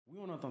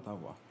entend ta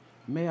voix.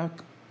 Mais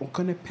on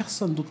connaît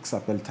personne d'autre qui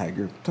s'appelle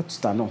Tiger. Toi, tu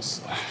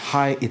t'annonces.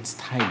 Hi, it's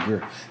Tiger.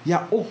 Il n'y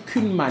a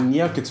aucune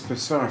manière que tu peux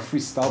faire un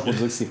freestyle pour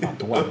dire que c'est pas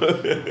toi.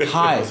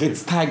 Hi,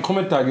 it's Tiger.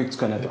 Combien de Tiger que tu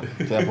connais, toi?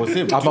 C'est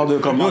impossible. À part de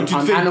comme tu te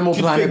fais, Animal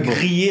tu te Planet. fais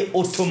griller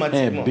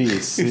automatiquement.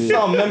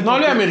 Sans même, non,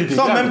 lui a mérité.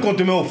 Sans même qu'on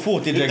te met au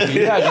four, t'es déjà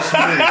grillé.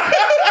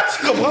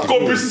 Tu comprends?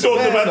 Compulsion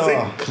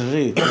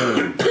automatique.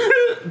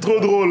 Trop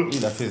drôle.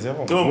 Il a fait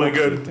 0. Oh my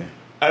God.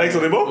 Alex,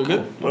 on est bon?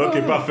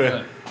 Ok, parfait.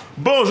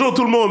 Bonjour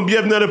tout le monde,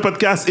 bienvenue à le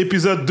podcast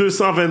épisode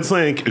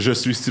 225. Je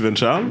suis Steven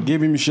Charles.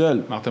 Gaby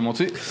Michel. Martin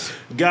Montier.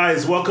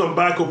 Guys, welcome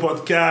back au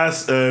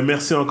podcast.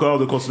 Merci encore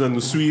de continuer à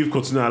nous suivre,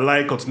 continuer à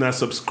like, continuer à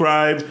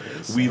subscribe.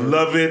 We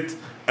love it.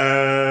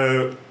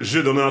 Je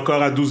donne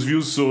encore à 12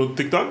 views sur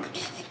TikTok.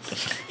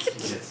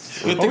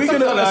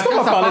 Est-ce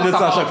qu'on va parler de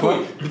ça à chaque fois?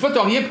 Des fois,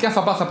 t'as rien, puis quand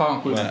ça passe, ça part en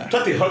couille. Toi,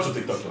 t'es hot sur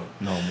TikTok, toi.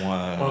 Non, moi.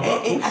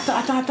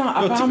 Attends,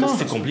 apparemment.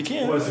 C'est compliqué.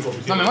 Hein? Ouais, c'est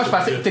compliqué. Non, mais moi, je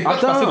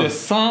passais de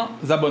 100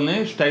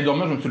 abonnés, j'étais allé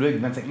dormir, je me suis levé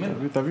avec 25 000.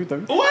 T'as vu?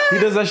 Ouais! Il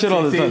does that shit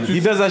all the time.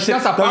 Il does that shit. Quand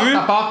ça T'as part, vu? ça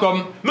part comme...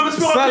 Non, mais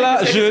c'est pas Ça, là,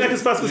 Qu'est-ce qui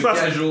se passe? Qu'est-ce qui se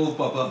passe? Bonjour,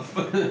 papa.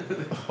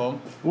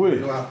 Oui.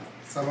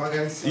 Ça va,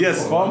 guys?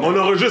 Yes, on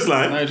enregistre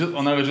là, hein?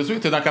 On enregistre,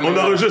 t'es dans la caméra. On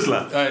enregistre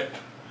là. Ouais.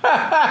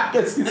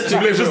 Tu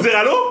voulais juste dire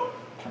allô?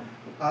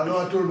 Allô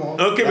à tout le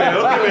monde. Ok, ben.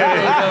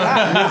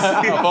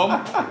 En forme?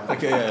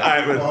 Ok. Ah,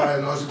 ben,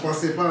 Ouais, non, je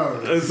pensais pas.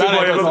 c'est bon,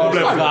 y'a pas de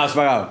problème. C'est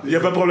pas grave. Y'a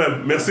pas de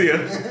problème. Merci, hein.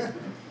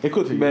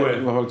 Écoute, Ouais. il va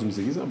falloir que tu me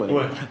sais qui ça.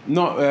 Ouais.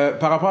 Non,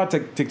 par rapport à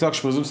TikTok, je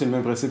présume que c'est le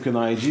même principe que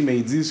dans IG, mais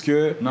ils disent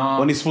que Non.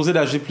 on est supposé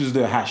d'ajouter plus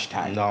de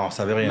hashtags. Non,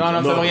 ça veut rien Non, dire.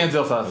 non, ça Non. veut rien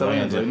dire, ça. Ça veut rien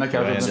rien dire. dire. Il y en a qui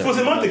Rien ajoutent. dire.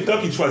 Supposément, TikTok,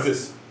 ils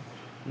choisissent.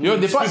 Yo,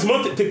 des fois... Excuse-moi,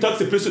 TikTok,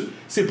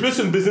 c'est plus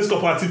une business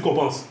corporative qu'on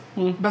pense.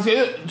 Parce que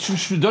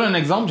je donne un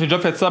exemple, j'ai déjà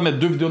fait ça, mettre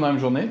 2 vidéos dans la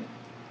même journée.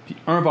 Puis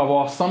un va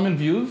avoir 100 000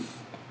 views,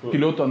 puis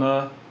l'autre en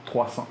a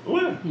 300. Ouais.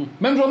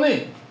 Même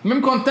journée,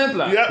 même content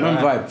là. Yeah. Même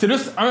vibe. C'est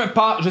juste un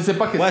pas, je sais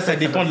pas qu'est-ce Ouais, que ça c'est.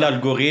 dépend de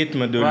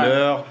l'algorithme, de Ouais.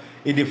 l'heure.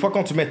 Et des fois,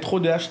 quand tu mets trop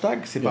de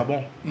hashtags, c'est pas bon.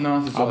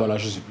 Non, c'est ça. Ah, bah là,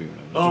 je sais plus.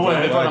 Ah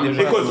ouais, des fois, dans les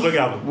écoute, gens.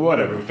 regarde.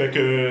 Whatever. Fait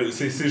que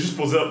c'est juste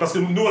pour dire. Parce que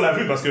nous, on l'a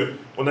vu, parce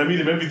qu'on a mis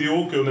les mêmes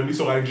vidéos qu'on a mis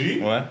sur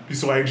IG. Ouais. Puis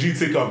sur IG, tu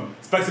sais, comme.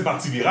 C'est pas que c'est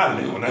parti viral,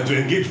 mais on a du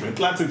engagement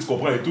là, tu sais, tu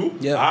comprends et tout.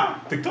 Yeah. Ah,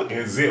 TikTok,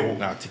 zéro.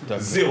 Non, TikTok.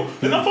 Zéro.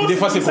 Mais dans le fond, Des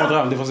fois, c'est comme ça.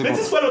 contraire, des fois, c'est Mais tu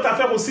sais, c'est quoi l'autre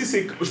affaire aussi,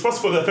 c'est que je pense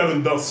qu'il faudrait faire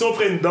une danse. Si on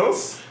ferait une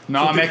danse.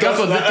 Non, sur mais quand TikTok,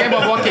 tu vas dire, quand il va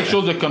y avoir quelque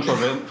chose de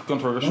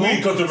controversial,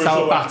 Oui, controversial, ça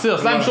va ouais. partir.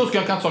 C'est la même Ouais. chose que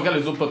quand tu regardes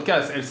les autres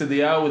podcasts,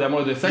 LCDA ou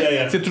d'amour et de sexe.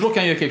 Yeah. C'est toujours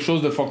quand il y a quelque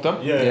chose de fucked up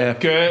Yeah.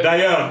 que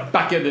D'ailleurs,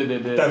 paquet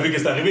de... t'as vu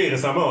qu'est-ce qui est arrivé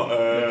récemment?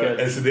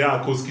 Lequel? LCDA, à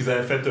cause qu'ils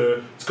avaient fait.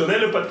 Tu connais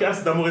le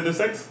podcast d'amour et de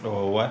sexe?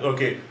 Oh, ouais.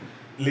 Ok.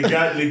 Les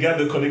gars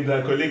de Chronique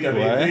d'alcoolique avaient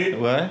Ouais, été.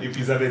 ouais. Et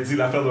puis ils avaient dit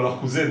l'affaire de leur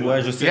cousine.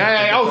 Ouais, je sais.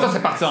 Oh, ça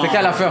c'est parti en... C'est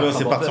quelle affaire? Ouais,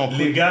 c'est parti en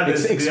Les gars de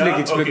LCDA.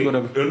 Explique, ok.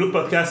 whatever. Un autre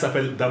podcast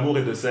s'appelle D'amour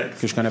et de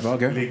sexe. Que je connais pas,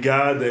 ok? Les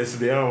gars de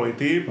LCDA ont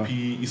été,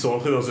 puis ils sont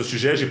rentrés dans ce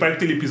sujet. J'ai pas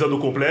écouté l'épisode au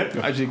complet.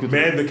 Ah, j'ai écouté.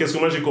 Mais de qu'est-ce que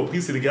moi j'ai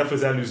compris, c'est que les gars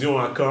faisaient allusion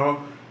à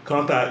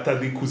quand t'as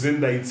des cousines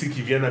d'Haïti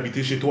qui viennent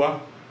habiter chez toi,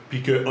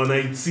 puis qu'en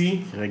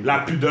Haïti, la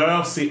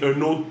pudeur, c'est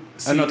un autre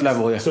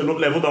level, yeah. C'est un autre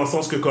level dans le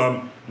sens que comme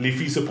les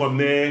filles se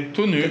promenaient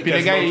Tout nu. Puis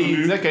les gars, quasiment tout ils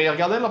nus. disaient qu'ils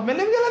regardaient leur... Mais les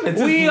gars, là,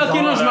 Oui,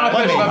 ok, non, je me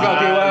rappelle, je me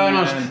rappelle. Ok, ouais,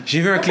 non, j'ai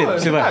vu un clip,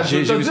 c'est vrai. J'ai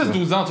vu ce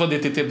clip. 10-12 ans, tu vois des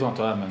tétés devant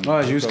toi, man.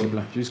 Ouais, j'ai vu ce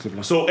clip-là.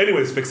 So,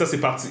 anyways, fait que ça c'est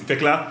parti. Fait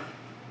que là,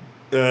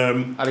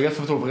 Ah, les gars,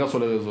 ça faut ouvrir sur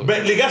les réseaux.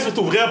 ben, les gars se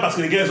font ouvrir parce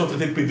que les gars ils ont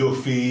traité de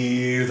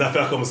pédophiles, des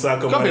affaires comme ça.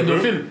 Comme Quand whatever.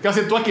 pédophile, quand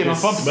c'est toi qui es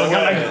l'enfant, puis tu Ben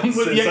regardes ouais, la grande...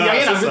 c'est Il y a ça,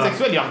 rien dans le c'est jeu ça.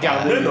 sexuel, il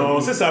regarde. Mais non,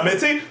 c'est ça. Mais tu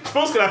sais, je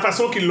pense que la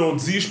façon qu'ils l'ont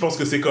dit, je pense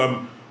que c'est comme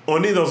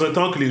on est dans un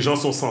temps que les gens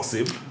sont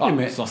sensibles. Ah,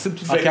 mais- sensible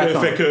tout Ok, ça. attends.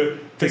 Fait que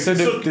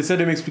T'essaies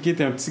de m'expliquer,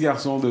 t'es un petit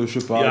garçon de, je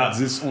sais pas, Yeah.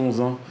 10, 11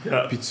 ans,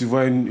 Yeah. puis tu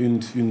vois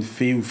une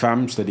fille ou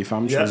femme, c'était des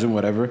femmes, je Yeah. présume,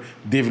 whatever,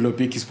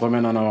 développée qui se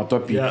promène en avant de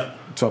toi, puis Yeah.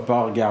 tu vas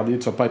pas regarder,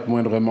 tu vas pas être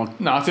moindrement...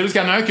 Non, c'est juste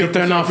qu'il y en a un qui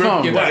T'es un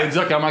enfant, qui est ouais. allé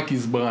dire comment qu'il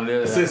se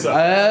branlait. c'est ça.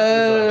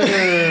 Ah,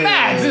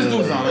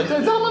 10-12 ans. T'es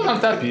vraiment dans le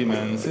tapis, man.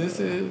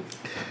 C'est...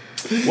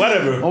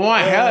 Whatever.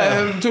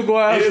 Ouais, tout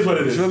quoi, It is what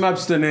it is. je vais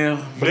m'abstenir.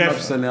 Je vais Bref.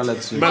 m'abstenir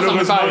là-dessus.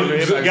 Malheureusement, Ça m'est pas arrivé,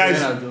 fait que guys, j'ai rien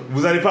à dire.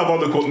 vous allez pas avoir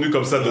de contenu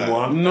comme ça de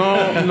moi.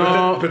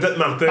 Non. Peut-être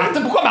Martin.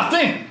 Martin, pourquoi Martin?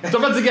 Tu t'as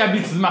pas dit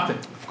Gabi, tu dis Martin.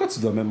 Pourquoi tu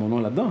dois mettre mon nom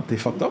là-dedans? T'es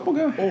fucked up, mon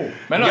gars?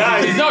 Mais non, Guys.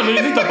 j'ai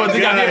dit que t'as pas dit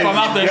Gabi, pas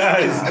Martin.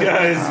 Guys.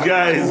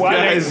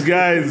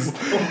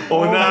 On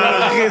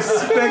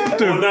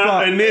respecte a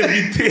pas. un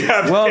invité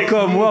avec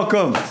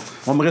Welcome.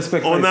 On me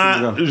respecte On pas ici, a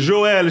les gars.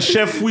 Joël,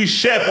 chef,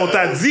 on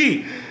t'a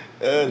dit.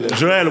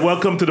 Joël,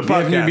 welcome to the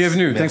podcast.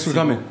 Bienvenue. Thanks Merci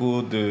for coming.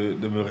 beaucoup de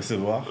me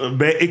recevoir.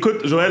 Ben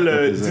écoute, Joël,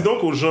 plaisir. dis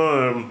donc aux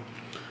gens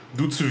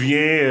d'où tu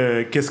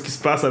viens, qu'est-ce qui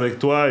se passe avec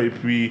toi, et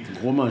puis...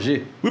 Gros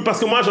manger. Oui, parce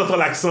que moi, j'entends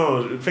l'accent.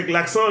 Fait que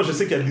l'accent, je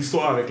sais qu'il y a de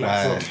l'histoire avec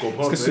l'accent, Ouais. tu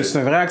comprends? Est-ce que c'est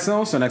un vrai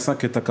accent ou c'est un accent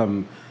que t'as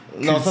comme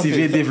Non, ça,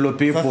 cultivé, c'est-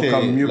 développé ça, pour c'est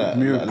comme mieux...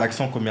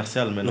 L'accent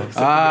commercial maintenant.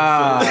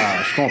 Ah,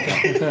 je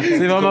comprends.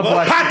 C'est vraiment pour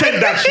Patent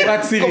that shit.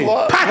 attirer.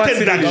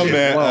 Patent that Non, shit.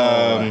 mais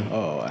Ouais.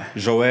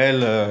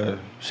 Joël,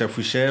 chef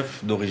ou chef,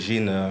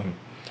 d'origine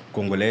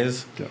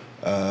congolaise.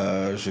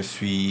 Je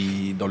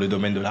suis dans le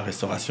domaine de la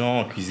restauration,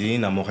 en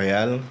cuisine, à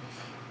Montréal.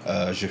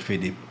 Je fais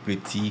des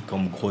petits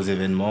comme gros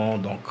événements.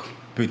 Donc,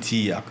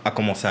 petit a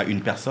commencé à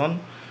une personne,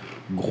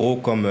 gros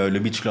comme le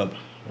Beach Club.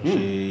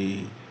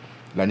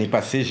 L'année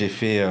passée,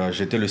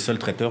 j'étais le seul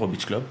traiteur au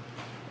Beach Club.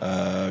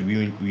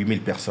 8000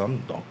 personnes,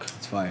 donc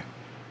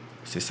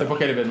c'est ça. C'est pour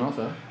quel événement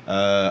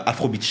ça?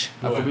 Afro Beach.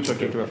 Afro Beach,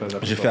 ok.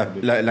 J'ai fait,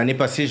 l'année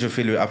passée, je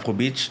fais le Afro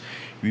Beach,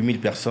 8000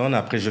 personnes.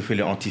 Après, je fais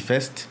le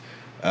Anti-Fest,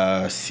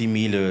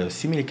 6000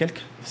 et quelques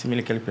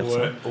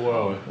personnes.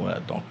 Ouais,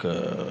 donc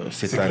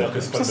c'est clair que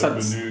c'est pas le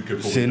menu que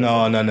pour...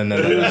 Non.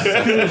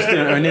 C'était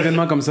un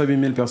événement comme ça,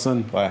 8000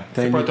 personnes. Ouais.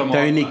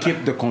 T'as une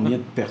équipe de combien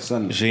de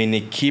personnes? J'ai une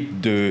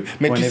équipe de...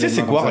 Mais tu sais,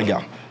 c'est quoi,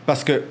 regarde?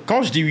 Parce que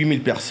quand je dis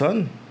 8000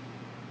 personnes,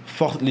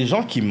 les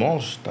gens qui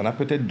mangent, t'en as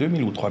peut-être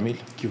 2000 ou 3000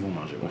 qui vont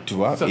manger. Ouais. Tu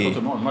vois, et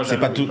c'est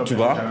pas tout, tu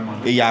vois.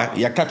 Et il y a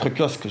 4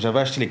 kiosques.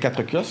 J'avais acheté les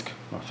 4 kiosques.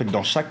 Fait que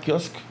dans chaque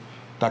kiosque,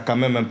 t'as quand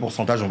même un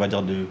pourcentage, on va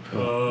dire, de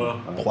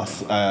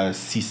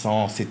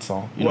 600,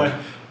 700. Ouais.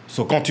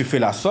 So, quand tu fais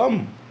la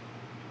somme,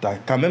 t'as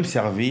quand même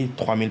servi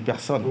 3000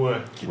 personnes. Ouais.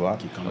 Tu vois.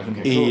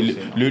 Et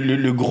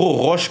le gros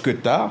rush que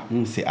t'as,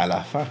 c'est à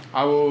la fin.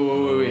 Ah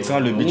oui. Quand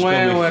le beach club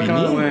est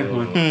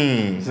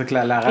fini. C'est que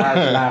la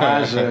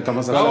rage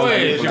commence à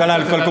Quand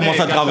l'alcool commence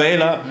à travailler,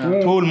 là,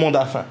 tout le monde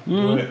a faim.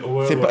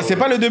 C'est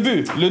pas le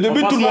début. Le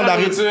début, tout le monde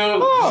arrive.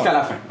 Jusqu'à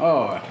la fin.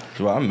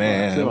 Tu vois,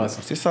 mais c'est vrai,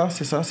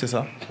 c'est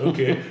ça.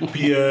 OK.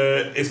 Puis,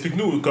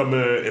 explique-nous,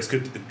 est-ce que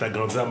tu as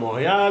grandi à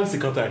Montréal? C'est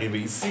quand tu es arrivé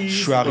ici?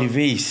 Je suis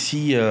arrivé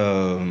ici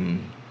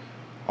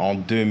en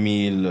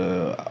 2000.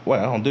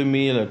 En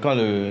 2000, quand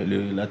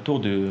la tour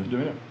de...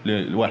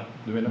 2001.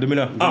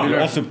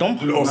 Le 11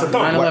 septembre. Le 11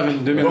 septembre,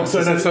 Donc,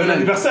 c'est un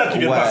anniversaire qui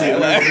vient de passer.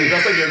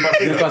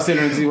 Il vient de passer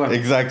lundi, ouais.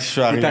 Exact, je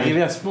suis arrivé. T'es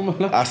arrivé à ce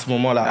moment-là? À ce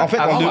moment-là. En fait,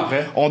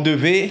 on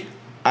devait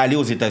aller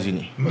aux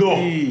États-Unis. Non!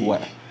 Ouais.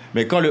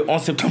 Mais quand le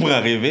 11 septembre est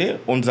arrivé,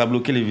 on nous a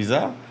bloqué les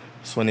visas,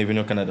 soit on est venu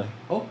au Canada.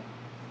 Oh!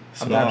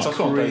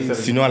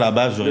 Sinon, à la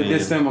base,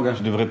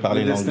 je devrais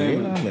parler l'anglais,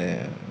 mais,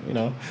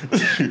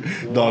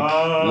 Donc,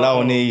 là,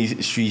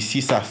 je suis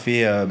ici, ça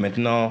fait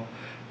maintenant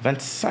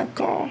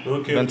 25 ans,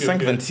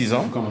 26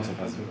 ans. Comment ça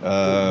passe?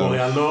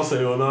 Montréal-Nord,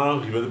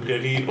 Saint-Léonard,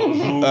 Rivière-de-Prairie,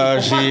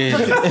 Anjou.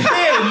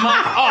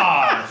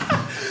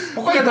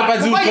 Pourquoi t'as pas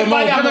dit autrement?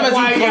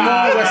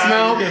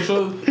 Westmount, quelque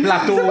chose?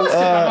 Plateau.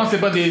 C'est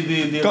pas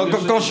des...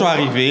 Quand je suis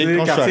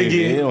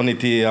arrivé, on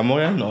était à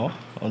Montréal-Nord.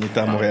 On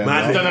était à Montréal.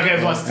 Tu donnes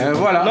raison.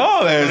 Voilà.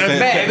 Non,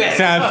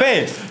 c'est un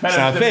fait.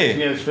 C'est un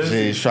fait.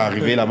 Je suis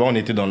arrivé là-bas, on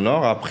était dans le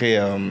Nord.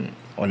 Après,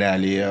 on est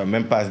allé,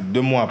 même pas 2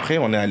 mois après,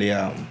 on est allé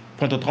à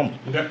Pointe-aux-Trembles.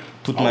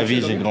 Toute ma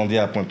vie, j'ai grandi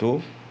à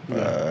Pointe-aux.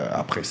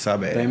 Après ça,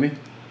 T'as aimé?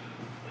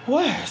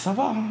 Ouais, ça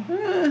va.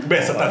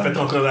 Ça t'a fait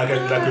rentrer dans la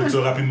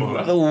culture rapidement,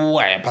 là.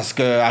 Ouais, parce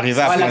que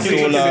arriver à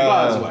Pointe-aux,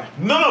 là...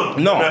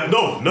 Non.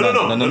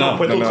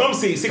 Pointe-aux-Trembles,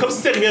 c'est comme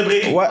si t'es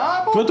reviendrais. Ouais.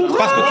 Pointe-aux-Trembles.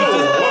 Parce que tu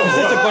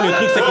sais c'est quoi le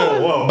truc, c'est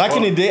que back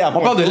in the day à Pointe-aux...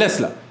 On parle de l'Est,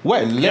 là.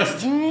 Ouais,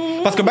 l'Est.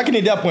 Parce que back in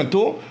the day à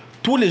Pointe-aux,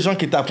 tous les gens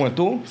qui étaient à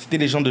Pointe-aux, c'était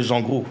les gens de Jean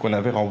Gros qu'on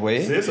avait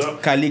renvoyés. C'est ça.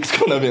 Calix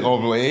qu'on avait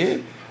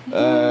renvoyé.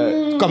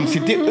 Comme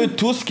c'était eux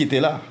tous qui étaient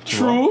là.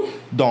 True.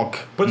 Donc...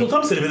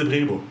 Pointe-aux-Trembles, c'est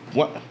Rivière-de-Prairie, bro.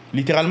 Ouais,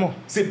 littéralement.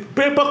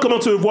 Peu importe comment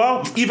tu veux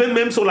voir, even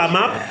même sur la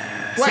map.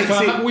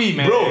 Oui,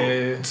 mais... Bro,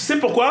 tu sais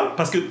pourquoi?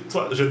 Parce que,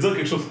 je vais te dire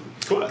quelque chose.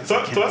 Toi?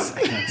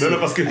 Non,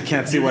 parce que... I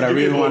can't say what I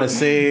really want to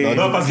say.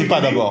 Non, dis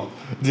pas d'abord.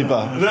 Dis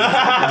pas. Non,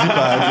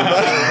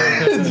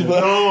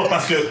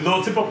 parce que... Non,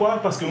 tu sais pourquoi?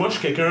 Parce que moi, je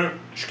suis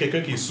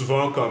quelqu'un qui est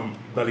souvent comme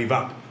dans les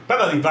vapes. Pas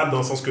dans les vapes dans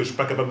le sens que je suis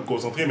pas capable de me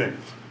concentrer, mais...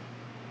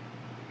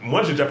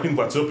 Moi, j'ai déjà pris une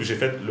voiture puis j'ai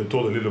fait le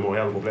tour de l'île de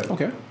Montréal au complet.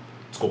 OK.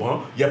 Tu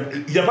comprends? Y a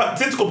pas,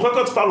 tu sais, tu comprends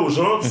quand tu parles aux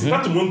gens, c'est pas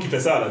tout le monde qui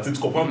fait ça, là. Tu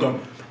comprends comme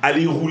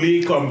aller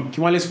rouler comme. Qui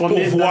vont aller se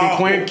promener dans des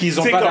coins qu'ils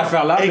n'ont pas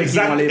d'affaires là, mais qui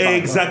vont aller par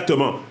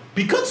exactement.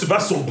 Puis quand tu vas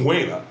sur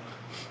Gouin, là,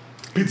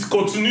 puis tu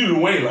continues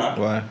loin, là,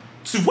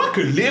 tu vois que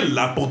l'île,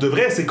 là, pour de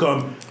vrai, c'est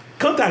comme.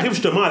 Quand tu arrives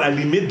justement à la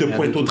limite de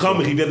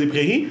Pointe-aux-Trembles,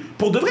 Rivière-des-Prairies,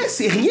 pour de vrai,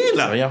 c'est rien,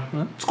 là. C'est rien.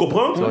 Tu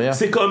comprends?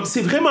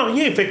 C'est vraiment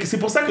rien. Fait que c'est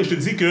pour ça que je te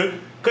dis que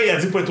quand il a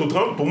dit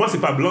Pointe-aux-Trembles, pour moi,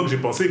 c'est pas blanc que j'ai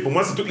pensé. Pour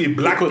moi, c'est tous les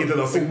blacks qui étaient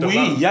dans ce secteur-là.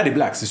 Oui, il y a des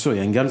blacks, c'est sûr. Il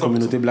y a une grande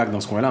communauté black dans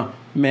ce coin-là.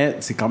 Mais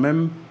c'est quand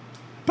même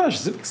pas, je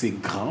sais pas que c'est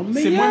grand,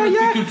 mais c'est moins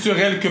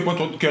multiculturel que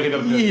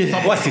Rivière-de-Prairie.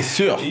 Ouais, c'est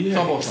sûr. 100%.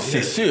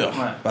 C'est sûr.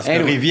 Parce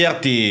que Rivière,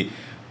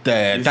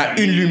 t'as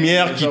une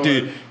lumière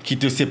qui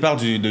te sépare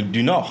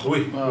du nord.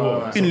 Oui.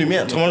 Une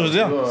lumière, tu vois ce que je veux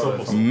dire?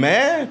 100%.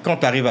 Mais quand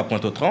tu arrives à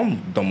Pointe-aux-Trembles,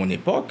 dans mon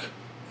époque,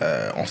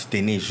 on se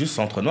tenait juste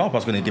entre noirs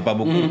parce qu'on n'était pas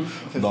beaucoup.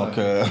 Donc,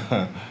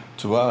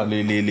 tu vois,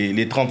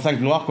 les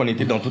 35 noirs qu'on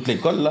était dans toute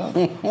l'école, là,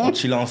 on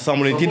chillait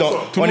ensemble.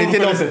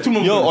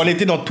 On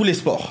était dans tous les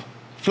sports.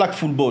 Flag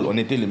football, on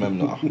était les mêmes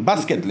noirs.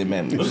 Basket, les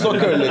mêmes.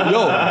 Soccer,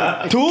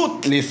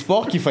 tous les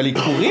sports qu'il fallait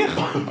courir,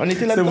 on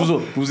était là-dedans. C'est vous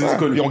autres, vous étiez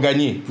connus. Puis on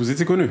gagnait. Vous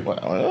étiez connus. Ouais,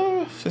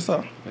 c'est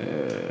ça.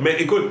 Mais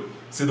écoute,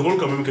 c'est drôle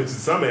quand même que tu dis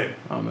ça, mais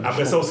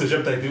après ça, au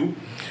cégep, t'as été où?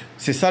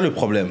 C'est ça le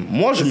problème.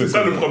 Moi, je me connais. C'est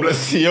ça le problème.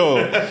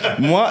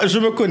 Moi, je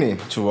me connais,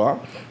 tu vois.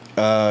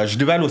 Je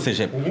devais aller au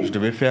cégep. Je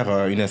devais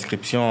faire une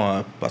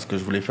inscription parce que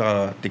je voulais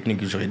faire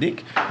technique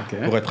juridique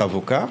pour être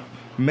avocat.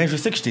 Mais je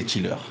sais que j'étais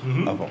chiller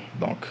avant,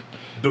 donc...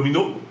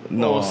 Domino?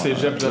 Non. Au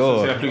cégep, là,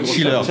 c'est la plus grosse.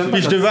 Chiller.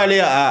 Puis je devais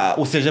aller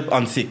au cégep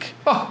Hansik.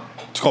 Ah!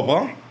 Tu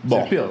comprends?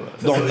 Bon. C'est pire.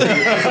 Donc,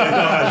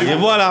 et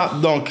voilà.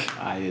 Donc,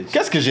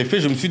 qu'est-ce que j'ai fait?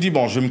 Je me suis dit,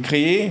 bon, je vais me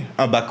créer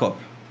un backup.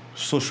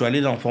 So, je suis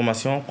allé dans la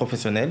formation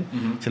professionnelle.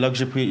 C'est là que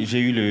j'ai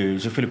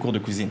fait le cours de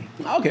cuisine.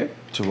 Ah, OK.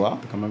 Tu vois?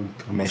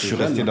 Mais je suis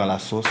resté dans la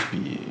sauce,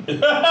 puis...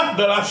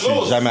 Dans la Je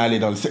suis jamais allé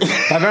dans le...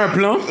 T'avais un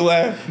plan?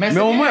 Ouais. Mais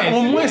au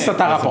moins, ça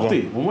t'a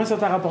rapporté. Au moins, ça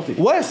t'a rapporté.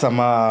 Ouais, ça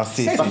m'a...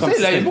 Tu sais,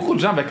 il y a beaucoup de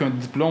gens avec un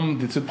diplôme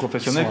d'études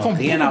professionnelles qui font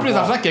rien beaucoup à plus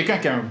voir. d'argent que quelqu'un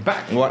qui a un bac.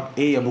 Ouais.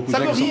 Et il y a beaucoup de Ça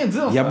gens veut qui rien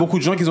dire, Il y a ça. beaucoup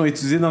de gens qui ont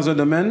étudié dans un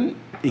domaine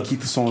et qui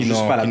sont Qui juste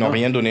pas n'ont là-dedans.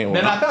 rien donné. Ouais.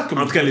 Mais l'affaire que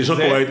En tout cas, les gens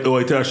qui ont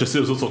été HEC,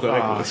 eux autres sont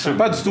corrects.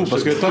 Pas du tout,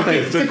 parce que toi, t'as...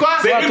 C'est quoi?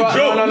 C'est une toi-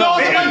 joke! non,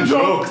 c'est pas une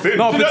joke.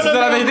 Non, on peut te dire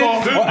la vérité?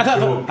 C'est une Oh, attends,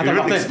 joke.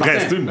 Martin.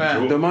 C'est une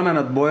joke. Demande à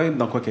notre boy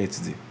dans quoi qu'il a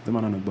étudié.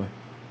 Demande à notre boy.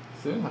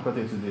 C'est à quoi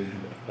t'as étudié?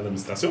 À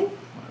l'administration?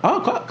 Ah,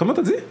 quoi? Comment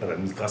t'as dit? À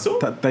l'administration?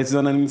 T'as étudié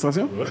en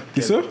administration? Ouais.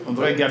 T'es sûr? On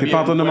dirait que Gabriel... T'es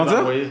pas en train de pourrait mentir?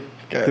 l'envoyer.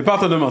 T'es pas en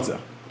train de mentir.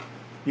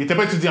 Il était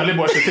pas étudiant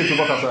libre, je sais, tu peux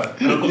pas faire ça.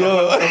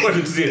 Pourquoi j'ai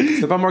étudié?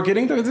 C'est pas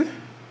marketing, t'avais dit?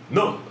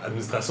 Non,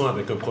 administration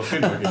avec un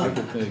profil.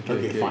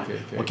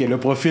 OK, le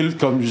profil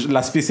comme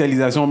la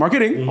spécialisation en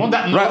marketing. Non.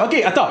 Right,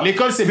 OK, attends.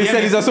 L'école, c'est bien,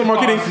 spécialisation mais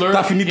c'est marketing. pas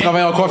T'as fini de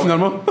travailler en quoi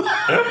finalement?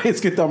 Est-ce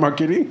que t'es en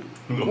marketing?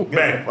 Non.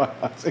 Ben,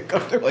 C'est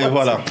comme... Et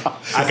voilà.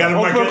 I gotta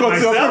On peut market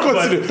continuer, on myself, peut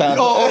continuer. but-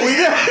 Oh, oui.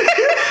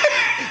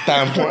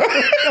 T'as un point.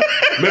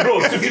 Mais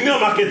bro, tu finis en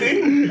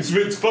marketing,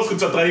 tu penses que tu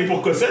vas travailler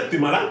pour Cossette, t'es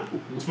malade?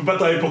 Tu peux pas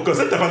travailler pour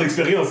Cossette, t'as pas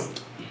d'expérience.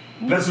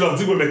 Là, tu leur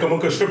dis, ouais, mais comment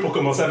que je fais pour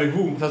commencer avec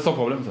vous? Ça, c'est ton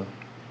problème, ça.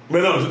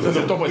 Mais non,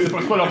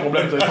 C'est pas leur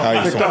problème, ça. Ah,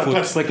 ils Fait s'en que toi,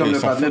 foutent. tu serais comme Ils le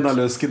s'en patinet foutent. dans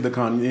le skit de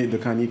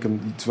Kanye, comme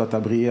tu vas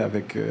t'abrier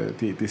avec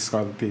tes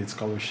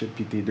scholarships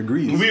et tes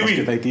degrees. Oui, parce oui.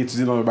 que t'as été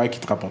étudié dans un bail qui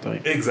te rapporte rien.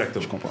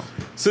 Exactement. Je comprends.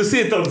 Ceci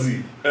étant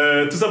dit,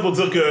 tout ça pour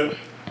dire que.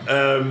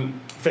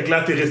 Fait que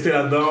là, t'es resté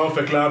là-dedans,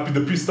 fait que là, puis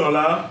depuis ce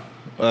temps-là.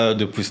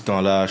 Depuis ce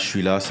temps-là, je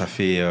suis là, ça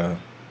fait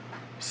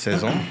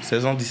 16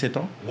 ans, 17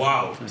 ans. Wow!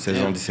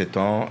 16 ans, 17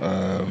 ans.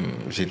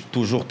 J'ai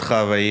toujours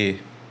travaillé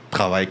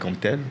comme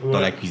tel dans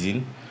la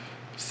cuisine.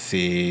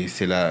 C'est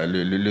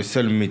le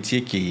seul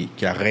métier qui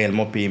a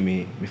réellement payé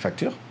mes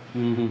factures.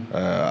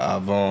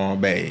 Avant,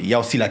 il y a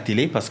aussi la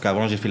télé, parce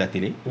qu'avant j'ai fait la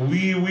télé.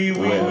 Oui.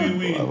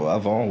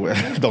 Avant, ouais,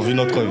 dans une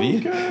autre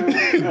vie.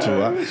 Tu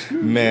vois.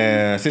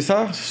 Mais c'est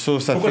ça. Ça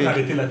Pourquoi fait... t'as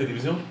arrêté la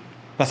télévision?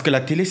 Parce que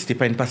la télé, c'était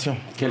pas une passion.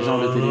 Quel genre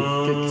de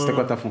télé? C'était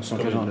quoi ta fonction?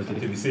 Quel genre de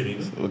télé? Télésérie,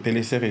 là. Aux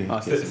téléséries. Ah,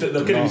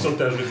 Dans quelle émission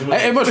t'as joué? Dis-moi.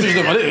 Moi, je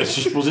demandais,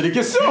 je posais des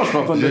questions. Je suis pas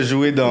en train de... J'ai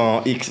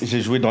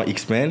joué dans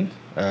X-Men.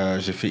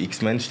 J'ai fait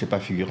X-Men, je n'étais pas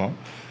figurant.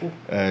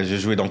 J'ai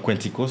joué dans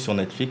Quantico sur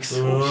Netflix.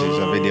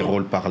 J'avais des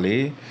rôles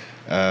parlés.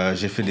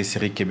 J'ai fait des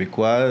séries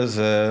québécoises,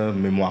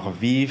 Mémoire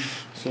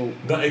vif.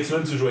 Dans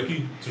X-Men, tu jouais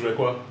qui? Tu jouais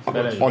quoi?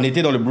 On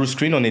était dans le blue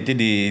screen, on était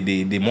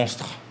des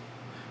monstres.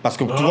 Parce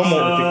que tu vois,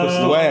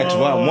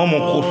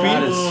 mon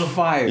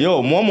profil.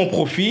 Moi, mon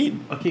profil,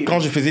 quand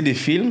je faisais des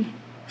films,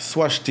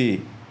 soit j'étais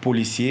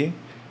policier,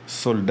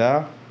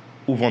 soldat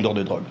ou vendeur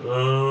de drogue.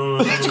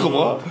 Tu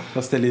comprends?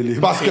 Ça, c'était les...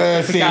 Parce que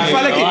c'est.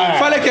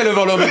 Fallait qu'il y ait le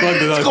vendeur de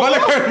drogue dedans.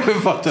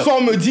 Soit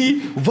on me dit,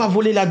 va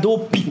voler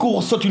l'ado, puis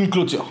cours, saute une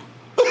clôture.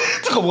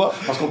 Tu comprends?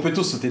 Parce qu'on peut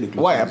tous sauter des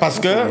clôtures. Ouais, parce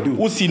que.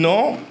 Ou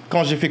sinon,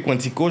 quand j'ai fait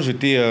Quantico,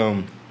 j'étais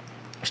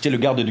le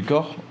garde du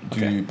corps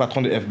du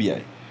patron de FBI.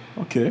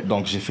 OK.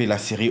 Donc j'ai fait la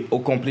série au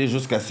complet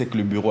jusqu'à ce que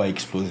le bureau a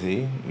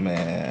explosé. Mais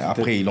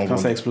après, ils l'ont Quand ça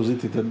a vendu. explosé,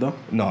 t'étais dedans?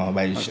 Non,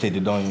 j'étais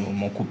dedans, ils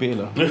m'ont coupé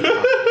là. But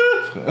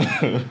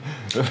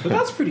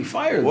that's pretty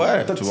fire.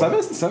 Ouais, Tu savais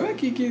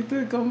qu'il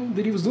était comme...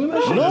 That he was doing that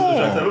shit? Non.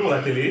 J'ai savais pour la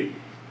télé.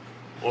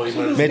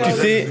 Mais tu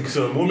sais,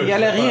 il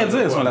allait rien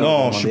dire sur la...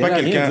 Non, je Il allait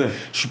rien dire.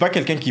 suis pas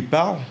quelqu'un qui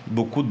parle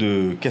beaucoup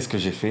de qu'est-ce que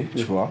j'ai fait,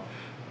 tu vois.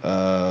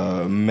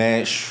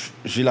 Mais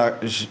j'ai la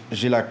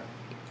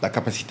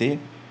capacité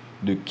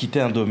de quitter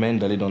un domaine,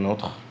 d'aller dans un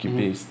autre.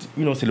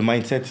 C'est le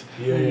mindset.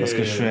 Parce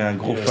que je suis un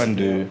gros fan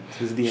de...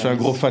 Je suis un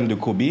gros fan de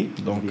Kobe.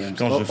 Donc,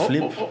 quand je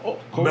flippe...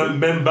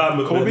 Même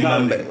Bam, Kobe.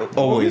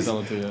 Always.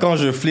 Quand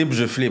je flippe.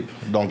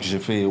 Donc, j'ai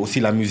fait aussi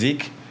la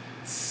musique.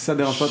 Ça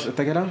dérange pas.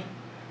 T'as quel âge?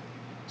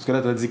 Parce que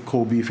là, t'as dit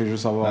Kobe, il fait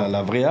juste savoir.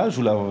 La vraie âge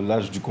ou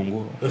l'âge du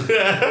Congo?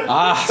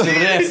 Ah,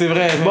 c'est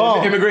vrai.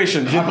 Bon.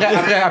 Immigration.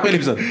 Après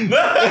l'épisode.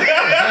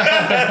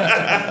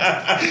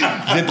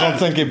 J'ai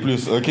 35 et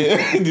plus, ok?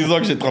 Disons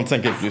que j'ai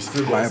 35 et plus.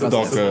 Ouais,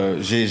 donc,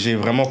 j'ai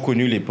vraiment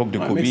connu l'époque de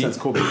Kobe, makes sense,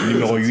 Kobe.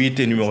 numéro 8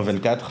 et numéro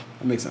 24. That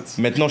makes sense.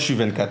 Maintenant, je suis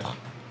 24.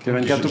 Que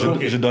 24 toujours?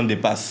 Je donne des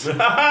passes.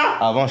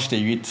 Avant, j'étais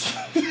 8.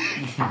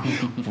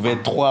 Vous pouvez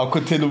être 3 à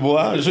côté de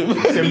moi.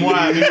 C'est moi,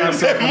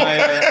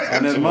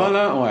 Honnêtement,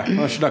 là, ouais.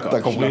 Je suis d'accord. T'as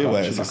compris? Je suis d'accord,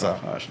 Ouais, je suis c'est d'accord.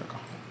 ça. Ouais, je suis d'accord.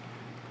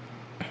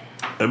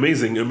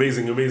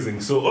 Amazing.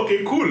 So,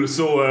 ok, cool.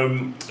 So,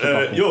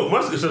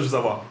 moi, ce que je veux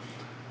savoir,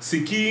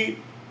 c'est qui...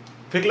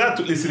 Fait que là,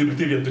 toutes les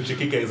célébrités viennent te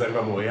checker quand ils arrivent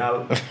à Montréal.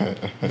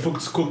 Il faut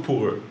que tu cookes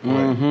pour eux.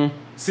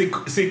 C'est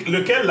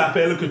lequel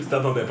l'appel que tu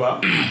t'attendais pas,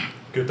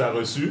 que tu as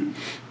reçu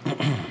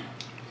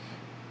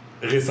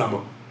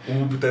récemment?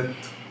 Ou peut-être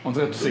On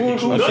dirait que tu sais quelque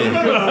chose.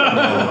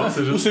 Non,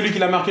 c'est Ou juste... celui qui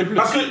l'a marqué le plus.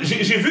 Parce que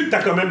j'ai vu que tu as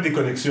quand même des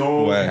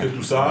connexions Ouais. et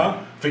tout ça.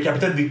 Fait qu'il y a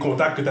peut-être des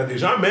contacts que tu as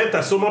déjà, mais tu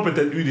as sûrement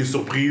peut-être eu des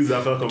surprises, à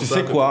faire comme Tu ça.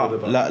 sais que quoi, tu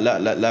connais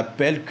pas.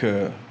 l'appel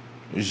que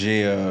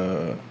j'ai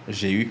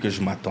eu, que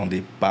je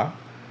m'attendais pas,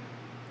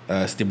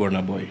 c'était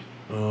Burna Boy.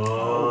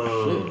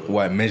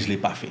 Ouais, mais je l'ai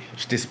pas fait.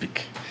 Je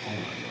t'explique.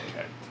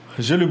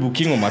 J'ai le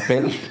booking, on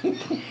m'appelle.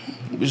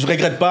 Je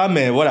regrette pas,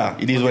 mais voilà,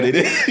 ils disent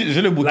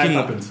j'ai le booking. Life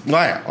happens.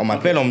 Ouais, on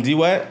m'appelle, on me dit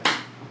ouais,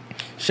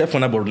 chef,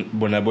 on a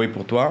Burna Boy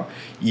pour toi.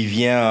 Il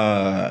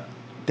vient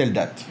telle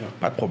date,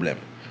 pas de problème.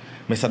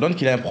 Mais ça donne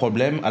qu'il a un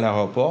problème à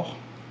l'aéroport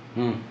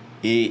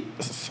et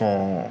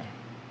son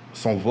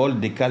vol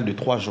décale de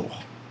 3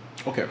 jours.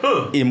 OK.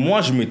 Et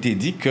moi, je m'étais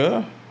dit que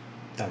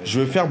je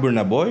vais faire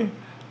Burna Boy.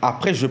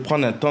 Après, je vais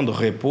prendre un temps de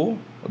repos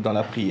dans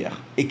la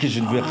prière et que je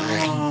ne vais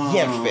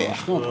rien faire.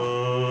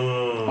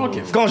 OK.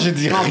 Quand je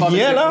dis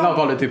rien, Là, on là,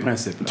 parle de tes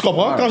principes. Là. tu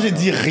comprends? Ouais, Quand j'ai ouais.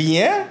 dit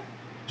rien,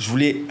 je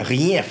voulais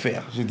rien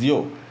faire. J'ai dit,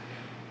 oh.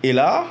 Et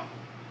là,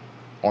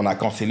 on a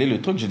cancellé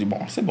le truc. J'ai dit, bon,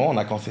 c'est bon, on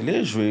a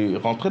cancellé. Je vais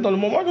rentrer dans le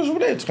moment que je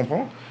voulais, tu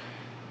comprends?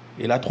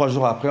 Et là, 3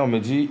 jours après, on me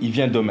dit, il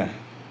vient demain.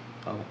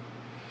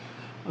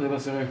 On est pas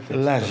sérieux.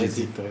 Là, j'ai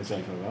dit, T'aurais dû le faire,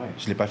 ouais.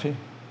 je l'ai pas fait.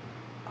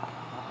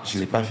 Je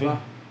l'ai tu pas peux fait. pas.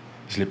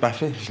 Je l'ai pas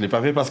fait. Je l'ai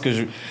pas fait parce que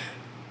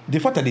des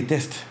fois, tu as des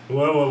tests.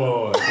 Ouais.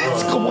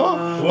 Tu comprends?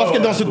 Parce que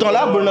dans ce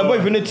temps-là, Burna Boy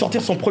venait de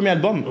sortir son premier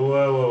album.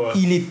 Ouais.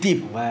 Il était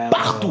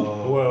partout.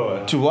 Ouais.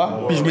 Tu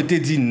vois? Puis je m'étais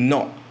dit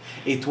non.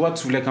 Et toi,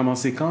 tu voulais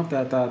commencer quand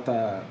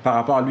par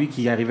rapport à lui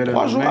qui arrivait le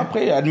 3 jours lendemain?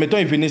 après, admettons,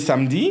 il venait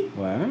samedi.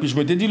 Ouais. Puis je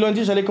m'étais dit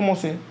lundi, j'allais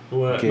commencer.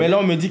 Ouais. Mais là,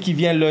 on me dit qu'il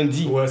vient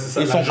lundi. Ouais, c'est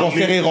ça, et la son journée-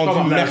 concert est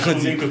rendu la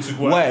mercredi. journée que tu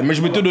vois. Ouais, mais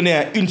je m'étais donné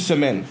à 1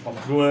 semaine.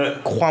 Ouais.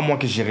 Crois-moi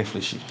que j'ai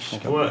réfléchi.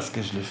 Ouais. Est-ce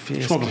que je le fais? Je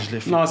Est-ce que comprends. je le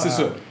fais Non, pas? c'est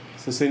ça.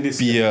 Ça, c'est une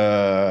décision. Puis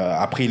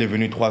après, il est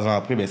venu 3 ans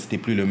après. Ben, c'était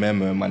plus le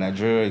même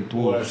manager et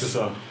tout. Ouais, c'est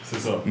ça.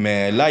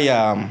 Mais là, il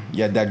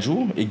y a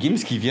Dadju et Gims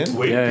qui viennent.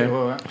 Oui. Yeah.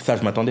 Ouais. Ça,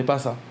 je m'attendais pas à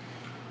ça.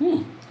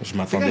 Je C'est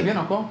quand ils m'attendais. viennent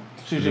encore?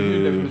 J'ai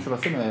vu la vidéo se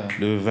passer,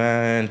 mais. Le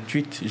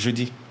 28,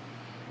 jeudi.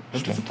 Tout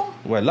le temps?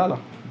 Ouais, là,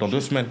 dans 2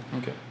 semaines.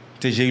 Ok.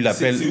 Tu sais, j'ai eu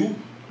l'appel. C'est où?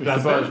 Je sais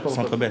pas, je sais pas.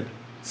 Centre Bell.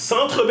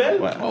 Centre Bell?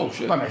 Ouais. Oh,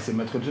 shit. Ouais, mais c'est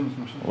Maître James,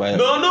 machin. Ouais.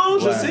 Non,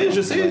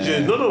 je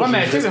sais. Non, Ouais,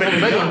 mais tu sais, je le respecte Centre Bell,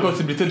 il y a une bien.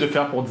 possibilité de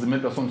faire pour 10 000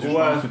 personnes. Je Ouais.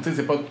 pense. Tu sais,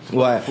 c'est pas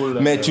Ouais, full,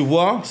 mais tu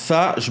vois,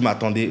 ça, je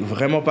m'attendais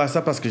vraiment pas à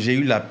ça parce que j'ai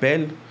eu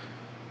l'appel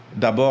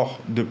d'abord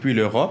depuis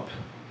l'Europe.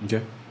 OK.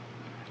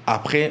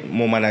 Après,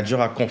 mon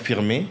manager a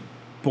confirmé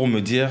pour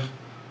me dire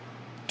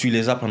tu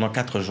les as pendant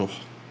 4 jours.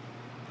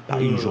 Pas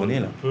une journée,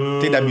 là.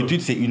 Tu sais,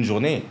 d'habitude, c'est une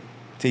journée.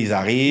 Tu sais, ils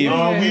arrivent,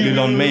 Ah oui, le oui,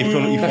 lendemain,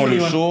 oui, ils font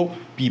le oui. show,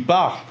 puis ils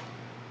partent.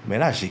 Mais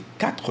là, j'ai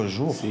 4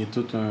 jours. C'est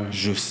tout un...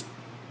 Je...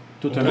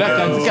 Tout un... Là,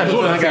 quand tu dis 4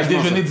 jours, c'est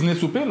engagement, déjeuner, ça. dîner,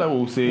 souper, là,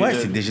 ou c'est. Ouais,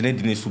 c'est déjeuner,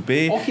 dîner,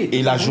 souper. Ok, Et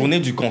la totalement. journée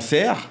du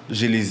concert,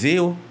 je les ai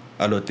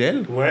à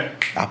l'hôtel. Ouais.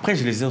 Après,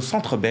 je les ai au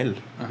Centre Bell.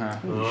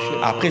 Uh-huh.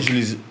 Après, je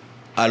les ai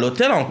à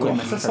l'hôtel encore. Ouais,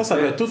 mais Ça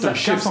doit être tout un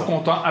chiffre, Ils sont ça.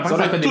 contents. Après, Ça ça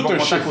doit fait être des tout bons un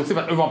contacts chiffre. aussi.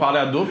 Eux vont parler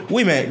à d'autres.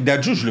 Oui, mais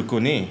Dadju, je le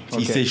connais. Ok.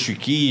 Il sait je suis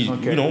qui.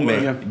 Ok. You know, mais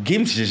Ouais.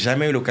 Gims, j'ai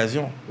jamais eu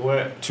l'occasion.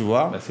 Ouais. Tu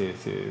vois? Ben,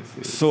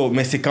 c'est.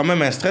 Mais c'est quand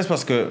même un stress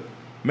parce que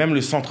même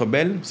le Centre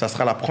Bell, ça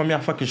sera la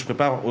première fois que je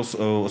prépare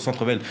au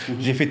Centre Bell.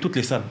 J'ai fait toutes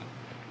les salles.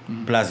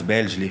 Place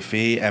Bell, je l'ai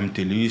fait.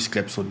 MTL,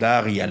 Club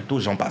Soda, Rialto,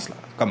 j'en passe là.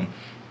 Comme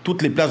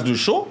toutes les places de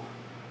show,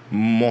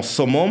 mon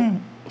summum,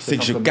 c'est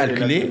que je Centre Bell, et là, tu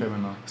calculais, le fais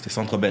maintenant. c'était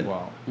Centre Bell.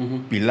 Wow.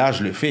 Puis là,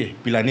 je le fais.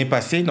 Puis l'année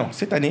passée, non,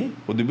 cette année,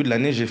 au début de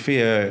l'année, j'ai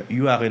fait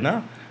OUI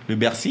Arena, le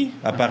Bercy,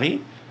 à Paris.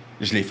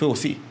 Je l'ai fait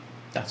aussi.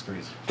 That's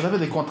crazy. Vous avez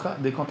des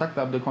contacts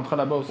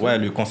là-bas aussi? Ouais,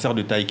 le concert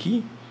de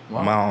Taiki, Wow.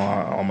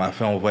 on m'a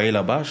fait envoyer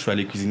là-bas. Je suis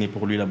allé cuisiner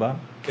pour lui là-bas.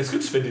 Est-ce que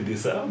tu fais des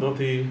desserts dans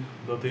tes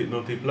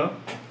plats?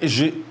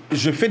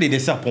 Je fais des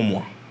desserts pour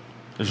moi.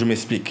 Je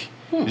m'explique.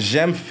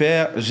 J'aime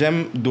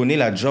donner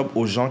la job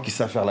aux gens qui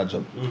savent faire la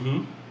job.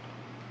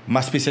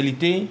 Ma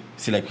spécialité,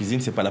 c'est la cuisine,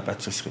 c'est pas la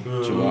pâtisserie.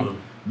 Tu vois?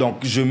 Donc,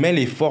 je mets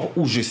l'effort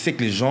où je sais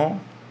que les gens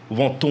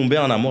vont tomber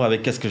en amour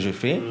avec ce que je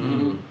fais,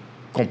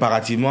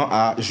 comparativement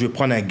à je vais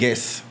prendre un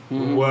guess.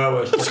 Ouais,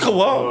 je Tu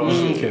comprends? Ouais,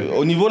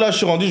 Au niveau là, je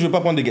suis rendu, je vais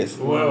pas prendre de guess.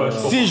 Ouais, je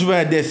comprends. Si je veux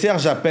un dessert,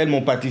 j'appelle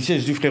mon pâtissier,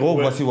 je dis frérot,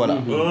 Ouais. voici voilà.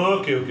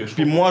 Ok, je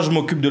Puis moi, je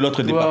m'occupe de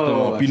l'autre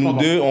département. ouais, Puis je nous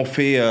comprends. deux,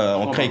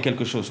 on crée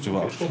quelque chose, tu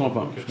vois. Je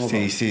comprends.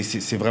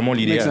 C'est vraiment Makes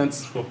l'idéal.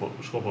 sense.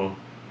 Je comprends.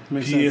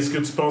 Makes Puis sense. est-ce que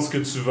tu penses que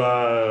tu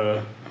vas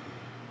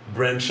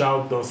branch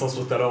out dans le sens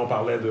où tout à l'heure on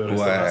parlait de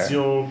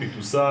restauration puis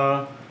tout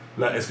ça?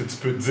 Là, est-ce que tu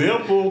peux te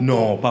dire pour...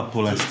 Non, pas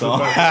pour l'instant.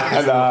 Ok.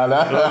 Là.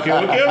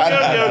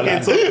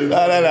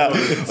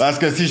 Parce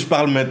que si je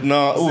parle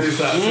maintenant, ouf,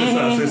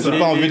 C'est ça. j'ai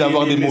pas envie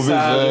d'avoir des mauvais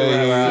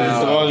œils.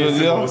 Tu vois, je veux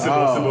dire. C'est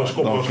bon, je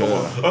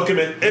comprends. Ok,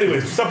 mais anyway,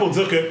 tout ça pour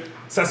dire que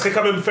ça serait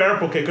quand même fair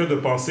pour quelqu'un de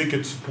penser que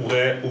tu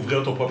pourrais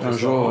ouvrir ton propre Un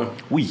restaurant. jour, ouais.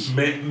 Oui.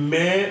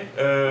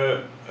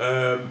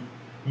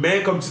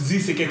 Mais comme tu dis,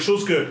 c'est quelque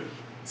chose que...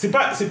 C'est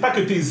pas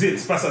que t'hésites,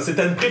 c'est pas ça. C'est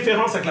une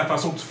préférence avec la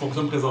façon que tu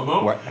fonctionnes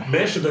présentement. Ouais.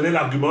 Mais je te donnais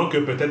l'argument que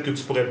peut-être que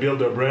tu pourrais build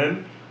un brand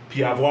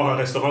puis avoir un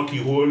restaurant qui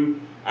roule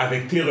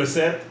avec tes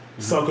recettes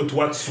sans que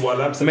toi tu sois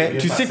là. puis ça Mais devient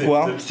tu sais facile,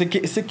 quoi? tu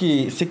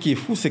sais. Ce qui est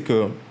fou, c'est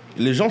que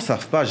les gens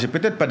savent pas, j'ai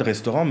peut-être pas de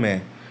restaurant,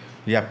 mais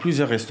il y a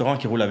plusieurs restaurants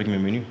qui roulent avec mes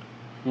menus.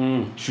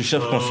 Je suis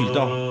chef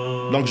consultant.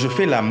 Donc, je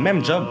fais la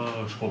même job.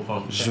 Je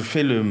comprends. Je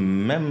fais le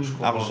même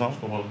argent. Je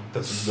comprends.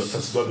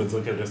 T'as-tu dois de dire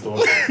quel restaurant?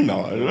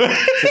 Non.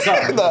 C'est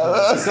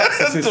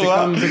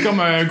ça. C'est comme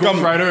un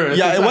ghostwriter.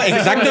 Ouais,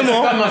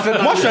 exactement.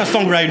 Moi, je suis un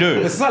songwriter.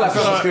 C'est ça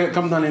l'affaire, parce que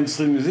comme dans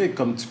l'industrie de musique,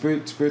 comme tu peux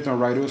être un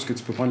writer, parce que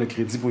tu peux prendre le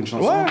crédit pour une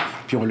chanson,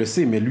 puis on le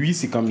sait, mais lui,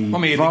 c'est comme il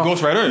mais il y a vend, des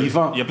ghostwriters. il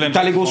vend. Il y a plein de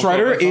t'as les gens qui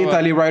ghostwriters font et ça,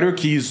 t'as les writers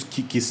qui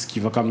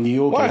vont comme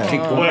Neo, qui écrit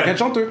pour quel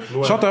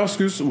chanteur,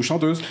 excuse, ou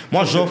chanteuse.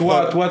 Moi,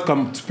 j'offre... Toi,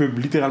 comme tu peux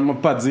littéralement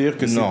pas dire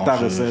que c'est ta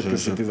recette, que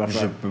c'est tes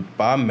affaires. Je peux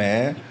pas,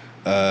 mais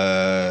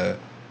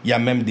il y a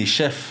même des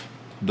chefs,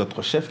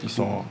 d'autres chefs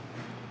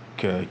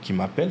qui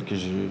m'appellent, que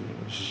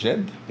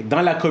j'aide.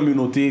 Dans la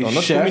communauté, dans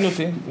notre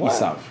communauté, ils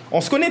savent.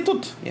 On se connaît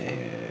toutes.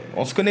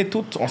 On se connaît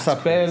toutes. On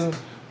s'appelle.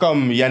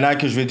 Comme il y en a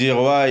que je vais dire,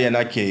 il y en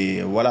a qui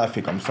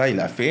fait comme ça, il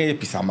a fait,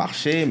 puis ça a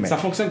marché. Mais... Ça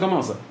fonctionne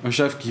comment ça? Un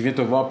chef qui vient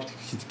te voir puis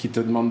qui te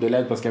demande de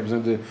l'aide parce qu'il a besoin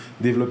de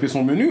développer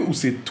son menu, ou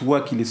c'est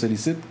toi qui les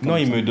sollicite? Non,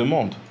 il me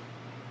demande.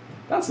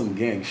 That's some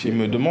gang shit. Il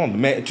me demande.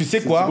 Mais tu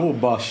sais quoi?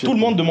 Tout le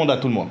monde demande à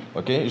tout le monde.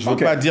 Ok? Je veux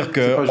pas dire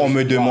qu'on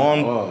me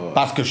demande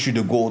parce que je suis de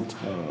GOAT.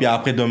 Puis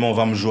après, demain, on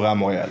va me jouer à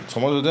Montréal. Tu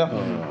comprends ce que je veux dire?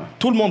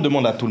 Tout le monde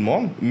demande à tout le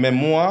monde. Mais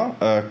moi,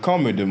 quand on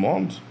me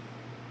demande,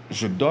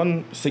 je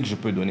donne ce que je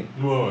peux donner.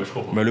 Ouais, je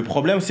comprends. Mais le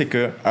problème, c'est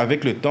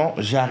qu'avec le temps,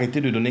 j'ai arrêté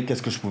de donner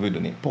qu'est-ce que je pouvais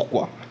donner.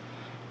 Pourquoi?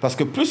 Parce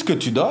que plus que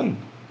tu donnes,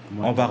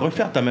 on va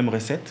refaire ta même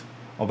recette,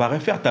 on va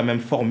refaire ta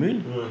même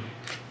formule,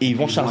 et ils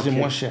vont charger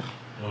moins cher.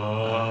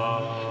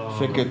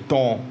 Fait que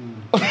ton...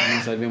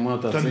 T'as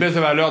une baisse de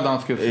valeur dans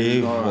ce que tu fais.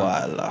 Et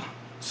voilà.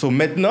 So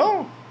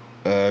maintenant,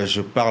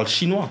 je parle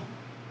chinois.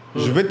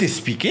 Je veux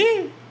t'expliquer,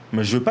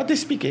 mais je veux pas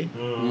t'expliquer.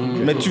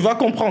 Mais tu vas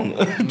comprendre,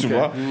 tu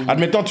vois.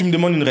 Admettons, tu me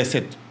demandes une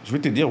recette. Je vais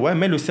te dire,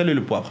 mets le sel et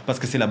le poivre, parce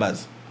que c'est la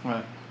base. Ouais.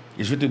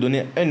 Et je vais te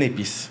donner un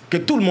épice que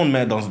tout le monde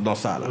met dans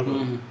ça, là.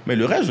 Mais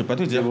le reste, je vais pas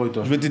te dire.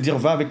 Je vais te dire,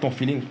 va avec ton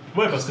feeling.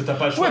 Ouais, parce que t'as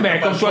pas le choix. Ouais, mais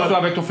comme toi, tu vas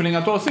avec ton feeling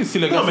à toi aussi. Si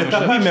le gars, non, mais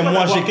t'as pas mais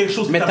moi, j'ai quelque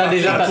chose. Mais t'as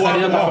déjà ta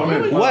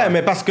formule. Ouais,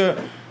 mais parce que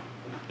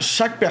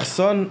chaque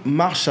personne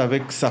marche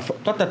avec sa...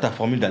 Toi, tu as ta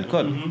formule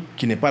d'alcool,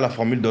 qui n'est pas la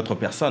formule d'autres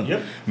personnes. Yep.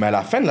 Mais à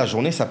la fin de la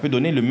journée, ça peut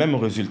donner le même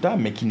résultat,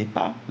 mais qui n'est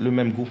pas le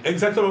même goût.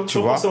 Exactement, tu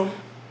vois.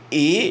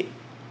 Et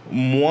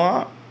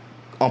moi,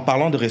 en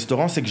parlant de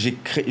restaurant, c'est que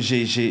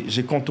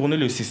j'ai contourné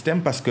le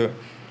système parce que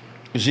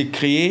j'ai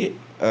créé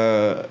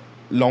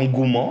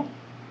l'engouement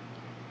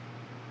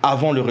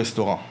avant le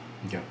restaurant.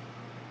 Okay.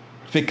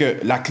 Fait que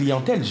la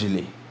clientèle, je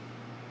l'ai.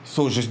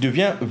 So, je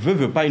deviens,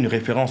 veux pas, une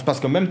référence. Parce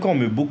que même quand on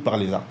me book par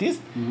les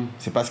artistes,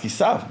 c'est parce qu'ils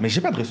savent. Mais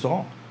j'ai pas de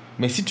restaurant.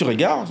 Mais si tu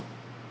regardes,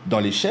 dans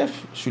les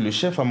chefs, je suis le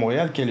chef à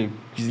Montréal qui est le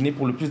cuisinier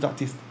pour le plus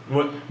d'artistes.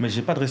 Ouais. Mais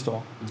j'ai pas de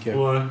restaurant. Okay.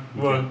 Ouais.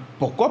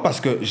 Pourquoi?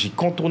 Parce que j'ai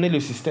contourné le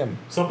système.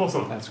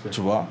 100%.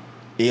 Tu vois?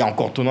 Et en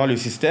contournant le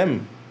système,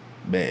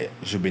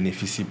 je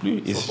bénéficie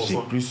plus. Et 100%. J'ai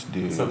plus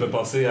de... Ça me fait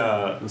penser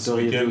à... Ce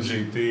week-end,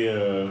 j'ai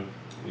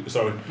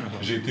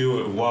été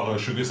voir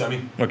Sugar Sammy.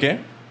 OK.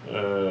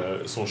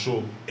 Son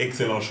show,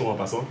 excellent show en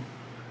passant.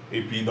 Et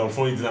puis, dans le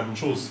fond, il dit la même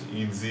chose.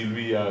 Il dit,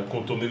 lui, à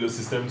contourner le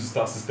système du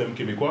star system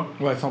québécois.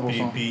 Ouais,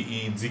 100%. Puis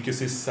il dit que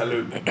ça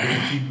le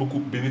bénéficie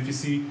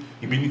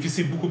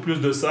beaucoup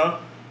plus de ça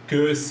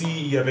que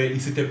s'il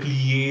s'était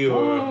plié,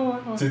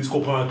 tu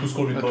comprends, tout ce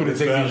qu'on lui demande de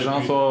faire.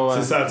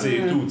 C'est ça, tu sais,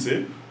 et tout, tu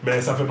sais.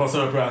 Mais ça fait penser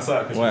un peu à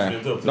ça, que je viens de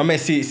dire. Non, mais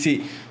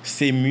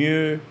c'est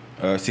mieux.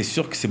 C'est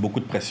sûr que c'est beaucoup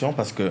de pression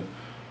parce que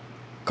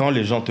quand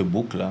les gens te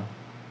bookent, là,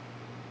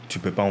 tu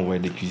peux pas envoyer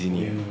des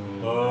cuisiniers.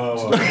 Non,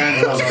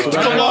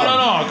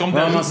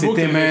 c'est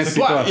tes mains,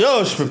 c'est toi.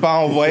 Yo, je peux pas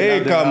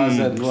envoyer comme...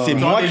 C'est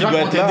moi qui dois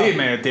être là.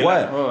 Mais t'es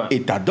là.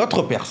 Et t'as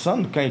d'autres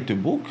personnes, quand ils te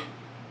bookent,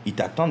 ils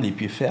t'attendent les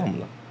pieds fermes,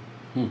 là.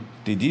 Ils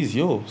te disent,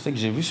 yo, c'est que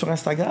j'ai vu sur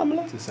Instagram,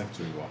 là. C'est ça que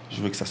tu veux voir.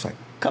 Je veux que ça soit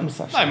comme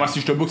ça. Moi,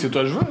 si je te book, c'est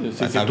toi que je veux.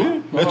 C'est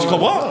tout. Mais tu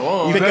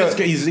comprends?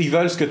 Ils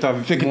veulent ce que tu as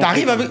vu. Fait que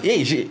t'arrives avec...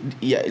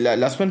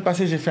 La semaine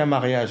passée, j'ai fait un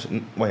mariage.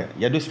 Ouais,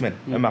 il y a 2 semaines,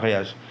 un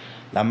mariage.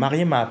 La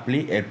mariée m'a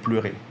appelé, elle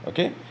pleurait,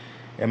 ok?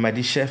 Elle m'a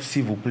dit, chef,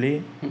 s'il vous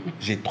plaît,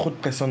 j'ai trop de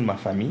pression de ma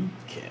famille.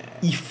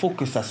 Il faut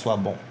que ça soit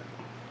bon.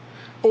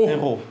 Oh,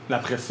 héros. La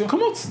pression.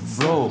 Comment tu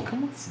dis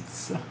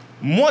ça?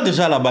 Moi,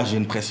 déjà, là-bas, j'ai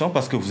une pression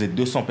parce que vous êtes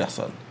 200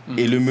 personnes.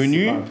 Et le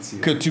menu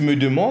que tu me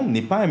demandes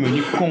n'est pas un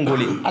menu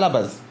congolais, à la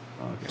base.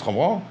 Tu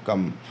comprends?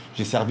 Comme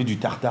j'ai servi du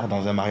tartare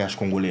dans un mariage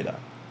congolais, là.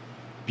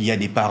 Puis il y a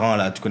des parents,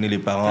 là, tu connais les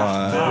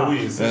parents.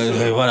 Oui, c'est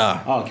ça.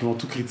 Voilà. Qui vont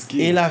tout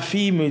critiquer. Et la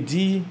fille me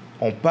dit,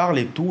 on parle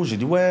et tout. J'ai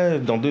dit, ouais,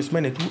 dans 2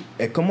 semaines et tout.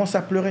 Elle commence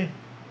à pleurer.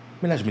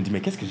 Mais là, je me dis,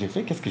 mais qu'est-ce que j'ai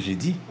fait? Qu'est-ce que j'ai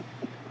dit?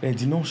 Elle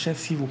dit, non, chef,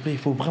 s'il vous plaît, il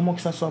faut vraiment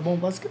que ça soit bon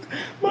parce que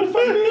ma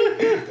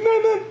famille...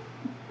 Non.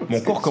 Mon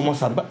corps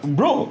commence à battre.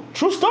 Bro,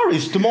 true story,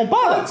 je te mens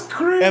pas, là.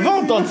 Elle va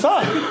entendre ça.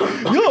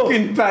 Yo,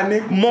 une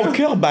panique. Mon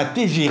cœur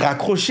battait, j'ai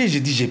raccroché. J'ai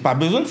dit, j'ai pas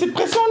besoin de cette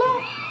pression-là.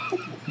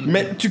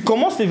 Mais tu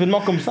commences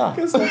l'événement comme ça.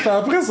 Qu'est-ce que ça fait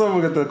après ça?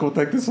 Tu as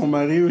contacté son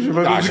mari ou je sais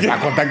pas. J'ai pas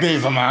contacté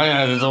son mari.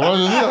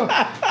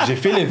 J'ai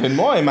fait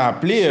l'événement, elle m'a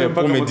appelé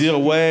pour me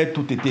dire ouais,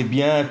 tout était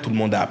bien, tout le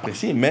monde a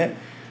apprécié, mais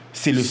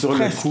C'est le Sur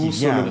stress le coup, qui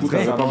vient sur le coup,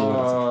 après. t'as pas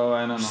beau.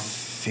 Ouais, non.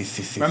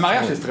 C'est Un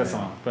mariage, c'est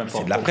stressant. Peu importe.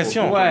 C'est de la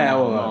pression. Ouais,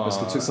 parce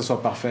que tu veux que ça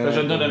soit parfait.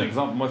 Je te donne un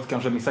exemple. Moi, quand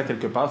je mets ça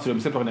quelque part, si je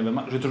mets ça pour un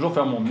événement, je vais toujours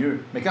faire mon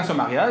mieux. Mais quand c'est un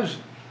mariage,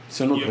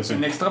 C'est une autre il y a pression.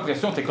 une extra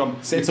pression. T'es comme.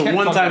 C'est un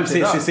one time,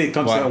 c'est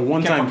comme ça, un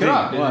one time thing.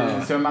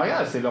 C'est un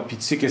mariage, c'est là. Puis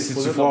tu sais que si tu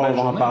fais, on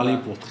va en parler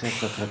pour très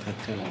longtemps.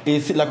 Et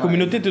la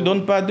communauté te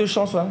donne pas deux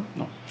chances, hein?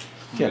 Non.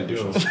 Quelle deux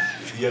choses.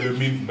 Il y a le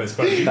meme, ben c'est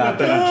pas le meme,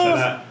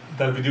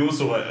 t'as la vidéo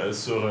sur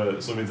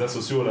les médias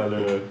sociaux, là,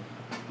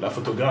 la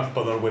photographe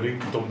pendant le wedding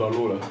qui tombe dans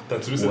l'eau, là.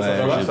 T'as-tu vu cette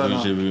affaire-là?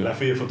 J'ai vu. La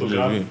fille est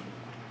photographe,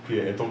 puis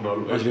elle tombe dans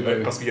l'eau.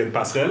 Parce qu'il y a une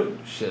passerelle.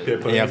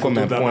 Puis Et à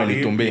combien de points elle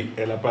est tombée?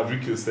 Elle a pas vu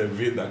que c'était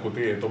vide à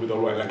côté, elle est tombée dans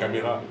l'eau avec la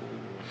caméra.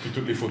 Puis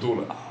toutes les photos,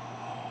 là.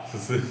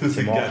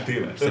 C'est mort. gâté,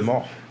 là. C'est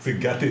mort. C'est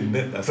gâté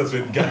net, là. Ça, tu vas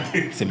être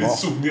gâté. C'est les mort.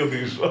 souvenirs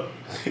des gens.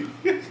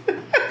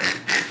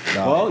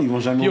 Oh, ils vont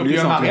jamais oublier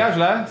Puis un ça. mariage,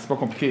 là, c'est pas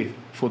compliqué.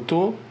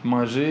 Photo,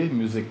 manger,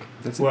 musique.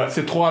 Ouais.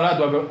 Ces trois-là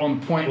doivent être on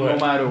point no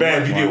matter Ben,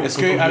 what. vidéo. Est-ce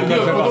que Photo, alcool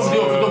vidéo. fait partie?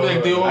 Photo,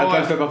 vidéo.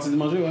 Alcool fait partie du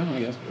manger, ouais,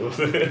 regarde.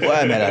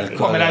 Ouais, mais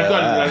l'alcool. Mais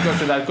l'alcool,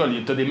 c'est l'alcool.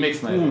 T'as des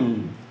mix, mais.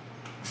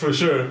 For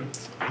sure.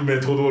 Mais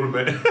trop drôle,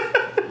 mais.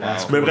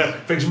 Mais bref,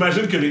 fait que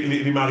j'imagine que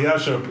les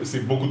mariages,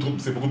 c'est beaucoup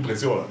de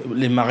pression, là.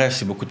 Les mariages,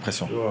 c'est beaucoup de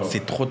pression. Ouais.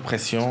 C'est trop de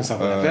pression. Est-ce que ça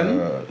vaut la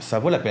peine? Ça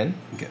vaut la peine.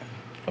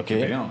 Ok.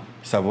 payant.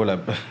 Ça vaut la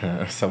peine. Tout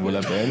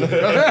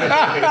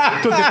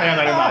est payant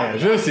dans les mariages.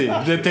 Je sais.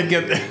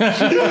 T'inquiète.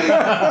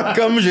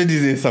 Comme je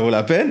disais, ça vaut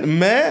la peine.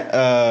 Mais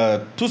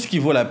tout ce qui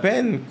vaut la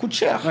peine coûte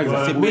cher.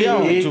 C'est Oui,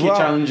 payant. et tu qui est vois.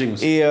 challenging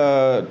aussi. Et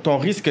ton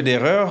risque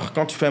d'erreur,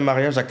 quand tu fais un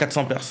mariage à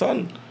 400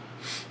 personnes,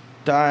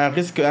 tu as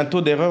un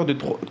taux d'erreur de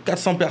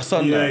 400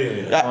 personnes.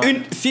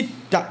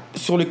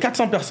 Sur les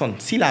 400 personnes,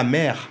 si la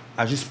mère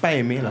a juste pas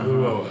aimé, là,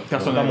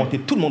 Personne on va monter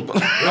tout le monde. Oh,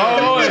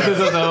 ouais, c'est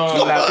ça.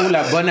 Ou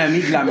la bonne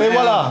amie de la mère. Et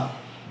voilà.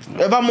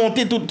 Elle va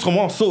monter tout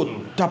autrement. Tu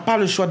n'as pas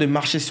le choix de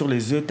marcher sur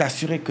les œufs,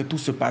 t'assurer que tout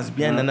se passe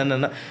bien.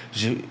 Nanana.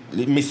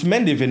 Mes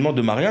semaines d'événements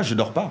de mariage, je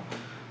dors pas.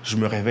 Je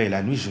me réveille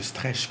la nuit, je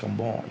stresse. Je suis comme,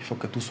 bon, il faut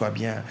que tout soit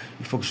bien.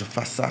 Il faut que je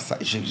fasse ça.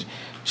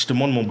 Je te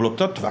montre mon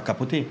bloc-notes, tu vas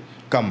capoter.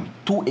 Comme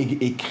tout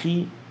est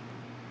écrit.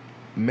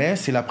 Mais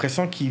c'est la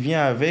pression qui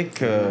vient avec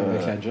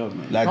la job.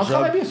 On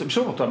travaille bien. Je sais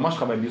pas pour toi. Moi, je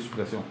travaille bien sous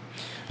pression.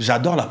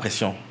 J'adore la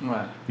pression. Ouais.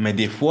 Mais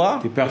des fois...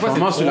 T'es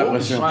performant sous la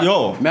pression.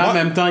 Ouais. Mais en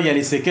même temps, il y a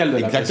les séquelles de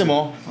la pression.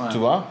 Exactement. Ouais. Tu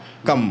vois?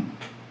 Comme...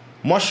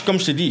 Moi, comme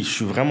je te dis, je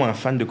suis vraiment un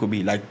fan de Kobe.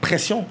 La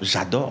pression,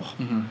 j'adore.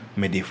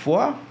 Mais des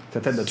fois,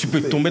 tu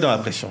peux tomber dans la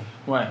pression.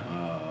 Ouais.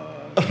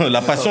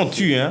 La passion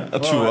tue, hein,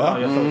 tu vois.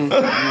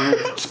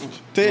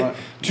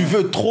 Tu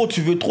veux trop,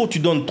 tu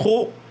donnes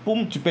trop,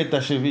 boum, tu pètes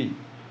ta cheville.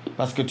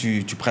 Parce que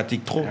tu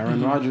pratiques trop.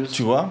 Aaron Rodgers.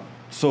 Tu vois?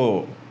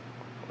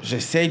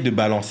 J'essaye de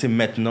balancer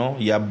maintenant.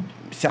 Il y a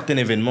certains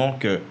événements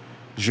que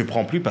je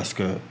prends plus parce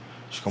que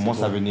je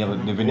commence à devenir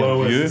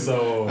vieux. C'est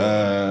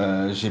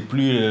ça, J'ai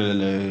plus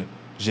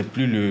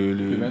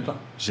le...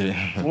 Tu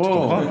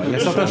comprends? Il y a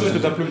certaines choses que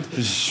tu as plus.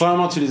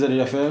 Probablement, tu les as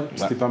déjà fait.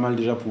 C'était pas mal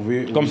déjà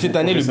prouvé. Comme cette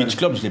année, le Beach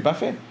Club, je ne l'ai pas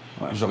fait.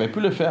 Ouais. J'aurais pu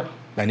le faire.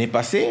 L'année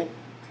passée,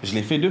 je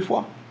l'ai fait 2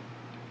 fois.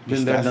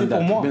 C'était assez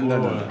pour moi.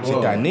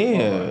 Cette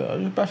année, je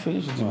n'ai pas fait.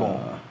 J'ai dit, bon...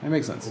 It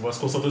makes sense. On va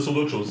se concentrer sur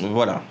d'autres choses.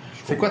 Voilà.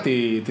 C'est quoi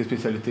tes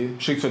spécialités?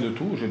 Je sais que tu fais de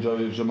tout. J'ai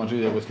déjà mangé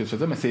ce que tu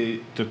faisais, mais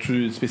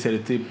as-tu une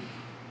spécialité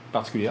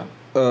particulière?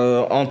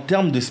 En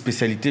termes de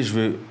spécialité, je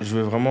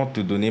veux vraiment te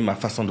donner ma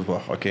façon de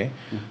voir, ok?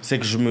 C'est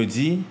que je me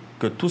dis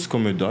que tout ce qu'on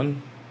me donne,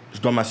 je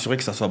dois m'assurer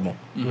que ça soit bon.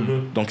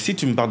 Donc, si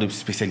tu me parles de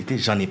spécialité,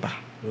 j'en ai pas.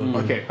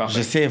 Ok, parfait.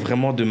 J'essaie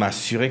vraiment de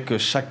m'assurer que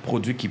chaque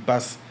produit qui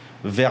passe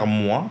vers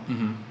moi,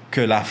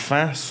 que la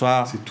fin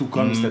soit... C'est tout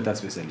comme c'était ta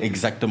spécialité.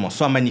 Exactement,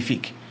 soit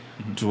magnifique.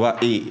 Tu vois?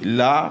 Et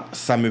là,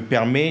 ça me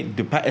permet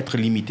de ne pas être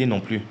limité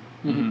non plus.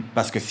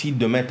 Parce que si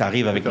demain tu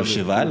arrives avec le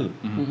cheval,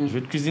 je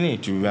vais te cuisiner.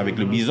 Tu veux avec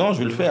le bison, je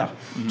vais le faire.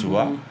 Tu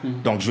vois?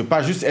 Donc je ne veux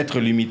pas juste être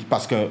limité.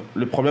 Parce que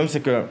le problème, c'est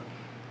que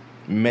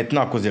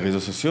maintenant, à cause des réseaux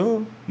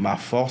sociaux, ma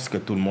force que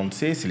tout le monde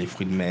sait, c'est les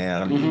fruits de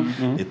mer,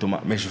 les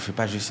tomates. Mais je ne fais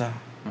pas juste ça.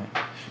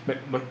 Mais,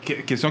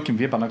 question qui me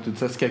vient pendant que tu dis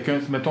ça. Si quelqu'un,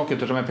 mettons que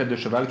tu n'as jamais fait de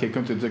cheval,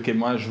 quelqu'un te dit, OK,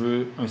 moi, je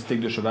veux un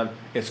steak de cheval.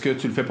 Est-ce que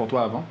tu le fais pour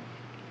toi avant?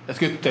 Est-ce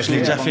que tu as Je l'ai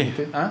déjà fait.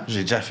 Hein?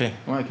 J'ai déjà fait.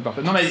 Ouais, OK,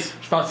 parfait. Non, mais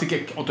je pense que si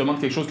on te demande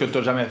quelque chose que tu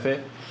n'as jamais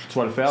fait, tu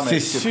vas le faire. C'est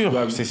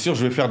sûr,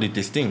 je vais faire des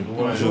testings.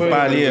 Ouais. Je veux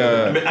pas aller...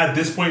 Mais à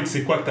this point,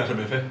 c'est quoi que tu n'as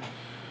jamais fait?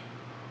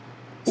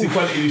 C'est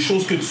quoi les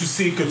choses que tu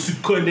sais, que tu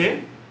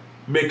connais,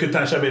 mais que tu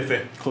n'as jamais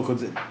fait?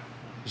 Crocodile.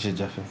 J'ai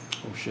déjà fait.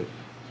 Oh shit.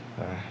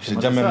 J'ai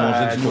déjà même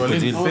mangé du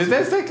crocodile.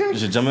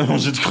 J'ai déjà même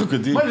mangé du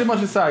crocodile. Moi, j'ai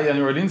mangé ça à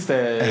New Orleans,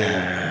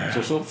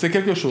 c'est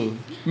quelque chose.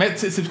 Mais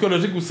c'est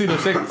psychologique aussi, le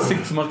fait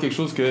que tu manges quelque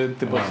chose que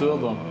tu n'es pas sûr.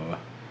 Donc...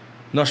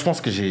 Non, je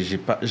pense que j'ai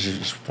pas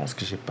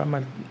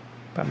mal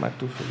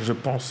tout fait. Je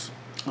pense.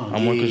 À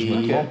moins que je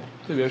me trompe.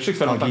 C'est bien. Je sais que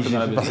ça fait longtemps que tu es dans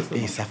la business.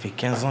 Et ça fait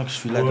 15 ans que je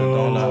suis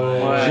là-dedans. Là.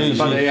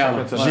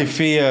 J'ai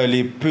fait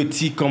les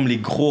petits comme les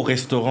gros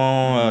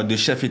restaurants de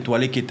chefs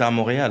étoilés qui étaient à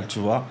Montréal, tu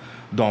vois.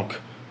 Donc,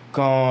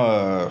 quand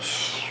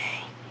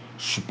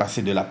je suis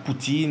passé de la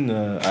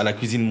poutine à la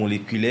cuisine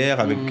moléculaire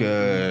avec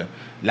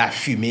la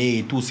fumée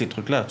et tous ces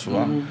trucs-là, tu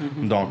vois.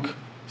 Donc,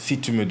 si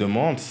tu me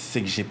demandes,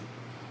 c'est que j'ai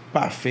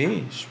pas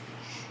fait,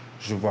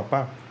 je vois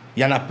pas.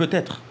 Il y en a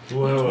peut-être.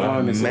 Ouais.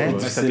 Mais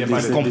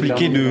c'est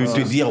compliqué de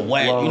te dire,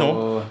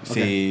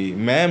 c'est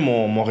même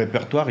mon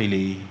répertoire, il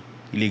est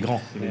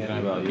grand.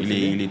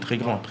 Il est très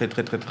grand, très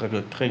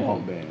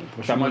grand.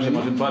 Moi, j'ai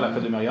mangé une fois à la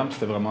fête de Myriam,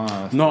 c'était vraiment.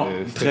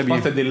 Très bien. Je pense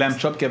que c'était des lamb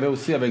chops qu'il y avait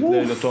aussi avec le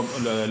Lamb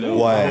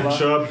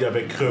chop, il y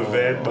avait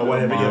crevettes, il y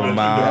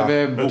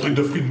avait un truc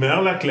de fruits de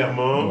mer, là,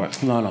 clairement. Ouais.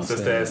 Non,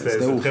 c'était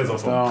très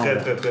enfant.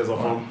 Très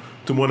enfant.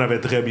 Tout le monde avait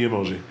très bien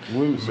mangé.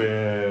 Oui,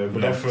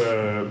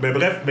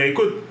 mais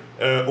écoute,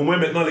 au moins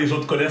maintenant les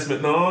gens te connaissent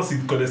maintenant, s'ils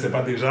ne te connaissaient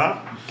pas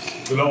déjà.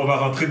 Là, on va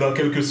rentrer dans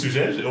quelques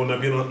sujets. On a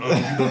bien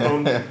envie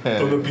d'entendre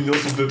ton opinion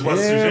sur 2-3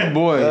 sujets.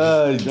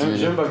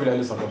 J'ai même pas vu la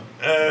liste encore.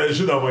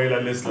 Je vais envoyer la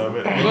liste là.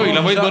 Il a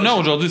envoyé de bonheur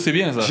aujourd'hui, c'est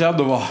bien ça. J'ai hâte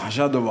de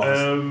voir.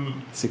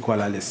 C'est quoi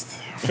la liste?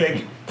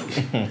 Fait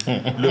que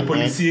le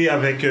policier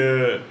avec...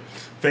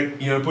 Fait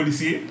qu'il y a un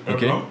policier, un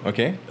blanc. OK.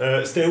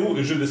 C'était où?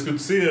 Jules, est-ce que tu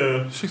sais...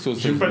 Je sais que c'est aux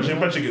États-Unis. J'aime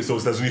pas checker. C'est aux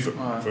États-Unis. Je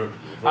pense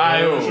que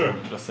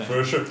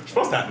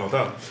c'était à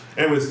Atlanta.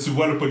 Si tu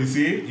vois le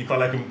policier, il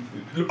parle avec une...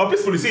 En plus,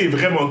 le policier est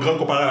vraiment grand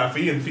comparé à la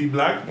fille. Il y a une fille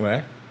black.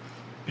 Ouais.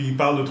 Puis il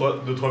parle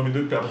de 3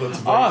 minutes, puis après,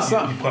 tu vois,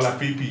 il prend la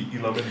fille, puis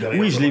il l'emmène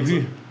derrière. Oui, je l'ai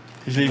vu.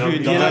 Je l'ai vu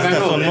dans Il y en un avait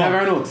stationnement.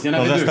 un autre. Il y en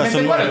avait deux. Mais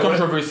c'est quoi la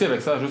controversy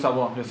avec ça? Je veux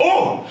savoir.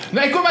 Oh!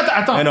 Non, écoute,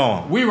 attends. Mais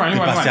non. Oui, Ryan. T'es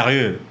pas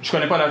sérieux. Je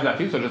connais pas l'âge de la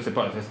fille, ça, je sais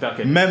pas. J'espère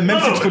qu'elle. Même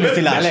si tu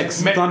connaissais l'âge.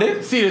 Alex, Mais vous entendez?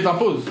 Si, il est en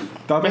pause.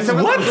 T'entends? Mais c'est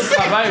quoi le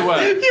travail, ouais.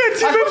 Il y a un petit Je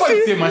suis pas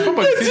policier, moi. Je suis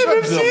pas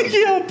policier. qui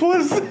est en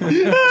pause.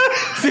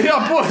 C'est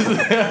en pause.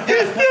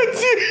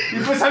 Il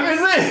peut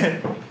s'amuser.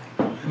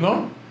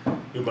 Non?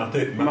 Martin.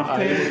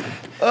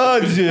 Oh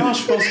Dieu. Non,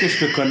 je pense que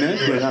je te connais.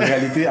 Mais en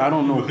réalité, I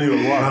don't know.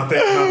 Martin,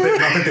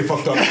 t'es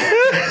fucked up.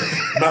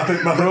 Martin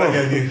a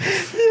gagné.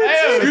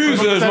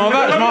 Excuse,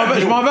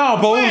 je m'en vais en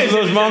pause.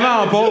 Je m'en vais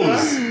en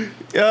pause.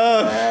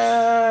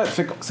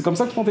 C'est comme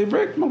ça que tu prends tes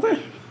breaks, Martin?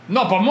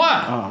 Non, pas moi.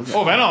 Okay.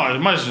 Oh, ben non,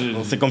 moi je.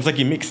 C'est comme ça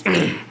qu'ils mixent. Ben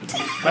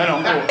non,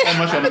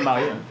 moi je suis un homme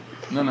marié.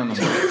 Non.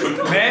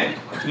 Mais,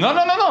 non,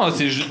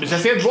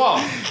 j'essayais de voir.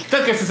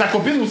 Peut-être que c'est sa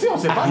copine aussi, on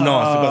sait pas.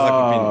 Non, c'est pas sa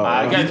copine.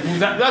 Ah, regarde,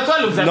 toi,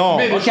 vous Non.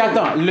 assumez les Ok, choses.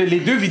 attends. Les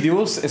deux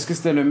vidéos, est-ce que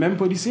c'était le même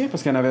policier?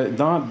 Parce qu'il y en avait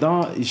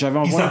j'avais Il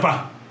envoyé... savait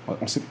pas.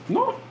 On sait...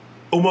 Non.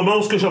 Au moment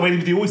où j'ai envoyé les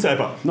vidéos, il savait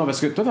pas. Non,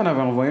 parce que toi, t'en avais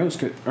envoyé un où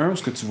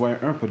tu voyais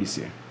un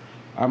policier.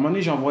 À un moment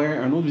donné, j'ai envoyé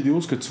un autre vidéo où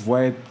tu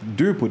voyais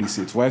deux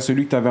policiers. Tu voyais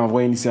celui que tu avais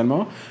envoyé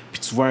initialement,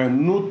 puis tu voyais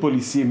un autre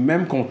policier,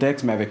 même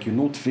contexte, mais avec une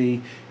autre fille,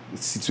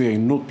 située à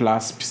une autre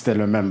place, puis c'était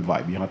le même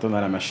vibe. Il rentrait dans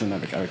la machine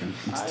avec une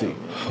petite fille.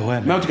 Ouais,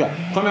 Mais en tout cas,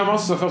 premièrement,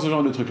 si tu vas faire ce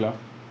genre de truc-là,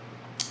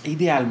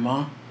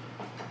 idéalement,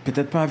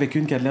 peut-être pas avec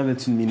une qui a l'air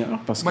d'être une mineure.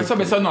 Parce que ça,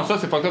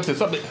 c'est pas comme c'est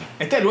ça. Mais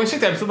elle était loin, je sais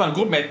que t'avais ça dans le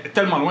groupe, mais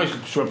tellement loin,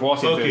 je vais pas voir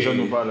si elle était jeune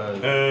ou pas. Là.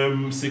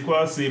 C'est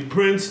quoi? C'est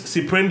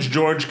Prince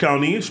George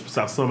County.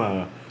 Ça ressemble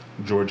à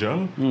Georgia.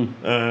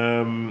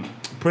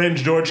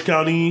 Prince George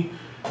County.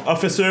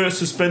 Officer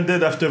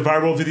suspended after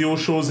viral video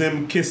shows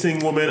him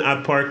kissing woman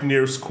at park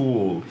near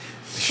school.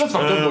 Ça, tu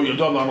vas il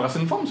doit embrasser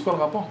une femme, c'est quoi le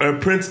rapport? A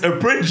Prince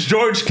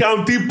George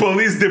County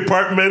Police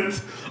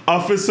Department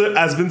officer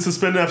has been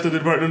suspended after the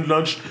department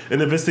launched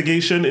an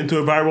investigation into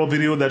a viral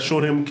video that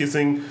showed him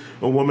kissing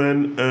a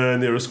woman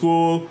near a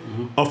school.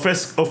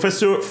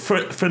 Officer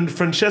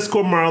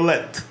Francesco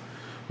Marlette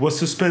was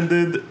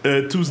suspended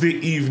Tuesday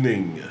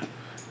evening.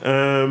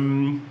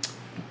 So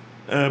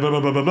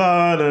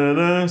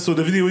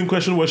the video in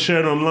question was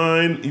shared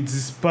online. Ils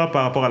disent pas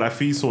par rapport à la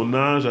fille son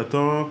âge.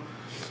 Attends.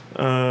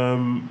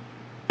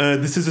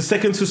 This is the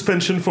second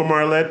suspension for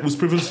Marlette, who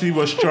previously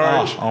was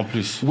charged en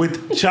plus.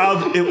 with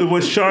child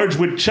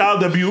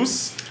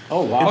abuse.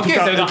 Oh wow. Ok, c'est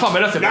un enfant, mais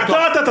là c'est pas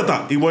toi.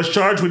 Attends. He was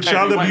charged with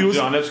child abuse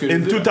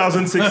in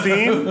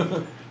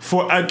 2016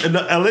 for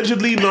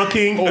allegedly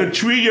knocking a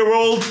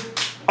 3-year-old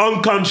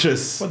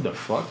unconscious. What the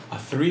fuck? A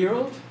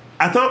 3-year-old?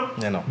 Attends.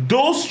 Non.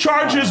 Those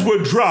charges were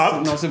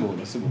dropped. Non, c'est beau.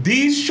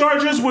 These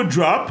charges were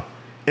dropped,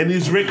 and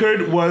his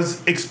record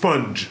was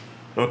expunged.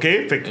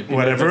 Okay?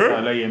 Whatever.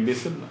 Là, il est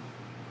imbécile.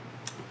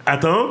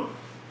 Attends.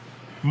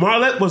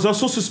 Marlette was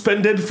also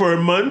suspended for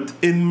a month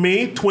in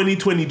May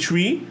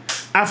 2023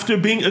 after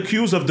being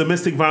accused of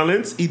domestic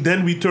violence. He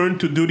then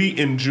returned to duty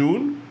in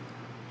June.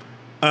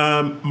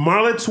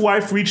 Marlette's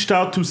wife reached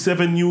out to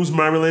 7 News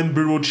Maryland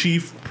bureau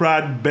chief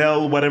Prad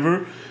Bell,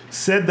 whatever,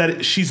 said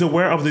that she's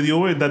aware of the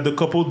deal and that the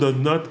couple does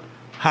not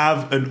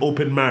have an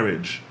open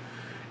marriage.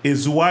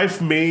 His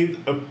wife made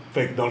a...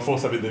 Fait que dans le fond,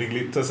 ça veut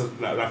régler...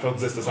 L'affaire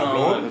disait c'était sa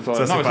blonde.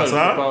 Ça, c'est pas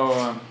ça.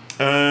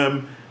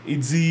 Il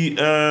dit...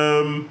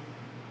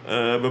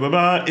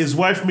 his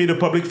wife made a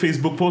public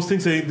Facebook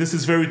posting saying, "This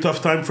is very tough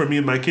time for me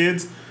and my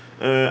kids.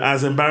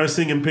 As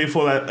embarrassing and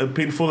painful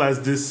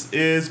as this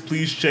is,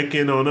 please check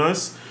in on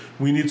us.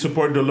 We need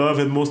support, the love,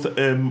 and most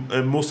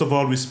of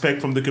all,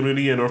 respect from the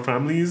community and our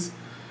families."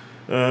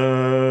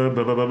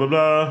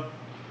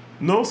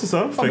 Non, c'est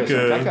ça. Ah, Fait ben, que.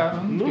 c'est un caca, hein,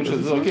 Non, que je c'est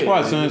dis, ça. ok.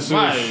 Ouais, c'est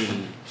un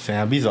C'est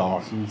un bizarre.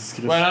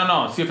 Ouais,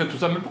 non, s'il a fait tout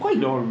ça, mais pourquoi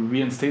ils l'ont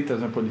reinstate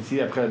as un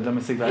policier après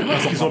domestic violence?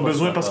 Parce qu'ils ont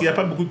besoin, parce qu'il n'y a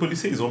pas beaucoup de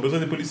policiers. Ils ont besoin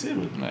des policiers. Ouais,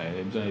 il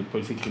y a besoin des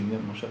policiers criminels,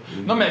 mon cher.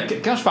 Non, mais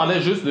quand je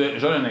parlais juste de.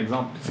 Je donne un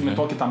exemple. Si,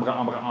 mettons, qu'ils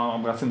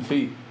embrassé une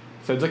fille,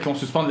 ça veut dire qu'on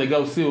suspend les gars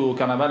aussi au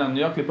carnaval à New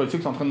York, les policiers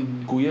qui sont en train de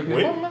gouiller avec les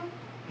Oui. femmes, man?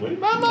 Oui.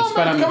 Non, C'est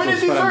pas la même chose,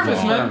 community c'est pas la même service,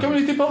 chose. man.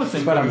 Community policing.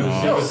 C'est pas la même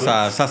chose.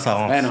 Ça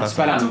rentre. Eh non, c'est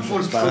pas la même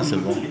chose. Ça, c'est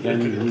bon. Il y a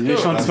une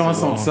méchante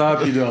différence entre ça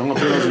puis de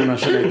rentrer dans une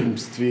machine avec une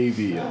petite fille.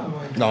 Puis,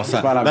 Non,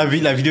 ça. pas la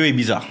La vidéo est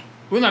bizarre.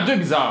 Oui, non, deux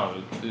bizarres.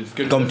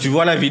 Comme tu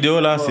vois la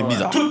vidéo là, c'est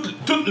bizarre. Tout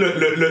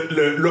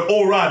le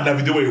aura de la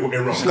vidéo est wrong.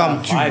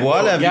 Comme tu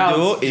vois la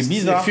vidéo est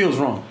bizarre. It feels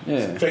wrong. Yeah.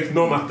 Fait que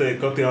non, Martin,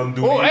 quand t'es en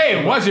double. Oh,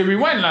 hey, moi j'ai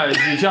rewind là.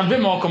 J'ai enlevé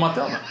mon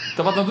commentaire là.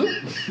 T'as pas entendu?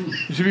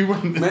 J'ai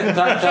rewind. Mais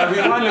t'as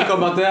rewind le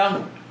commentaire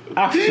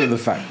after the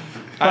fact.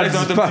 Allez,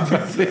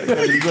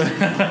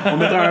 On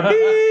mettra un bip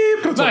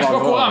quand tu Non, je suis pas parleras.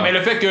 courant, mais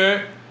le fait que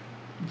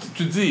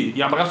tu te dis,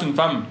 il embrasse une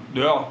femme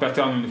dehors,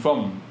 partée en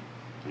uniforme.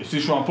 Et si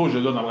je suis en pause, je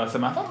dois embrasser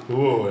ma femme.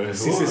 Oh, ouais.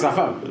 Si c'est sa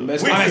femme. Mais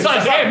est-ce Oui, que- Ah, mais c'est ça, sa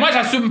femme. hey, moi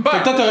j'assume pas.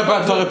 Toi,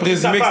 t'aurais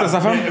présumé que c'était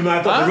sa femme? Mais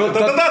attends, Hein?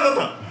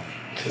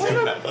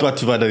 attends. Toi,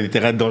 tu vas dans des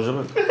terrains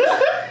dangereux.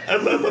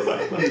 Attends.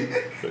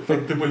 Fait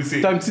que t'es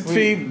policier. T'as une petite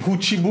fille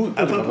Houchibou.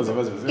 Attends.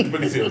 Vas-y. T'es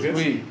policier, ok?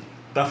 Oui.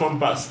 Ta femme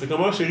passe. T'es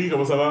comment, chérie?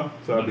 Comment ça va?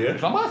 Ça va bien?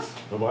 Je l'embrasse.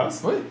 On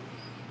embrasse? Oui.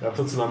 Et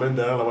après, tu l'emmènes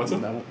derrière la voiture?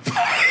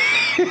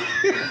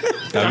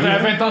 Quand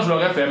j'avais 20 ans, je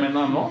l'aurais fait.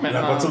 Maintenant, non. La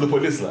Maintenant. voiture de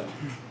police, là.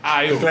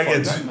 Ah, yo,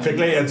 Fait que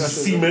là, il y a du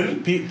semen.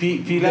 Puis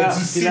Il y a du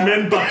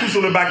semen partout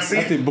sur le Là,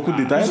 backseat. t'es beaucoup de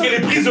détails. Où est-ce que les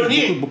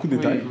prisonniers? Beaucoup de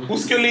détails. Où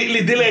est-ce que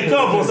les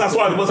délinquants vont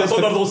s'asseoir? Ils vont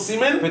s'asseoir dans ton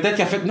semen? Peut-être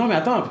qu'il a fait. Non, mais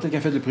attends, peut-être qu'il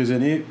a fait le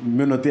prisonnier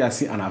menotté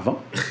assis en avant.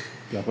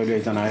 Puis après, lui, il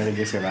est en arrière,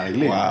 régler ce qu'il va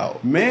régler. Wow.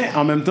 Mais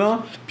en même temps,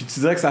 puis tu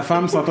dirais que sa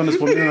femme s'entend de se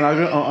promener dans la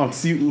rue en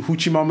petit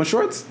Hoochie Mama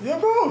Shorts? Yeah,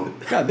 bro.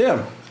 God damn.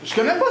 Je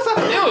connais pas ça.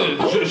 Yo,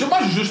 moi, je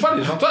juge pas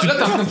les gens. Toi, là,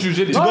 t'es en train de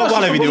juger les Tu gens. dois je voir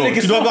te la pose vidéo. des Tu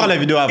questions. dois voir la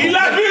vidéo avant. Il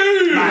l'a vu!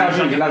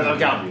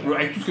 Regarde,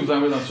 avec tout ce que vous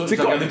avez dans ça, j'ai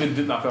quoi? regardé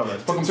vite l'affaire là.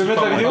 C'est pas comme Tu si veux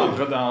mettre la vidéo?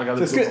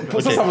 Est-ce Est-ce que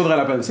pour ça vaudrait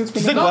la peine? Tu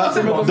sais quoi?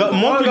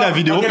 Montre-lui la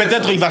vidéo,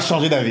 peut-être il va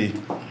changer d'avis.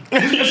 J'ai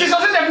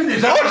changé d'avis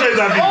déjà. T'as pas changé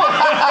d'avis.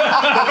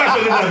 T'as pas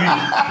changé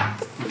d'avis.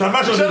 T'as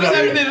pas changé J'ai changé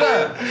d'avis d'avis. déjà.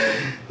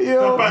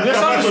 T'as pas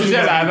change de changé sujet,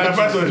 là, d'avis. T'as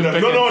pas tu- changé tu d'avis.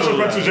 fais Non, quelque on change chose,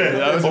 pas de là. sujet. Ouais,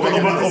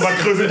 On va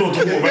creuser ton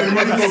trou. On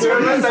va creuser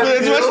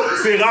ton trou.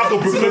 C'est rare qu'on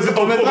peut creuser ton On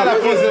trou. mettra la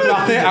phrase de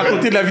Martin à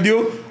côté de la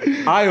vidéo.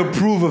 I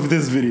approve of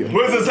this video.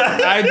 Ouais, c'est ça.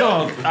 I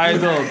don't. Hey.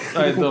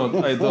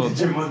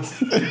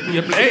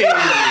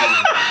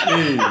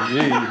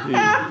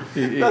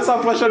 Dans sa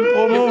prochaine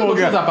promo, mon Mon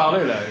gars. gars. T'as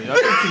parlé là. Il y a un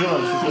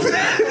petit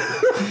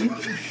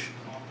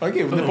gars, Ok,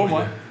 venez pas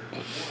moi.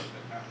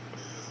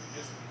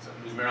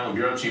 News Maryland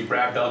Bureau Chief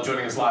Brad Bell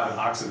joining us live in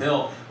Oxon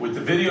Hill with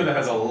the video that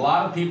has a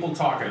lot of people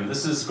talking.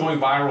 This is going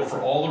viral for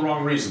all the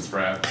wrong reasons,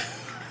 Brad.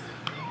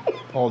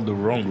 All the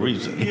wrong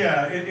reason.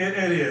 Yeah, it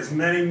is.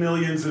 Many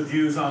millions of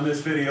views on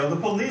this video. The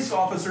police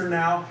officer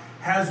now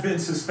has been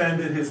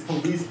suspended. His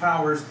police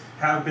powers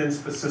have been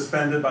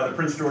suspended by the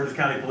Prince George's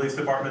County Police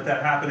Department.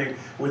 That happening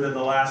within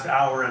the last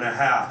hour and a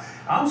half.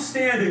 I'm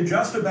standing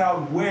just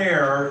about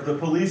where the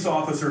police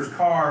officer's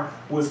car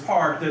was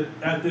parked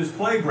at this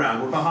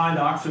playground. We're behind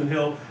Oxon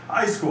Hill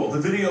High School.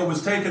 The video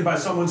was taken by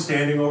someone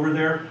standing over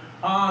there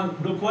on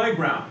the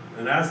playground.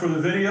 And as for the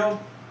video,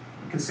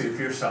 you can see it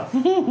for yourself.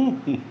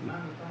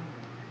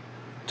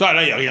 Ça,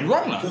 là, il y a rien de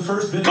wrong là.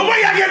 Comment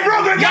il y a rien de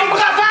wrong? Il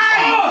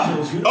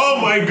embrasse! Oh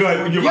my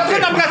god. Il est en train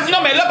d'embrasser. Non,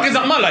 mais là,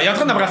 présentement, là, il est en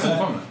train d'embrasser une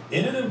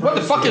femme. What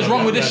the fuck is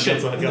wrong with this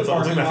shit? Regarde ça. On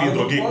dirait que la fille est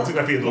droguée. On dirait que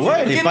la fille est droguée.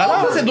 Ouais, il est Ok, pas non, là.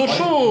 ça, c'est d'autres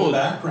choses.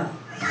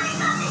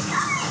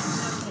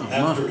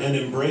 After an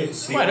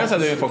embrace, Ouais, là, ça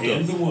devient fucked up.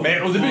 Mais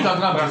au début, il est en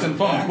train d'embrasser une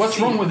femme. What's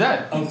wrong with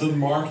that?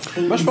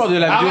 Moi, je parle de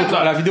la vidéo, Arrête,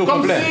 là. la vidéo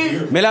Comme complète. si-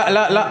 Mais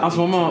là, en ce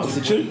moment,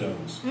 c'est chill.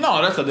 Non,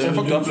 là, ça devient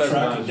fucked up.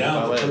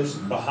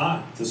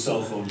 Là,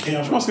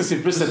 Je pense que c'est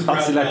plus cette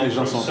partie-là que les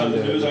gens sont en train de...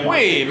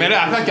 Oui, mais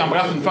là, attends qu'il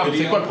embrasse une femme,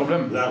 c'est quoi le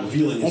problème?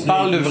 On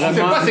parle de On sait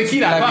vraiment pas c'est qui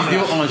la femme,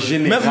 vidéo là. en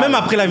général. Même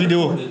après la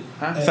vidéo,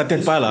 ça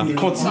t'aide pas là.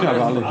 Continue à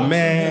parler.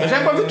 Mais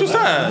J'avais pas vu tout ça.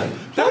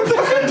 J'avais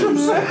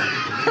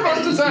pas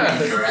vu tout ça.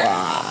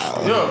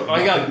 Yo,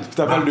 regarde.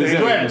 T'as pas le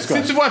deuxième. Ouais, mais c'est quoi?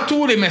 si tu vois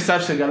tous les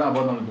messages que ces gars-là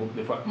envoient dans le groupe,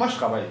 des fois. Moi, je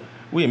travaille.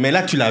 oui, mais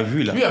là tu l'as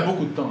vu là. Lui, il a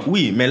beaucoup de temps.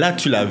 Oui, mais là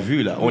tu l'as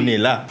vu là. On est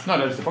là. Non,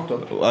 là, c'est fucked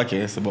up. Ok,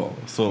 c'est bon.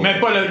 So- Mais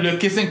pas le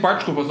kissing part,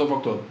 je trouve pas ça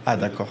fucked up. Ah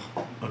d'accord.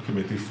 Ok,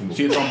 mais t'es fou, mon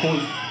Si il est en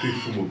pause. T'es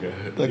fou, mon gars.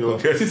 D'accord.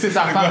 Yo, Si c'est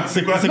sa femme.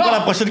 C'est quoi Non. la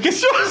prochaine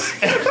question?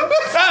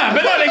 Ah,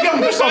 mais non, les gars, on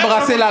peut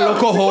Embrasser la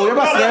loco ho, y'a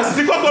pas de stress.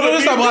 C'est quoi qu'on a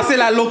Juste dit? embrasser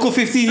la loco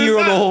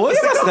 15-year-old ho, y'a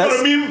pas de Dans le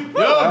stress. mime.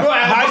 Yo, bro,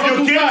 Hide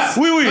your kids.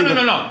 Oui, oui.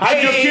 Non.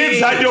 Hide your kids,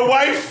 hide your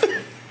wife.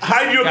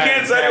 Hide your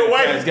kids, hide your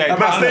wife. Guys.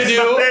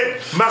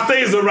 Martin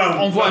is around.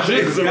 On voit Martin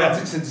juste, is around.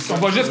 on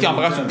voit juste qu'il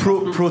embrasse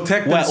une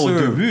Protect Ouais, and au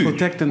serve. début.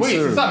 Protect and Oui, c'est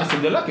serve. ça, mais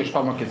c'est de là que je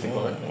parle, moi, que c'est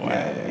correct.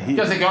 He-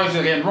 Quand c'est correct, j'ai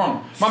rien de wrong.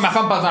 Moi, ma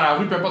femme passe dans la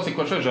rue, peu importe c'est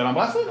quoi je fais, je vais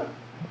l'embrasser, là.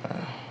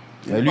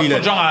 Lui,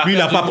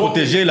 il a pas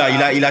protégé, là.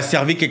 Il a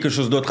servi quelque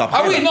chose d'autre après.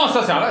 Ah oui, là. non,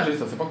 ça c'est enragé,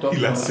 ça, c'est pas que toi.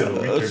 Il a servi.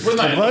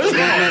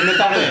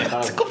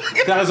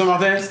 Mais t'as raison,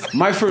 Martin.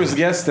 My first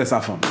guess, c'était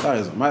sa femme. T'as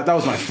raison. That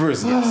was my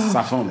first guess.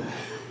 Sa femme.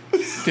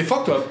 C'est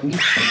fucked up.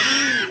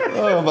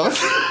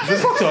 C'est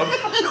fucked up.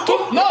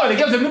 Non, les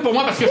gars, vous êtes venus pour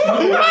moi parce que je suis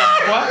venu pour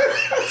moi.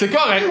 C'est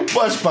correct.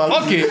 Moi, je parle.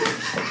 Ok.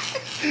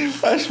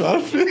 Ah, je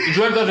parle plus.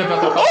 Joël, toi, je vais faire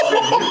ta part.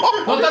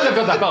 Non, toi, je vais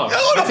faire ta part.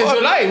 Mais ces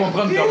deux-là, ils vont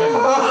prendre quand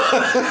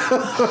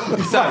même.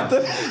 Ils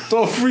savent.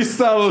 Ton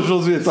freestyle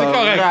aujourd'hui est C'est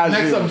correct.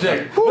 Next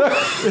subject.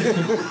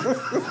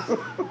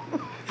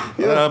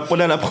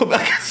 Prenez la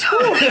première question.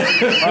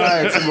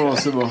 Alright,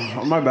 c'est bon.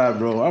 My bad,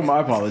 bro. I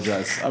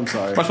apologize. I'm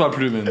sorry. Moi, je parle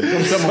plus, man.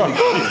 Comme ça, mon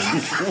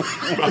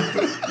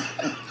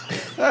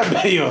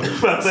yo,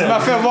 tu m'as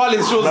fait voir les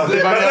choses de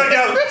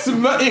manière... Tu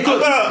m'as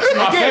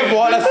fait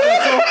voir la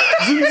situation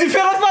d'une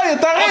différente manière.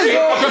 T'as raison.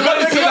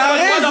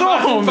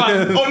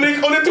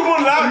 On est tout le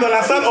monde là dans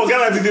la salle, on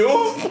regarde la vidéo.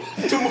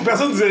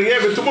 Personne ne disait rien,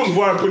 mais tout le monde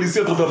voit un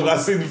policier en train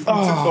d'embrasser une petite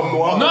femme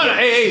noire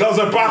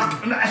dans un parc.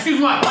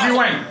 Excuse-moi,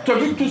 rewind. Tu as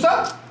vu tout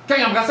ça? Quand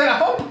il embrassait la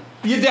femme,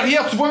 il est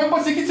derrière. Tu vois même pas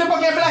c'est qui, tu sais pas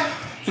qu'il est black.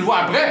 Tu le vois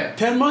après.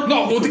 Tellement.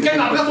 Non, quand il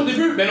embrasse au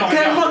début, mais non.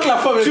 Tellement que la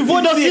femme. Tu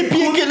vois dans ses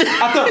pieds qu'elle est.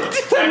 Attends,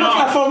 tellement que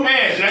la femme.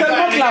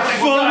 Tellement que la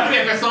femme.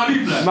 Elle fait 100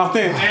 livres, là. Martin.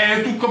 Elle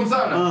est tout comme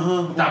ça, là.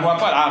 T'en vois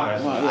pas, là.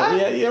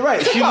 Yeah, you're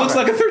right. She looks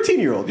like a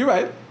 13-year-old. You're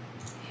right.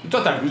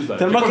 Toi, t'as vu ça.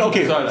 Tellement que. Ok,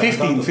 15.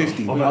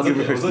 On va I'll dire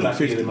give her que la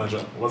fille 15. est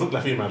majeure. On va dire que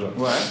la fille est majeure.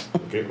 Ouais.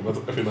 Ok, on va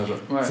dire que la fille est majeure.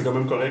 Ouais. C'est quand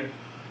même correct.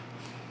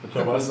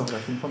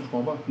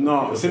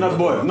 Non, c'est notre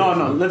boy.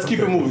 Non, let's keep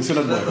it moving. C'est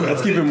notre boy.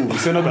 Let's keep it moving.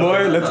 C'est notre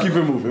boy. Let's keep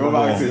it moving. On va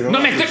arrêter. Non,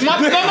 mais écoute-moi.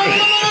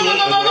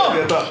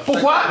 Non.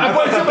 Pourquoi? Un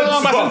policier peut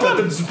embrasser une femme?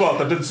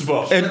 T'as peut-être du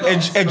support.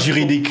 Aide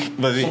juridique.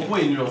 Vas-y. Son point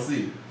est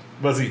nuancé.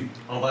 Vas-y.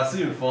 Embrasser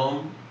une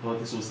femme pendant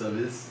que tu es au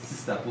service, si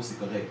c'est ta peau, c'est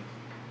correct.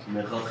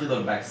 Mais rentrer dans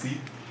le backseat,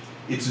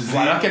 utiliser.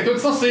 Voilà, quelqu'un de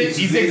sensé.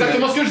 Il dit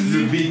exactement ce que je dis.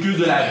 Le véhicule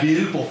de la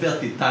ville pour faire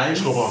tes times.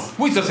 Je comprends.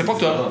 Oui, ça, c'est pas que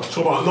toi. Je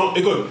comprends. Non,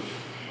 écoute.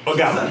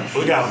 Regarde.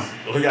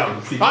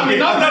 Ah, mais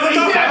non, Attends.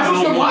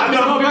 juste que moi.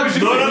 Non.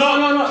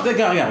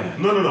 Regarde.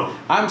 Non.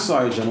 I'm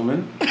sorry,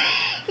 gentlemen.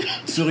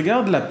 Tu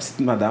regardes la petite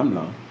madame,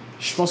 là.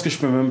 Je pense que je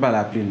peux même pas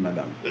l'appeler une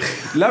madame.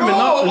 Là,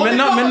 maintenant,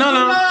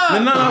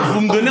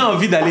 vous me donnez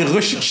envie d'aller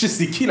rechercher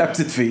c'est qui la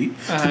petite fille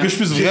pour que je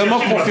puisse vraiment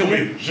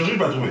confirmer. Je n'arrive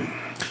pas à trouver.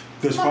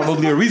 There's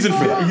probably a reason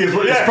for that. Yeah.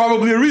 There's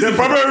probably a reason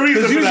for that.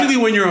 Because usually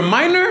when you're a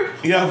minor,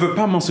 on veut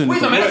pas mentionner. Oui,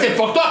 non, mais là, c'est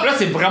fucked up. Là,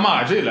 c'est vraiment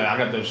âgé. Là.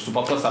 Arrête, je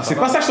supporte pas ça. C'est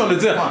pas ça que je suis en train de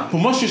dire. Pour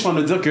moi, je suis en train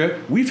de dire que,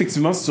 oui,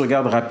 effectivement, si tu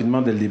regardes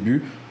rapidement dès le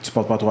début, tu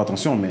portes pas trop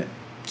attention, mais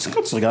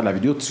quand tu regardes la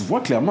vidéo, tu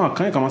vois clairement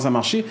quand elle commence à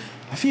marcher,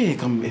 la fille est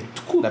comme, elle est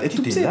tout cool, elle est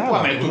toute petite. Ouais,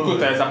 mais tout court,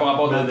 ça n'a pas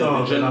rapport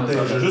de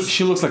jeune.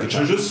 She looks like a child.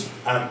 Je veux juste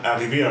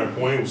arriver à un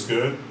point où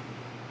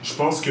je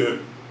pense que,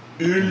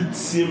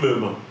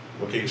 ultimement,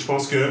 je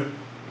pense que,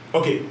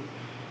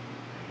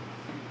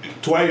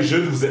 toi et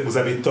Jules, vous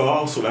avez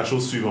tort sur la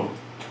chose suivante.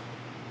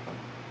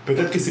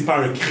 Peut-être que c'est pas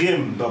un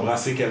crime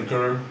d'embrasser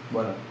quelqu'un.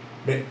 Voilà.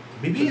 Mais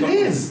maybe it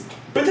is.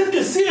 Peut-être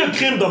que c'est un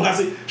crime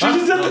d'embrasser. Je veux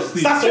juste dire que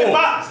ça se fait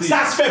pas.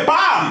 Ça se fait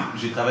pas.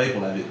 J'ai travaillé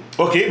pour la ville.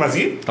 Ok,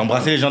 vas-y.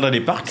 T'embrasser les gens dans des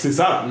parcs? C'est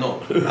ça. Non.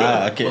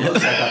 Ah, ok. Pendant que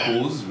c'est à ta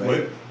pause,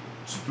 Ouais.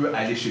 tu peux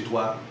aller chez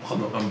toi,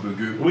 prendre un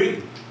hamburger. Oui.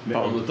 Mais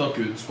en autant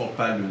que tu portes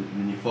pas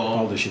l'uniforme.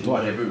 Parle de chez toi.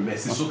 Whatever. Mais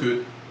c'est sûr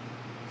que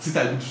si tu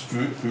as le goût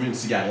de fumer une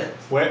cigarette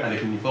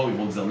avec l'uniforme, ils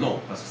vont te dire non,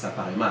 parce que ça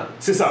paraît mal.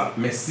 C'est ça.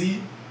 Mais si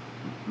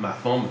ma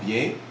femme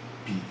vient,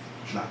 puis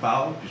je la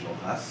parle, puis je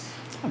l'embrasse,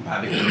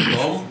 avec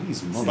l'uniforme,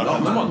 c'est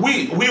normal.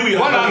 Oui.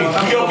 Voilà.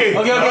 Ok.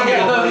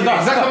 Attends.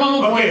 Exactement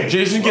mon point. J'ai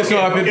juste une question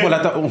rapide pour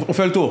la on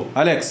fait le tour.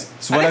 Alex,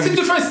 tu vois Alex, la si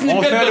tu fais un snippet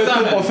on fait de le ça,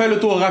 tour, man. on fait le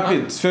tour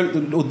rapide. Tu fais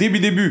au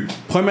début,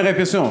 première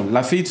impression,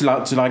 la fille, tu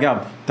la regardes,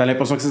 t'as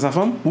l'impression que c'est sa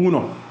femme ou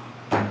non?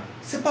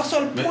 C'est pas ça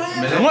le point.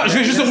 Moi, je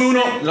vais juste dire oui ou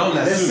non. Là, on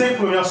Les assume. 5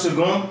 premières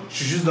secondes, je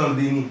suis juste dans le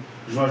déni.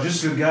 Je vois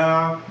juste le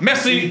gars.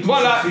 Merci.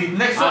 Voilà.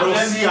 Next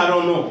I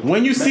don't know.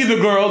 When you see the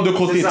girl de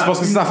côté, tu penses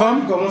que c'est sa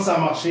femme? Commence à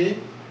marcher.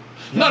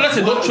 Non, là,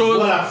 c'est d'autres choses.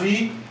 Je vois la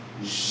fille,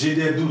 j'ai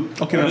des doutes.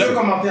 Ok, Le merci.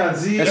 commentaire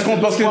dit Est-ce qu'on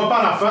pense tu que- vois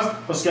pas la face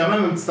parce qu'il y a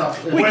même une petite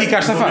affaire. Oui, qui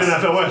cache sa face.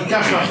 Il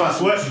cache la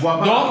face. Ouais. Tu vois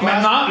pas Donc, la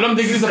face. maintenant, l'homme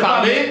d'église a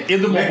parlé et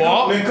de mon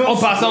bord, on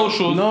passe à autre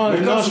chose. Non, Mais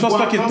quand je tu pense vois-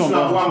 pas qu'il est quand tu la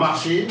vois tombé.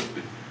 marcher,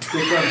 c'est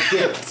comme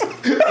ça,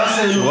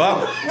 c'est Tu nouveau. vois?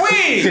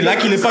 Oui! C'est là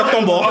qu'il est pas de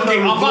ton bord. Ok,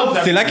 enfin,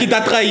 C'est là qu'il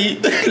t'a trahi.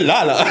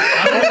 Là.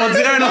 On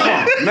dirait un enfant.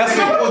 Merci.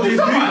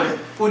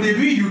 Au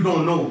début, you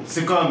don't know.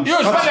 C'est comme. Yo,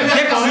 je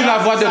Dès que tu la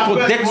vois de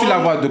côté, dès que tu la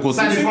vois de côté.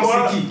 Ça Tu sais dépend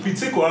quoi? c'est qui. Puis tu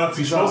sais quoi?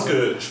 Puis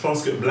je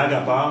pense que blague à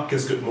part,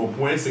 mon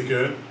point c'est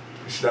que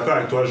je suis d'accord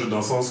avec toi, Jules, dans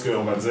le sens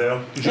qu'on va dire.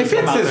 If it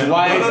says Non,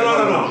 why.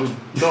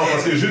 non,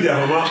 parce que Jules, il a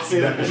vraiment.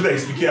 Jules a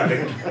expliqué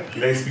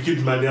il a expliqué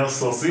de manière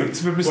sensée. Un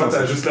petit peu plus toi, sensé.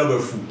 t'as juste l'air de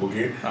fou, ok?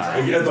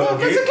 C'est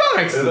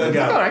correct, ça.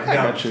 Regarde, I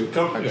got you.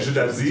 comme Jules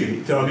a dit,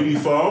 t'es en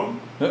uniforme,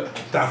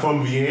 ta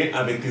femme vient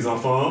avec tes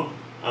enfants.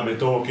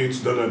 Admettons, ok, tu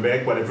donnes un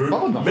bec, whatever.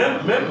 Oh, non. Même,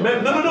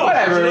 non.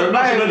 Whatever, Je donne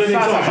un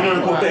exemple, je donne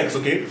un ouais. contexte,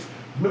 ok?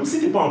 Même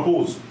si t'es pas en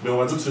pause, mais on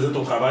va dire que tu faisais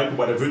ton travail,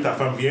 whatever, ta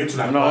femme vient, tu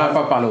la On n'aurait croises,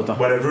 pas parlé autant.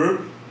 whatever,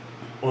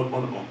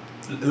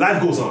 Life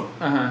goes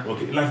on. Uh-huh. OK,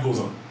 life goes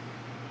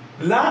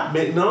on. Là,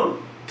 maintenant,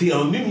 t'es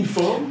en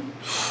uniforme,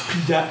 puis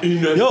il y a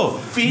une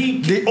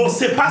fille qui... On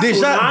sait pas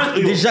son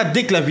âge. Déjà,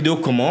 dès que la vidéo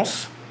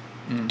commence,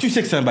 tu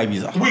sais que c'est un bail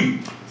bizarre. Oui.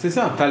 C'est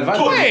ça, t'as le vibe.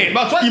 Ouais,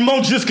 bah toi... Il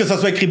manque juste que ça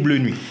soit écrit bleu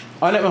nuit.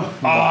 Honnêtement.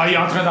 Ah, il est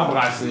en train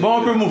d'embrasser. Bon,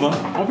 on peut move on.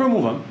 On peut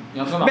move on. Il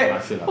est en train Mais,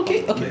 d'embrasser, là. ok.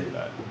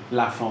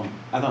 La femme.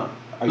 Attends.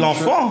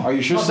 L'enfant? Are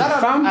you sure Non, c'est une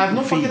femme? I have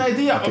no ou fille? fucking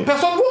idea. Ok.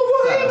 Personne ne voit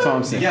rien. That's what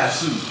I'm saying. Les gars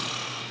assument.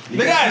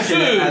 Les gars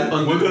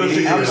assument. We're gonna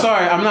figure I'm it out.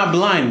 sorry, I'm not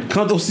blind.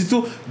 Quand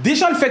aussitôt,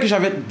 déjà le fait que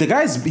j'avais, the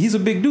guy's, he's a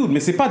big dude, mais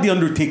c'est pas The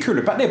Undertaker.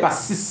 Le patin est pas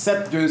 6,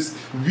 7,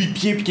 8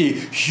 pieds puis qui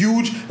est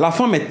huge. La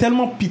femme est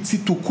tellement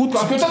petite tout court.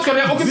 Parce que toi, tu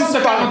connais aucune femme de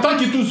 40 ans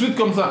qui est tout de suite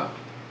comme ça.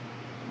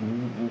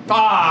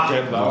 Ah,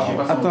 arrête là.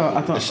 Attends.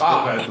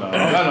 Arrête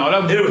là. Là, non,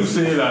 là, vous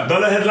poussez là. Dans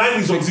la headline,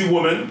 ils ont dit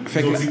woman. Fait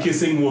Ils ont que- dit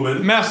kissing woman.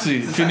 Merci.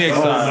 Fini avec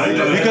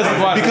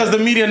ça. Because the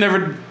media never.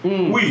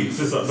 Oui,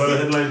 c'est ça. Dans la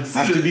headline. I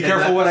have to be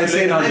careful what I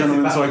say now,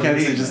 gentlemen, so I can't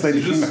say just like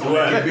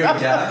Ouais. Ouais.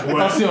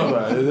 Attention,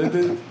 là.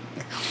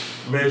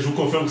 Mais je vous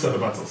confirme que ça fait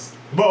pas de sens.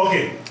 Bon, OK.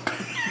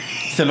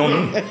 Selon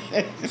nous.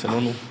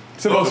 Selon nous.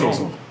 C'est bon, c'est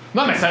bon.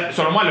 Non, mais ça,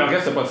 selon moi, le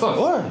reste, c'est pas ça.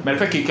 Mais le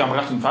fait qu'il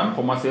embrasse une femme,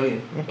 pour moi, c'est rien.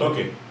 OK.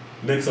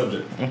 Next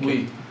subject.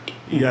 Oui.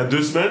 Il y a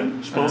 2 semaines,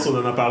 je pense qu'on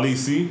en a parlé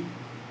ici,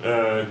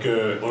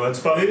 on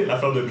a-tu parlé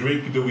l'affaire de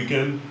Drake puis The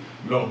Weeknd,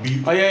 leur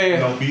beat, Oh yeah.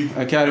 leur beat.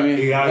 Academy.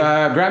 Et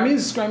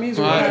Grammys? Ouais,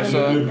 c'est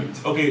ça.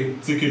 OK, tu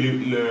sais que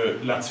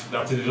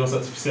l'intelligence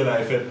artificielle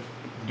avait fait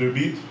 2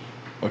 beats.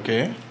 Ok.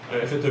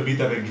 Elle a fait un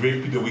beat avec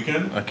Drake puis The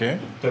Weeknd. Ok.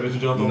 T'avais-tu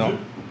déjà entendu? Non.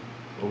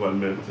 On va le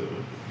mettre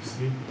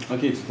ici. Ok,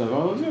 tu t'avais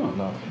entendu?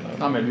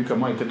 Non, mais lui,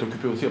 comment il était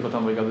occupé aussi, il n'a pas le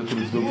temps de regarder tous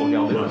les vidéos pour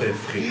regarder. On était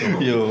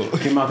frais. Yo.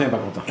 Ok, Martin est pas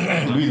content.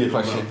 Lui, il est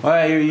fâché.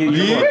 Ouais, Lui,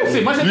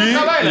 Moi, j'ai du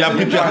travail. il là, a c'est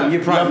plus, mon job. il est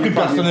prime, il est prime,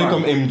 personnel il est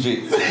comme prime. MJ.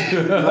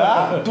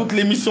 Là, toute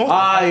l'émission.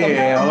 Ah,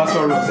 yeah, on va se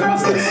faire c'est pas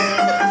stress.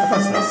 Pas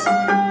stress.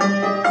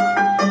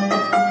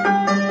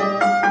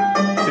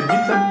 C'est le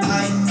beat,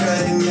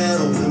 ça?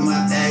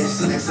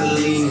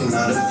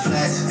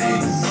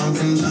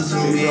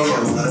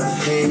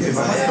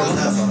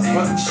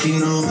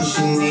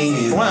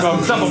 Ouais,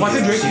 comme ça, pour moi,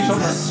 c'est Drake qui chante.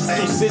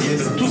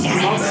 Tout ce qui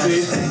manque,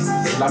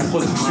 c'est la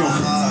production.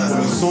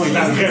 Le son et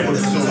La vraie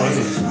production.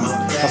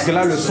 Parce que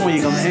là, le son il est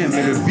comme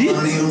mais le beat.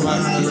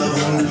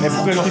 Mais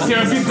pourquoi non? C'est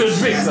un beat de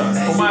Drake, ça.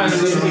 Pour moi, c'est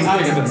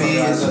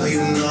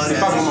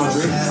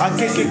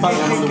pas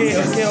vraiment Drake. Ok.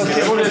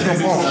 Oh, là, je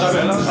comprends.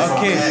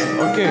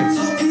 Ok.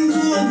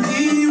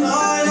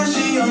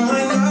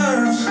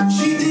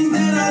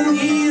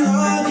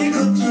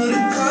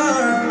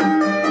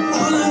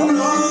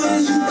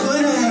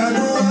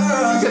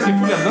 Qu'est-ce qui est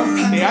fou là-dedans?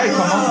 Et il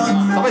commence.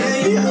 Ça va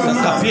être pire. Ça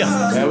sera pire.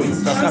 Ben oui.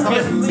 Ça sera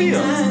pire. Pire.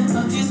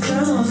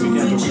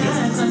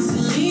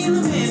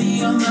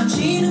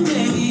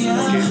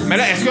 Mais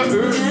là, est-ce que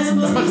eux.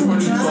 Moi, je vois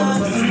l'histoire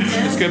de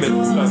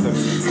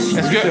ça.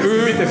 Est-ce que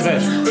eux étaient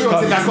fraîches? Eux,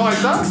 on est d'accord avec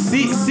ça?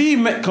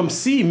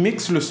 S'ils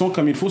mixent le son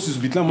comme il faut sur ce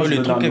beat là, moi je Le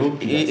le truc download.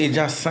 est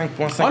déjà 5,5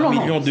 Ah, non,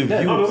 millions de c'est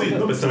views. Ah, oui,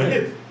 non, mais c'est un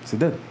hit. C'est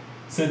dead.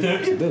 C'était un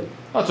hit.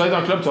 Ah, tu vas être dans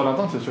le club, tu vas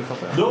l'entendre, c'est sûr,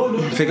 certain. Non.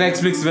 Fait que là,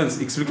 explique Steven,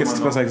 explique qu'est-ce qui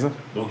se passe avec ça.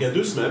 Donc, il y a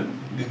 2 semaines,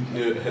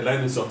 le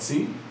headline est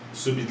sorti.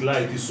 Ce beat-là a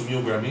été soumis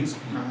aux Grammys.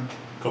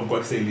 Comme quoi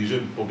que c'est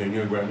éligible pour gagner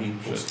un Grammy.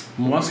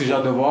 Moi, ce que j'ai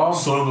hâte de voir.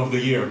 Song of the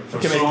Year.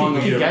 Ok, mais Song of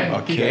the qui Year. gagne?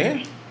 Ok.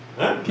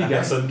 Hein? La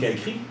personne qui a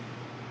écrit.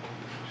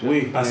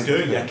 Oui. Parce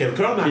qu'il y a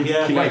quelqu'un en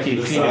arrière qui de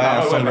écrit. ça. Ouais,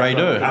 un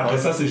songwriter. Après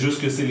ça, c'est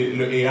juste que c'est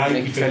le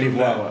AI qui fait fallait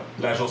voir,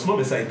 l'agencement,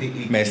 mais ça a été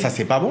écrit. Mais ça,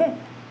 c'est pas bon.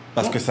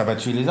 Parce que ça va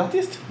tuer les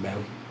artistes. Ben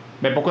oui.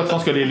 Mais pourquoi tu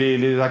penses que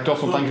les acteurs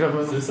sont en grève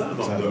maintenant? C'est ça.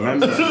 Donc, Ça, de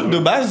même un, De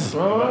base.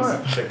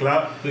 Fait que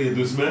là, il y a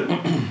 2 semaines,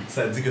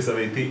 ça a dit que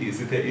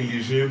c'était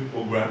éligible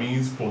aux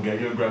Grammys pour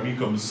gagner un Grammy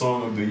comme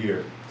Song of the Year.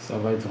 Ça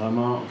va être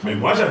vraiment. Mais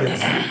moi, j'avais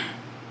dit,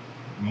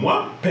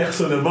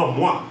 personnellement,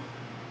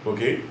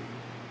 ok?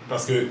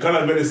 Parce que quand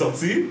l'album est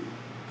sorti,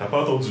 t'as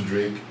pas entendu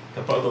Drake,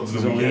 t'as pas entendu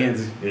Ils The ont Weeknd. rien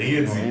dit.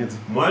 Rien Ils ont dit. rien dit.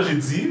 Moi, j'ai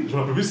dit, je m'en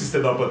rappelle plus si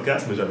c'était dans le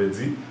podcast, mais j'avais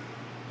dit,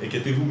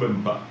 inquiétez-vous même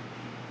pas.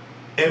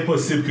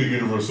 Impossible que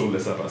Universal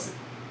laisse ça passer.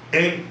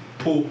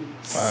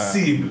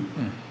 Impossible.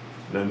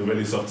 La nouvelle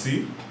est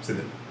sortie, c'est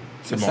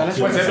C'est bon. Ça laisse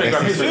Ouais, c'est vrai,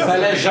 C'est sûr. Ça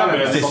laisse jamais.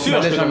 C'est sûr. Ça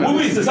laisse jamais.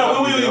 Oui, c'est ça,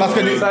 oui. Parce que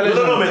non,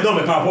 les- non,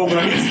 mais par rapport au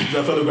Grammy,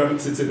 l'affaire de Grammy,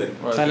 c'est dingue.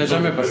 Ça allait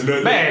jamais passer.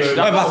 Ben, je suis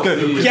d'accord. parce que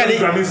le qui allait,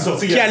 Grammy, c'est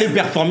sorti, qui il y a- allait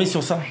performer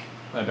sur ça?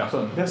 Ouais,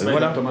 personne. Personne.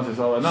 Voilà. Exactement, c'est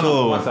ça. Ouais. Non, So- non,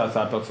 pour moi, ça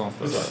n'a pas de sens.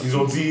 ça. Ils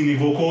ont dit, les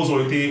vocals ont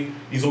été.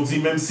 Ils ont dit,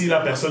 même si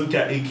la personne qui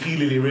a écrit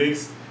les lyrics,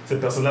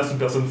 cette personne-là, c'est une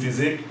personne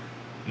physique,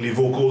 les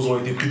vocals ont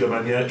été pris de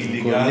manière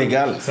illégale.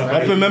 Illégal. Ça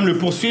On peut même le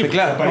poursuivre. Fait que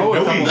là, Ben oui,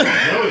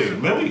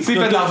 ben oui. S'il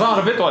fait de l'argent,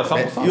 enlevez, toi,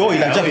 100%. Yo,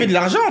 il a déjà fait de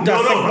l'argent. Non,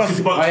 non, parce que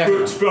c'est pas- Ouais.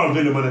 tu peux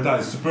enlever le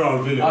monetize. Tu peux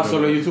enlever le. Ah, sur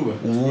le YouTube.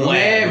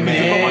 Ouais, mais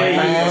mais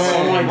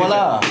son nom a été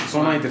voilà. fait.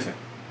 Son nom a été fait.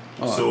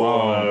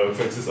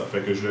 Fait que c'est ça. Fait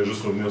que je voulais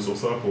juste revenir sur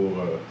ça pour...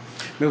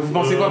 Mais vous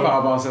pensez quoi par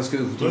rapport à ça? Est-ce que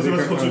vous trouvez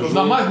Vas-y, qu'un jour...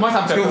 Non, moi,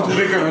 ça me fait Est-ce que vous peur.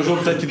 trouvez qu'un jour,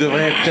 peut-être qu'il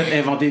devrait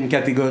inventer une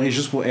catégorie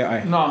juste pour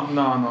AI? Non.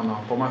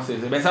 Pour moi,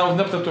 c'est. Ben, ça va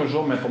venir peut-être un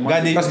jour, mais pour moi.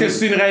 Regardez, Parce que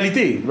c'est une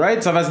réalité,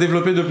 right? Ça va se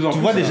développer de plus en plus.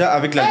 tu vois ça. déjà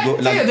avec la... Tu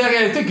sais, il y a des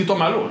réalités qui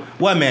tombent à l'eau.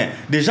 Ouais, mais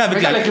déjà avec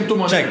Regarde la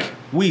crypto-monnaie. Check.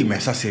 Oui, mais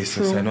ça, c'est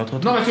un autre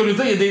truc. Non, mais ce que je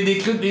veux dire,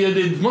 il y a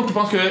du monde qui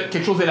pense que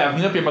quelque chose est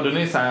l'avenir, puis à un moment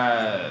donné, ça.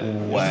 Je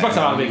dis pas que ça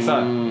va arriver avec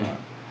ça.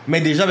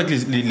 Mais déjà avec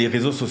les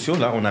réseaux sociaux,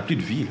 là, on n'a plus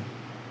de vie. Là.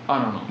 Ah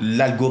non.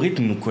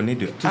 L'algorithme nous connaît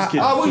de Tout ce qui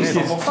est, Ah oui, tout ce qui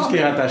est- 100%. tout ce qui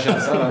est rattaché à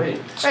ça. Là.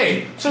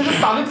 Hey, tu sais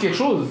juste parler de quelque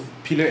chose.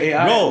 Puis le AI,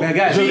 Bro, mais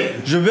gars,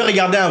 je veux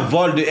regarder un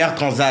vol de Air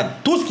Transat.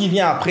 Tout ce qui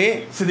vient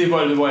après, C'est des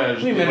vols de voyage.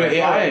 oui, mais le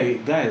AI,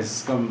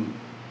 guys, comme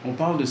on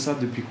parle de ça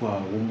depuis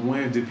quoi? Au moins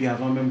depuis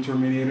avant même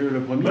Terminator,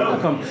 le premier. Ben là, oui.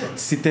 comme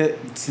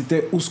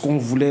c'était où ce qu'on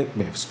voulait,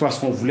 ben, c'est pas ce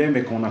qu'on voulait,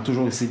 mais qu'on a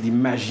toujours essayé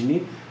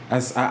d'imaginer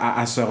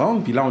à se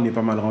rendre. Puis là, on est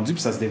pas mal rendu,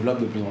 puis ça se développe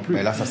de plus en plus.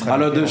 Mais là, ça sera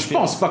Alors, de pire en je pire.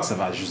 pense pas que ça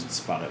va juste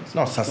disparaître.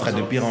 non, ça serait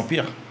de pire en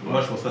pire.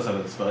 Moi, je pense pas que ça va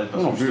disparaître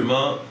parce Non que plus.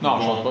 justement, Non,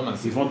 ils je vont- pense pas, mais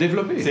Ils vont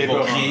développer. C'est ils vont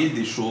peur, créer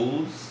des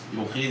choses, ils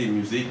vont créer des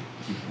musiques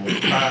qui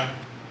vont pas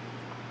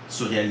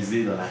se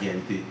réaliser dans la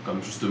réalité. Comme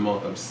justement,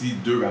 comme si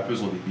deux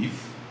rappeurs ont des beefs,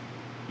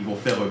 ils vont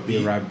faire un Des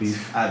beef rap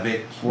beef.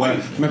 avec. Ouais,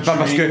 même pas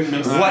parce que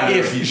Même si what c'est un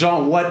if, beef.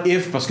 genre what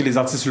if parce que les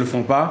artistes le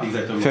font pas,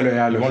 Exactement. fait le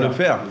AI Ils vont le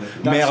faire.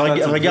 That's- Mais that's a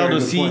regarde very good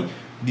aussi, point.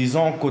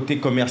 disons, côté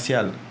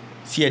commercial.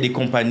 S'il y a des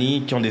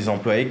compagnies qui ont des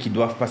employés qui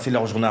doivent passer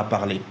leur journée à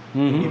parler,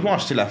 ils vont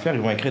acheter l'affaire, ils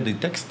vont écrire des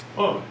textes.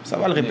 Oh. Ça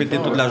va le répéter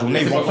toute la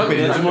journée. Ils C'est vont pour ça couper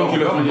qu'il y a les du monde qui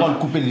le font. ils vont le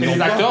couper Mais les les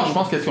emplois. acteurs, je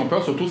pense qu'est-ce qu'ils ont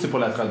peur, surtout, c'est pour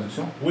la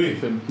traduction. Oui.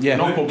 Yeah.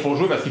 Non, pour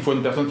jouer, parce qu'il faut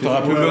une personne qui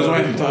T'auras plus besoin,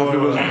 t'auras plus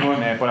besoin.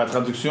 Mais pour la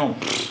traduction.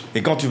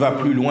 Et quand tu vas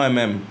plus loin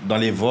même, dans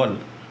les vols,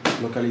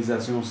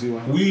 Localisation aussi, ouais.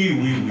 Oui.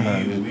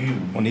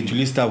 on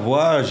utilise ta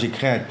voix,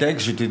 j'écris un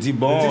texte, je te dis,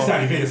 bon... Tu sais que c'est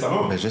arrivé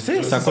récemment. Ben, je sais,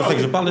 c'est C'est à cause ça,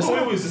 que je parle de ça.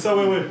 Oui, c'est ça,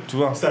 ouais. Tu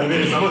vois. C'est arrivé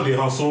récemment, des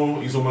rançons,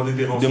 ils ont demandé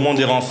des rançons. Demande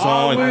des rançons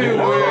Ah, et oui,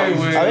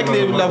 tout. oui. Avec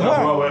la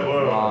voix.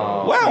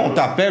 Ouais. Ouais, on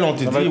t'appelle, on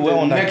te va dit, être ouais,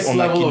 on next a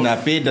level of-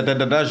 kidnappé,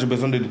 j'ai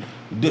besoin de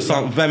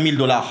 220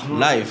 000 $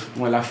 live.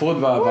 Ouais, la fraude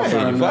va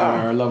faire il va.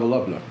 un level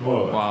up, là.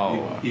 Ouais. Waouh.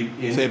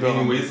 C'est peur.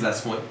 Anyways,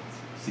 last point,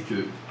 c'est que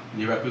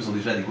les rappeurs ont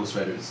déjà des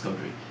ghostwriters comme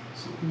Drake.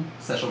 So,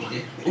 ça change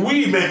rien.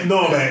 Oui, mais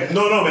non,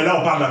 mais là,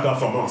 on parle de la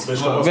performance. Mais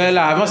je comprends. Ben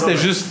là, avant, c'était Non,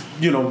 mais- juste,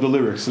 you know, the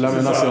lyrics. Là,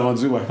 maintenant, ça. c'est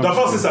rendu, ouais. Dans le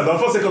fond, c'est ça. Dans le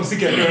fond, c'est comme si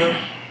quelqu'un.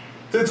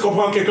 Tu sais, tu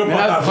comprends, quelqu'un Mais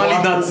prend là, ta prends voix.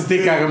 l'identité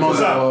pour- carrément, C'est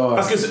ça. là, ouais.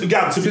 Parce que,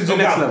 regarde, C'est du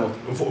next level.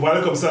 Voilà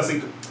comme ça,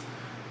 c'est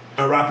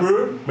un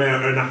rappeur, mais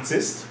un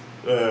artiste,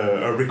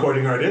 un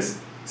recording artist,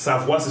 sa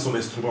voix, c'est son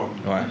instrument.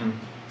 Ouais.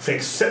 Fait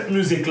que cette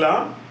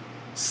musique-là,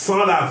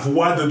 sans la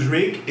voix de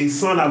Drake et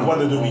sans la voix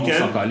de The on s'en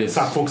Weeknd, calisse.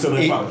 ça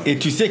fonctionnerait pas. Et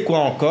tu sais quoi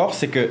encore?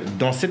 C'est que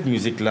dans cette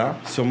musique-là,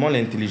 sûrement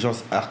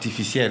l'intelligence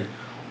artificielle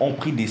ont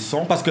pris des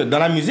sons. Parce que dans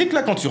la musique,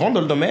 là, quand tu rentres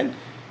dans le domaine,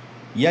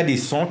 il y a des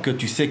sons que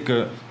tu sais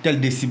que tel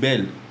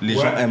décibel, les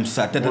gens aiment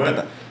ça.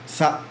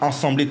 Ça,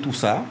 ensembler tout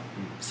ça,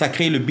 ça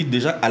crée le beat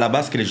déjà à la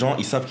base que les gens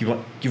ils savent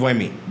qu'ils vont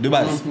aimer, de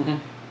base.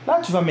 Là,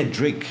 tu vas mettre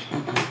Drake.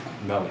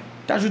 Ben ouais.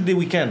 T'ajoutes des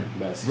week-ends.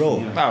 Ben, c'est Bro.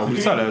 fini, là. Ah,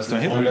 oublie ça, là, c'est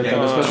un hit.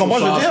 Tu comprends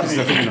ce que je veux dire?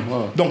 C'est fini, là.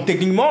 Ouais. Donc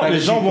techniquement, T'as les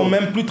le gens cheat vont code.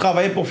 même plus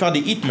travailler pour faire des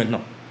hits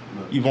maintenant.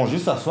 Ils vont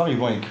juste s'asseoir, ils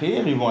vont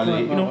écrire, ils vont aller.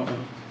 Ouais, you know. ouais.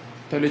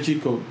 T'as le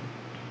cheat code.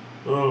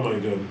 Oh my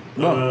god.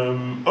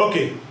 Bon. Ok.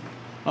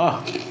 Ah,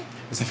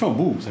 ça fait un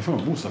bout, ça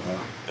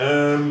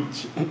affaire.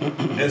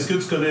 Est-ce que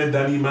tu connais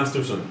Danny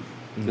Masterson?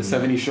 The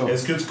 70 Show.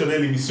 Est-ce que tu connais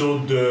l'émission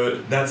de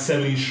That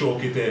 70 Show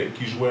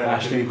qui jouait à la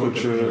Acheter télé une quand t'étais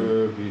plus jeune?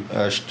 couture,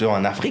 puis... J'étais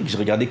en Afrique, j'ai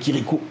regardé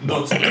Kirikou.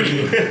 Non, tu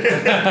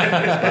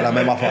C'est pas la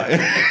même affaire.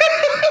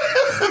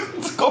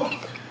 Tu comprends?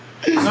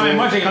 Non, mais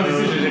moi, j'ai grandi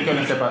ici, je ne les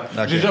connaissais pas.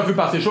 Ok. J'ai déjà vu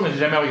passer le show, mais j'ai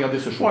jamais regardé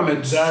ce show. Ouais, mais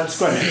tu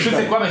connais. Je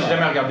sais quoi, mais j'ai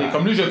jamais regardé.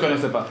 Comme lui, je le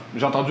connaissais pas.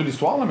 J'ai entendu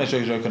l'histoire, là, mais je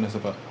le connaissais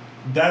pas.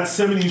 That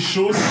 70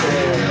 Show,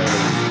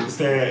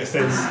 c'était. Ça fait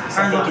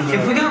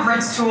If we une. got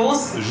Red's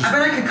tools, I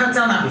bet I could cut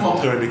down that Je vais pole.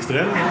 montrer un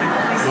extrait.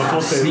 Dans le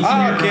fond, c'était.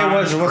 Ah, ok,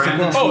 ouais, je vois c'est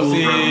quoi. Oh,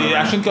 c'est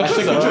Ashton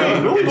Kutcher, ça.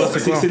 Oui,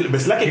 c'est quoi?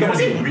 c'est là qu'elle a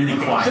commencé. Really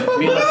quiet.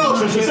 Mais non,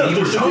 je te dis, c'est là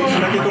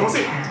qu'elle a commencé.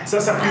 Ça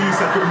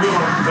tourné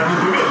dans les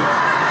années 2000.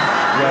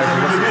 Les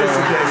années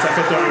 2000, ça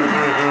fait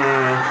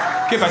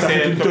Ok, ça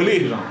fait une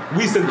télé. genre.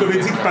 Oui, c'est une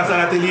comédie qui passe à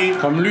la télé.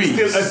 Comme lui.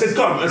 C'était un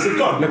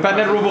sitcom. Le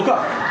panel Robocop.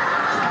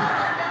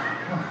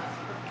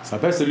 Ça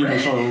s'appelle celui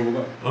méchant de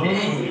Robocop.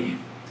 Hey,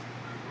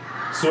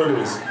 So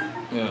anyways.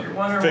 you're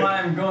wondering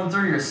why I'm going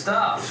through your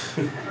stuff.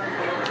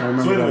 So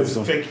anyways,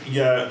 fait qu'il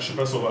y a, je sais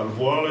pas si on va le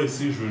voir là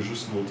ici, je veux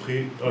juste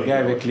montrer. Le gars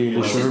avec les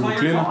Let's cheveux just play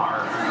bouclés, your là.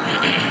 car.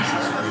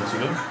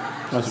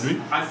 Ah, c'est lui? I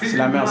C'est figured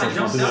la mère, when ça, I je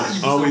pense. jumped out,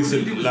 you'd be Ah so oui, c'est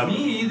relieved it la- was me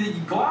that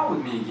you'd go out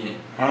with me again.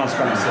 Ah non, c'est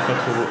pas la C'est mère. pas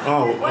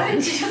trop.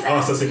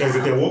 Ah, ça c'est quand ils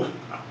étaient woke.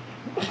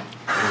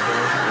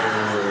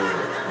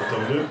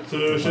 Attends une minute.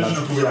 Je sais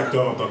juste trouver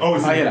l'acteur. Oh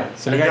oui, Ah, il est là.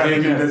 C'est le gars avec avec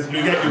les les lunettes. Le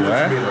gars avec les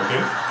lunettes fumées, là,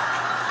 ok?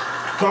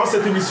 Quand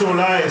cette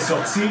émission-là est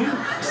sortie,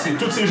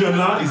 tous ces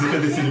jeunes-là, ils étaient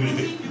des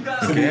célébrités.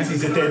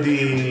 Ils étaient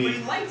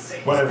des.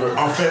 Whatever.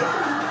 En fait,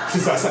 c'est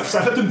ça. Ça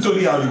a fait une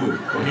tollée à Hollywood.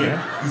 ok?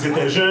 Ils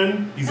étaient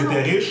jeunes, ils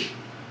étaient riches.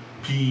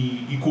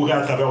 puis il courait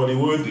à travers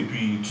Hollywood, et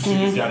puis tu sais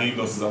ce qui arrive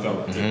dans ces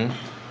affaires-là. tu sais.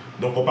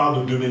 Donc on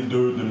parle de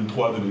 2002,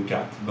 2003,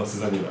 2004, dans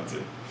ces années-là. tu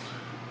sais.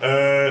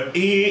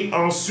 Et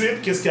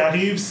ensuite, qu'est-ce qui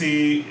arrive,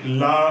 c'est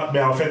là,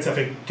 ben en fait, ça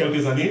fait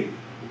quelques années,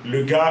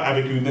 le gars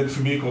avec les lunettes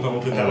fumées qu'on t'a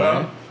montré tout à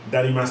l'heure,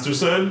 Danny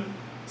Masterson,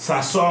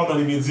 ça sort dans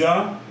les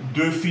médias,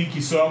 2 filles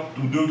qui sortent,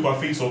 ou 2 ou 3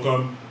 filles sont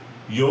comme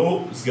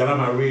yo, ce gars-là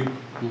m'a rape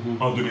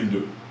en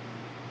 2002.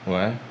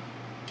 Ouais.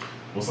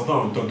 On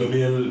s'entend, on est en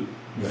 2020,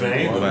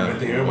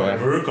 2021,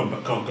 whatever, comme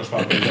quand je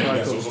parle de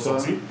l'application sont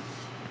sorties.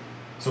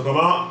 C'est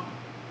comment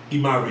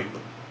il m'a rape.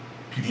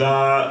 Puis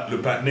là, le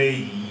patinet,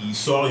 il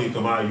sort, il est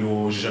comme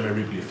yo, j'ai jamais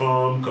rape les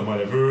femmes, comme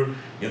whatever.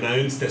 Il y en a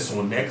une, c'était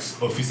son ex,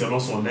 officiellement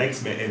son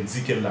ex, mais elle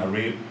dit qu'elle l'a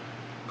rape,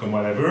 comme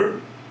whatever.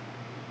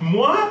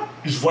 Moi,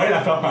 je voyais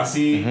l'affaire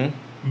passer,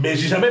 mais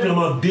j'ai jamais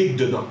vraiment dig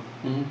dedans.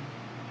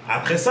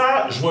 Après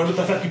ça, je vois une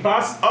autre affaire qui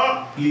passe,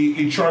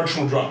 les charges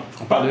sont drop.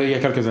 On parle il y a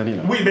quelques années,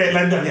 là. Oui, mais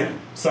l'année dernière,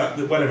 ça,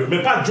 whatever.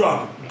 Mais pas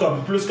drop,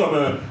 plus comme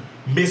un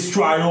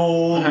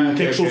mistrial,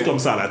 quelque chose comme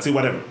ça, là, tu sais,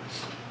 whatever.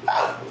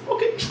 Ah,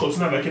 ok, je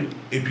continue avec elle.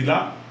 Et puis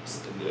là,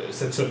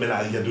 cette semaine,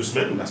 il y a 2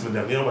 semaines, ou la semaine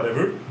dernière,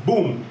 whatever,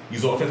 boom,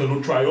 ils ont fait un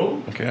autre trial.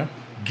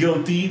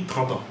 Guilty,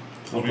 30 ans.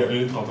 On lui a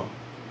donné 30 ans.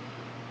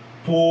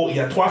 Il y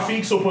a 3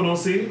 filles qui sont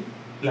prononcées.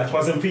 La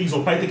 3e fille, ils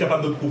n'ont pas été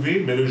capables de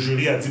prouver, mais le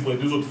jury a dit pour les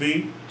 2 autres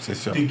filles,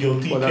 t'es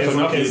guilty, 15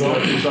 ans, 15 ans.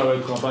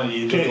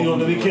 Ils ont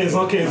donné 15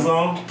 ans, 15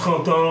 ans,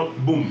 30 ans,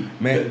 boum.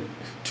 Mais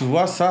tu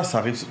vois, ça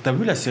arrive. T'as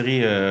vu la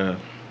série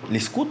Les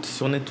Scouts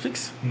sur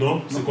Netflix?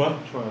 Non, c'est quoi?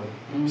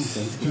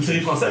 C'est une série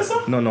française, ça?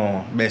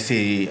 Non, mais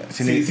c'est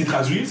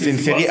traduit? C'est une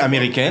série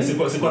américaine. C'est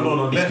quoi le nom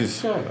en anglais?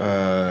 Excuse.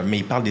 Mais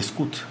il parle des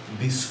scouts.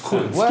 Des scouts?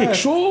 C'est quelque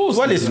chose.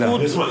 Ouais, les scouts.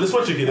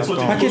 Laisse-moi checker.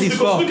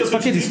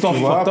 Paquet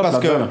d'histoires, parce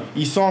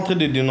qu'ils sont en train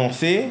de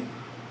dénoncer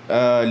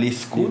les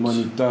scouts,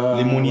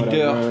 les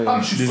moniteurs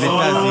des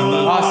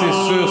États-Unis. Ah, c'est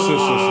sûr.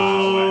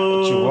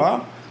 Tu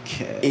vois?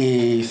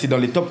 Et c'est dans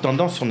les top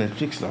tendances sur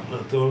Netflix, là.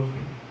 Attends.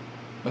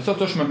 Mais ça,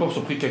 toi, je suis même pas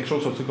surpris quelque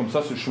chose sorti comme ça,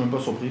 je suis même pas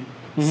surpris.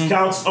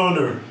 Scouts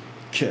Honor.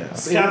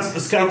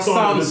 Scouts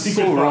Honor, the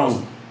Secret Force.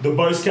 The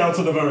Boy Scouts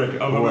of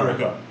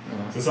America.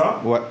 C'est ça?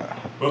 Ouais.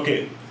 Ok.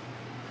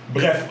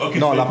 Bref, ok.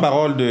 Non, la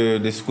parole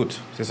des scouts,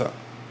 c'est ça.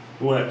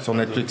 Ouais. Sur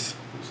Netflix.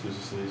 Est-ce que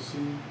c'est ici?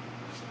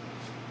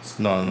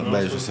 Non,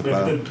 ben je sais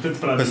pas. Peut-être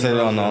pas la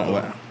même. Non,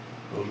 ouais.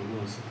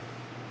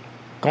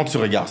 Quand tu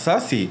regardes ça,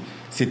 c'est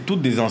tous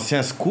des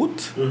anciens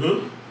scouts.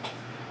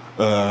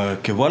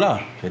 Que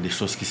voilà, il y a des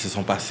choses qui se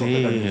sont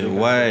passées,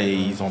 ouais,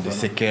 ils ont des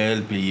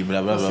séquelles, puis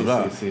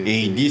blablabla. Et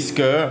ils disent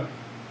que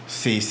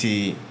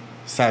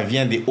ça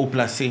vient des hauts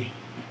placés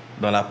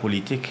dans la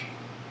politique,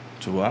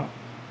 tu vois.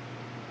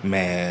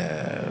 Mais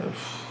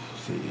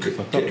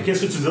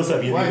qu'est-ce que tu dis, ça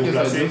vient des hauts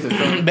placés?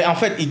 Ben, en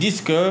fait, ils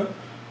disent que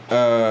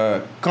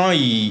quand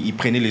ils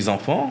prenaient les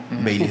enfants,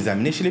 ben, ils les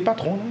amenaient chez les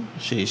patrons, là,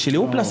 chez les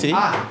hauts placés.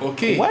 Ah,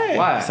 ok. Ouais,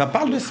 ça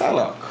parle de ça,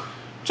 là.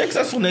 Check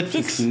ça sur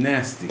Netflix. C'est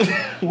nasty.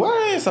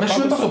 Ouais, ça mais parle de ça. je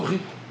suis pas surpris.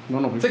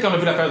 Non plus. Tu sais, quand on a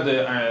vu l'affaire de.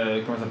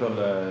 Comment ça s'appelle?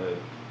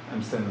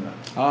 Amstein, là.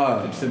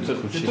 Ah,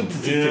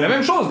 c'est la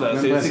même chose, là.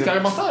 C'est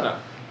carrément ça, là.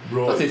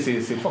 Bro. Ça,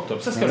 c'est fucked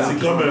up. C'est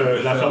comme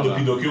l'affaire de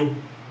Pinocchio.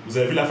 Vous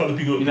avez vu l'affaire de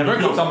Pinocchio? Il y en avait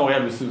un comme ça à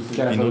Montréal aussi.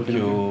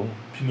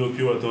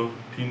 Pinocchio,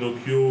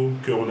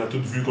 qu'on a tous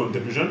vu quand on était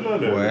plus jeunes, là.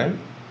 Ouais.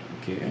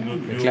 Ok.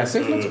 Le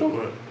classique, là, tu vois?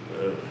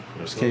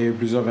 Parce qu'il y a eu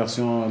plusieurs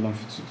versions dans le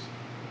futur.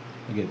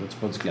 Ok, là, tu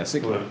parles du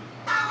classique, là.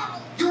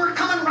 You were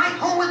coming right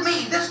home with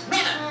me this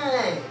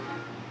minute.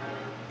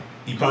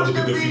 Il parle de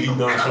pédophilie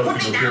dans l'affaire de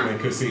Pinocchio, mais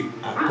que c'est.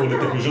 Quand on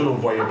était plus jeunes, on ne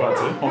voyait pas,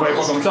 tu sais. On voyait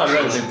pas comme ça, là.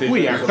 Oui,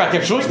 il y a un paquet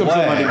de choses comme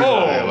ça dans les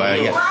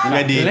ouais,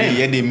 il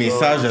y a des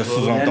messages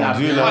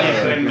sous-entendus, là. Il y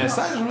a plein de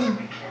messages, même.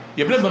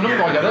 Il y a plein de bonhommes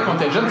qu'on regardait quand on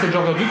était jeune, c'est le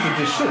genre de vie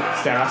qui était shit.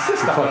 C'était raciste,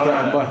 cette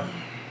affaire-là.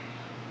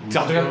 Tu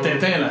regardes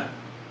Tintin, là.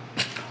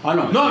 Ah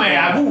non. Non, mais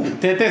avoue.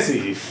 Tintin,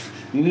 c'est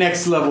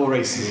next level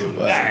racism.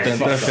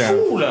 C'est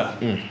fou, là.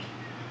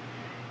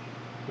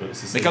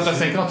 Mais quand t'as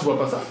 5 ans, tu vois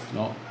pas ça.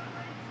 Non.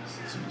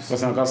 Ça,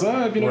 c'est encore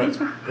ça, Pinocchio?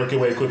 Ouais. Ok,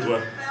 ouais, écoute,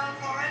 ouais.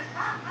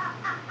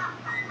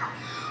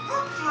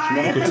 Je me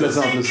rappelle de ça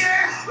en plus.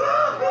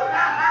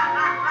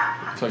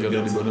 Tu regardes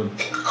les bonhommes.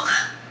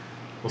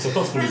 On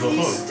s'entend, c'est pour les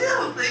enfants.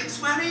 Still thinks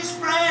we're his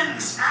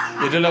friends.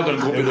 Il y a déjà l'air d'un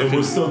gros pédophile.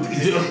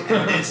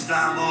 It's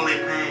time only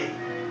pay.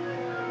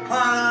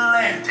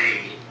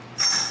 Plenty.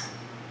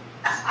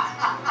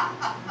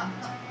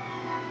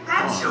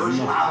 That shows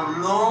you how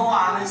low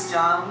Honest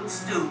John would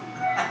stoop.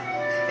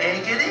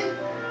 Hey, Kitty?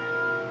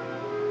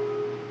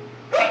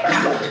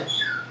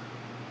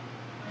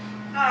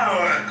 Now,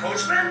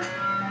 Coachman.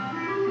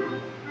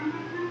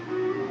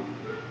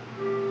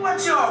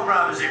 What's your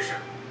proposition?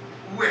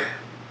 Well,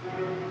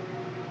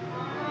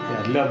 Il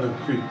a de l'air de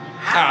cul.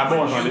 Ah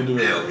bon, j'en ai deux.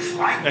 looks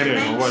like Eh to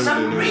bien, on make va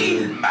some le-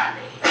 real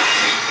money.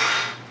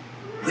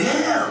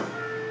 Well,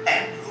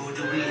 and who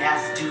do we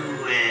have to,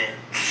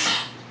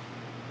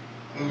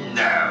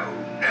 No,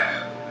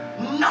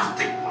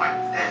 nothing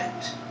like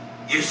that.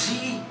 You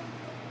see?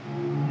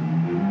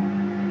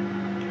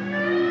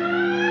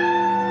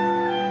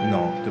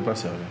 Non, t'es pas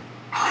sérieux.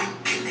 I'm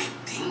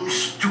collecting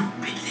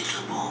stupid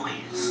little boys.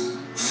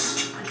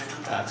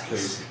 That's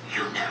crazy.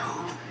 You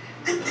know,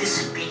 the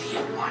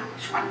disobedient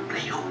ones want to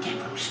play hooky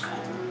from school.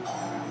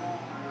 Oh.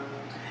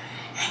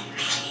 And you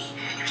see.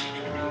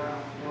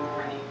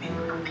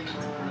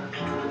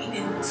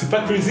 C'est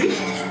pas crazy?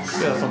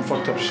 Yeah, some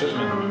fucked up shit,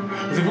 man.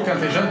 C'est vous, quand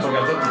t'es jeune, tu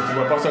regardes ça, tu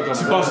vois pas ça comme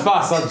ça. Tu penses pas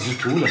à ça du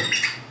tout, là.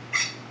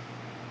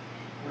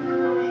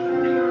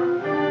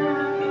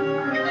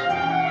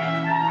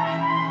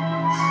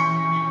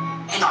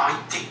 And I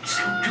takes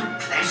him to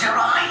Pleasure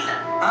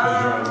Island.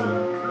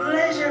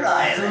 Pleasure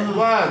Island.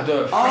 What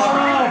the fuck?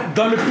 Ah!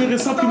 Dans le plus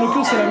récent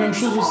Pinocchio, c'est la même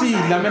chose aussi.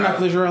 Ils l'amènent à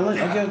Pleasure Island.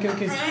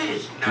 Ok.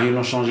 Mais ils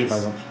l'ont changé, par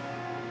exemple.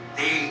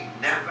 They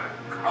never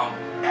come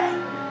back.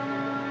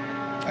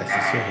 Ah,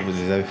 c'est sûr, vous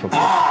les avez foqués.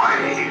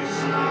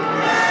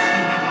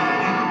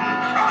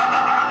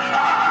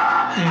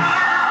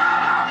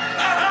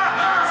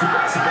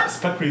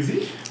 C'est pas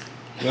crazy?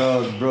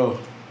 Oh, bro.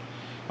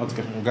 En tout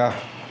cas, Mon gars.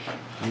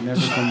 they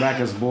never come back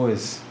as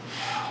boys.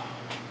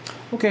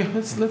 Ok,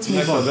 let's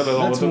move on.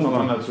 Let's move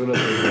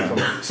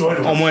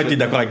on. Au moins, t'es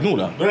d'accord avec nous,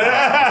 là.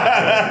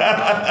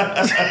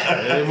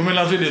 Vous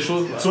mélangez les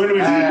choses. Là. So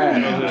anyways,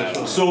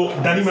 so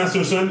Danny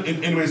Masterson,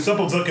 anyway, ça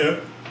pour dire que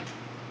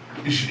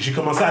j'ai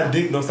commencé à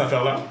dig dans cette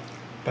affaire-là.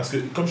 Parce que,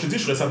 comme je te dis,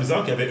 je trouvais ça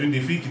bizarre qu'il y avait une des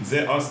filles qui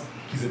disait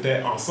qu'ils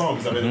étaient ensemble,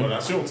 ils avaient une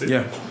relation, tu sais.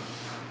 Yeah.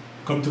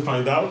 Come to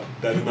find out,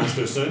 Danny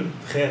Masterson,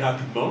 très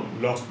rapidement,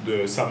 lors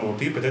de sa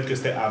montée, peut-être que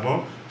c'était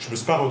avant, je me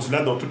suis pas rendu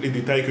là dans tous les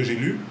détails que j'ai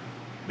lus,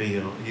 mais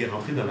il est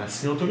rentré dans la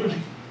scientologie.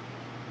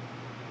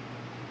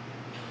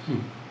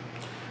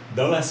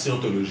 Dans la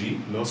scientologie,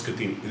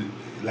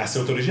 la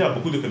scientologie a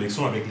beaucoup de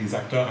connexions avec les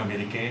acteurs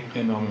américains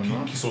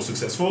qui sont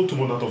successful. Tout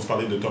le monde a entendu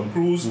parler de Tom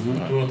Cruise,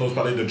 tout le monde a entendu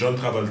parler de John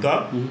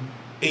Travolta.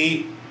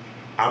 Et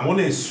à mon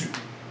insu,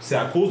 c'est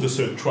à cause de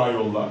ce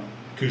trial-là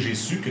que j'ai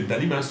su que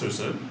Danny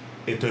Masterson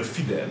est un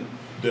fidèle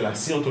de la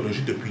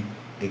scientologie depuis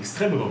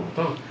extrêmement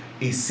longtemps.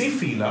 Et ces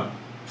filles-là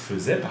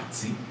faisaient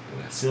partie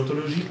de la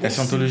scientologie. La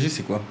scientologie,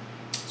 c'est quoi?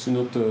 C'est une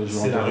autre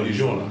genre C'est de la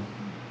religion,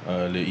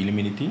 là. Le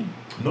Illuminati?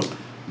 Non.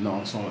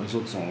 Non, les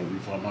autres sont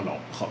vraiment leur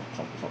propre.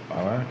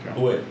 Ah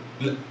ouais? Ouais.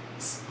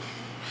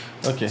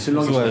 Ok, C'est une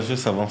longue ouais, histoire.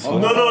 juste avance.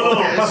 Non,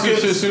 parce que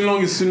c'est une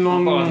longue.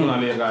 Dans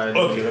les rails.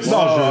 Ok. Non,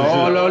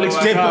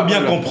 Peut-être pour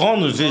bien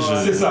comprendre, C'est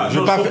ça. je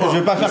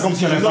vais pas faire comme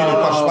si je sais de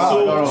quoi je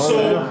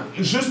parle.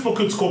 Juste pour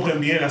que tu comprennes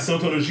bien, la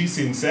scientologie,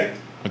 c'est une secte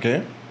Ok,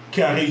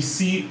 qui a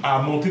réussi à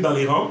monter dans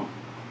les rangs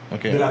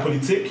ok. de la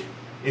politique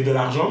et de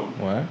l'argent,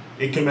 Ouais.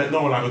 et que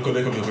maintenant on la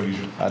reconnaît comme une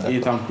religion. Ah, Et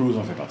d'accord. Tom Cruise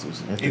en fait partie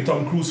aussi. Et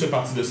Tom Cruise fait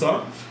partie de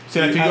ça.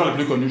 C'est la figure la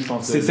plus connue, je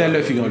pense. C'était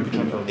le figure le plus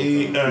connu.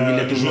 Et Il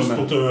est toujours juste même.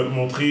 pour te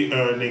montrer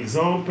un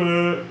exemple,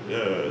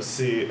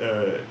 c'est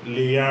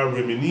Leah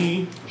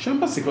Remini. Je sais même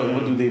pas c'est quoi.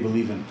 What do they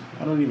believe in?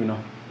 I don't even know.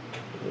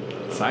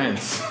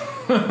 Science.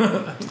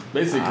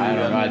 Basically. I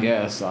don't know. I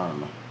guess. I don't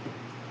know.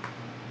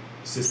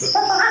 C'est ça.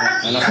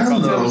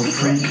 Hello,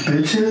 freak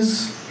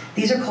bitches.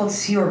 These are called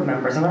Sea Org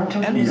members. I'm not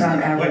talking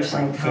about average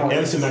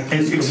Elle, c'est Scientologists. une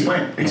actrice.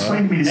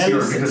 Explain to me the Sea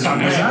Org, because was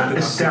that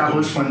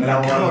established when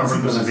L.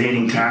 Hubbard was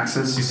evading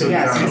taxes? You said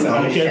Yes, you he don't know.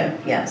 owned a ship.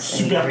 Yes,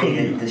 and he Super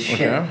created connu. the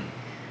ship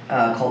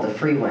called the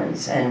Free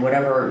Winds, and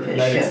whatever ship.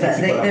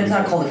 It's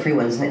not called the Free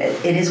Winds.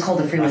 It is called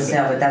the Free Winds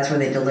now, but that's where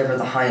they deliver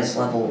the highest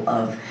level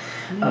of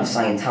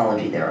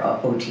Scientology. They're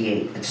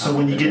OT8. So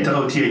when you get to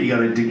OT8, you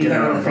gotta You get gotta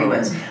out go to of the Free the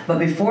Winds. But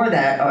before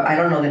that, I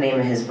don't know the name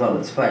of his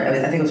boats, but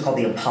I think it was called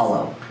the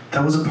Apollo.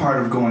 That was a part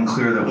of Going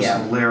Clear that was Yeah.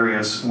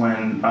 hilarious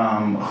when,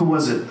 who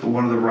was it?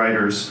 One of the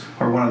writers,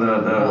 or one of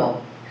the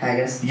Well,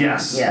 Haggis.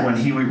 yes, Yeah. when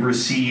he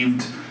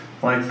received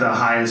like the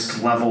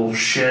highest level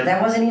shit.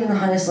 That wasn't even the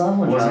highest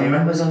level, Joe. Wasn't even?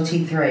 That was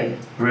OT3.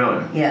 Really?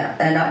 Yeah,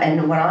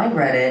 and when I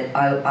read it,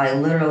 I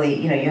literally,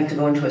 you have to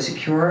go into a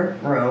secure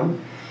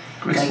room.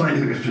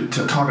 Explain,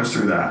 talk us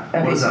through that.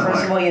 Okay, What is so that first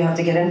like? of all, you have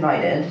to get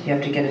invited. You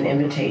have to get an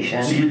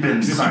invitation. So you've been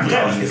in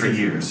Scientology for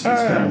years. You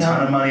spent a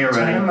ton of money already.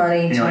 Ton of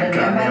money, And you're like, and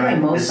God by the way, damn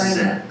it, most this is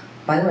it.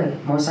 By the way,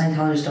 most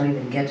Scientologists don't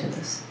even get to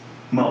this.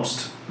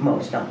 Most.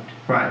 Most don't.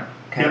 Right.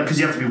 Okay. Yeah, because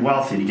you have to be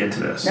wealthy to get to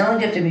this. Not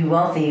only do you have to be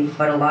wealthy,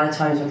 but a lot of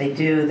times what they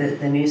do,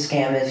 the new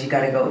scam is you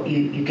got to go,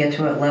 you get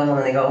to a level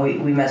and they go,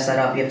 we messed that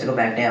up, you have to go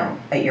back down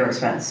at your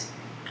expense.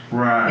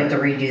 Right. You have to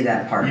redo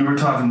that part. You were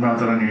talking about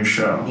that on your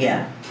show.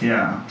 Yeah.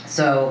 Yeah.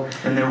 So.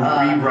 And they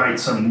rewrite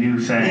some new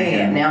thing.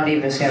 Yeah. and- Now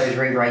David Miscavige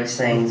rewrites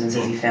things and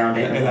says he found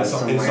it Elle a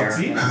sorti. somewhere.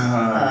 sorti.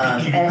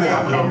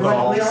 And we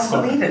all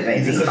believe it,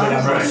 baby. Ils essaient de la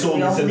Honestly, we all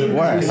ils essaient de believe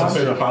Ouais, it. ils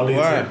essaient de parler.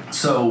 Ouais.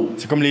 So,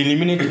 C'est comme les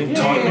Illuminati.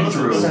 talk me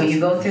through. So you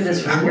go through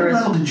this What rigorous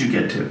level did you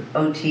get to?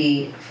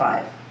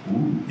 OT5.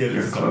 Il y a des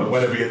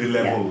whatever, il y a des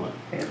levels.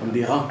 Comme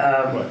des rangs.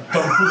 Ouais.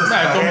 Tom Cruise, ça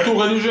Comme paraît- tout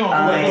religion.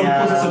 Ouais, Tom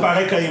Cruise, ça se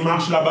paraît quand il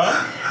marche là-bas.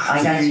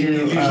 I got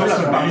Les gens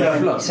se parlent à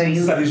to. So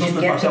you ça, les gens se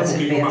get parlent to pour this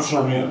qu'ils advanced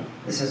marchent mieux.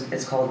 level.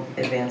 It's called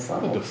advanced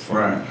level.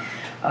 Right.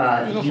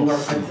 You are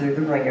put through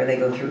the ringer. They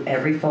go through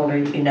every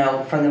folder.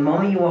 From the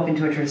moment you walk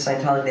into a church of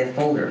Scientology, they have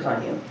folders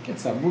on you.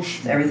 Ça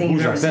bouge. Everything you've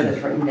bouge à ever said peine.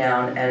 is written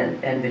down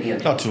and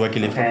videotaped. Ah, tu vois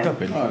qu'il est Okay. fucked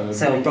up. elle. Ah,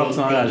 So bon temps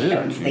sans réagir.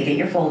 they get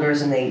your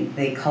folders and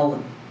they cull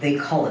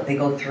it. They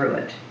go through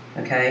it,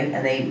 okay?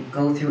 And they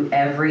go through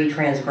every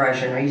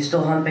transgression. Are you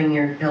still humping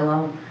your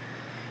pillow?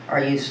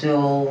 Are you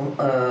still,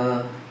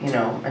 a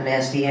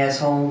nasty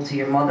asshole to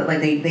your mother? Like,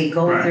 they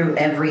go through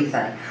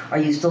everything. Are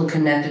you still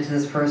connected to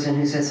this person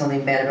who said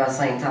something bad about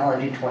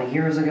Scientology 20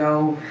 years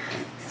ago?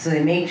 So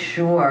they make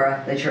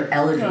sure that you're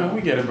eligible.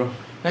 We get it, bro.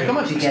 Mais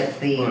comment to get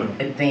the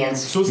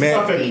advanced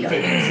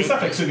C'est ça,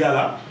 fait que ce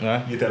gars-là,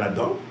 il était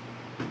là-dedans.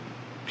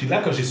 Puis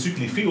là, quand j'ai su que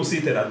les filles aussi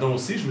étaient là-dedans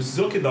aussi, je me suis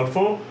dit, OK, dans le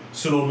fond,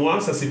 selon moi,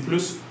 ça c'est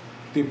plus...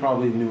 T'es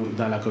probablement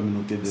dans la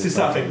communauté. C'est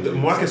ça, fait que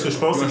moi, qu'est-ce que je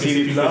pense, c'est que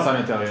ces filles-là...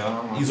 Ouais.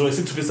 Ils ont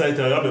essayé de toucher ça à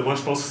l'intérieur, mais moi,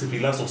 je pense que ces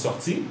filles-là sont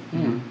sorties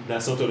de la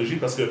scientologie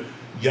parce qu'il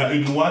y a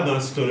une loi dans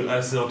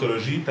la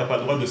scientologie, t'as pas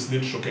le droit de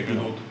snitch sur quelqu'un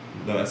d'autre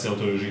dans la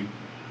scientologie.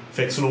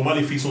 Fait que selon moi,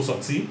 les filles sont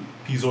sorties,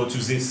 puis ils ont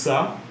utilisé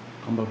ça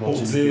pour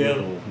dire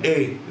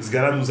hey, ce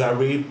gars-là nous a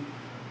rape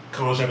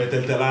quand j'avais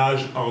tel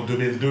âge, en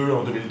 2002,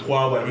 en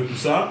 2003, whatever, tout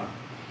ça,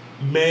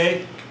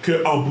 mais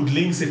qu'en bout de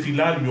ligne, ces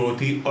filles-là lui ont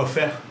été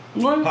offertes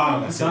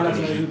par la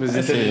scientologie.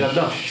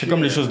 C'est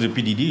comme les choses de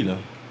P. Diddy, là.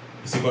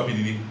 C'est quoi P.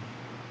 Diddy?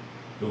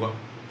 De quoi?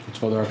 Tu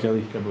parles de R.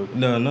 Kelly?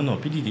 Non,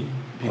 P. Diddy.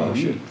 Oh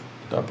shit.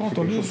 T'as pas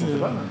entendu?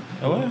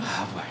 Ah ouais?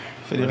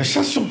 Fais des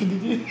recherches sur P.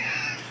 Diddy.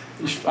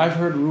 I've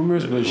heard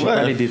rumors, mais je sais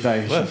pas les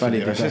détails. Je sais pas les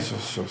détails.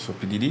 Sur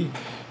P. Diddy.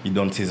 Il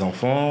donne ses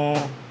enfants.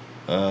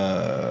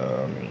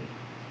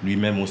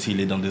 Lui-même aussi,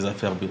 il est dans des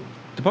affaires.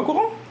 T'es pas au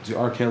courant? Du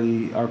R.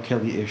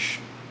 Kelly-ish.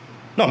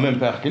 Non, même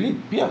pas R. Kelly,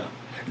 pire.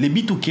 Les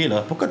B2K,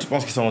 là, pourquoi tu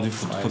penses qu'ils sont rendus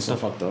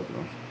fucked up?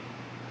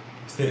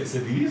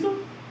 C'est Diddy, ça?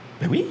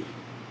 Ben oui.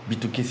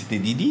 B2K, c'était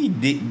Diddy.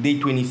 Day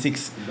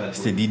 26,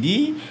 c'était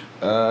Diddy.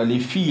 Les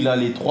filles, là,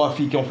 les 3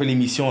 filles qui ont fait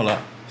l'émission, là,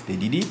 c'était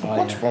Diddy.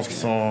 Pourquoi tu penses qu'ils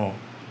sont...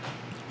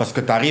 Parce que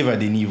tu arrives à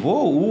des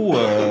niveaux où,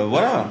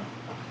 voilà.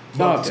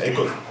 Non,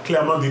 écoute,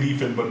 clairement, Diddy, il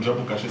fait une bonne job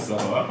pour cacher ça,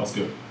 là, parce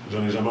que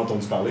j'en ai jamais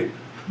entendu parler.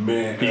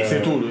 Mais. Et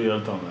c'est tout, il a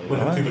le temps. Ouais,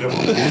 c'est vraiment.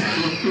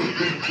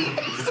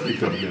 C'est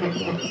comme bien.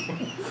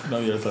 Non,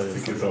 il a le temps.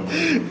 C'est que ça.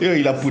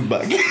 Il a put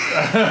back.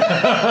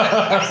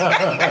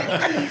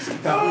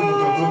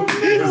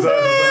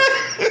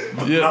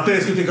 Martin,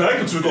 est-ce que t'es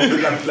correct ou tu veux qu'on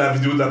fasse la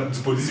vidéo du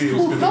policier?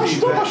 Non, je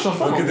suis pas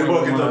chanson. Ok, t'es bon,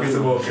 ok, c'est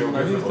bon.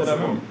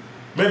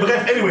 Mais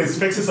bref, anyways,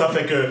 fait que c'est ça.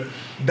 Fait que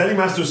Danny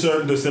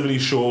Masterson de 70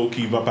 Show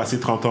qui va passer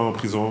 30 ans en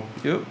prison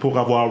pour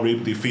avoir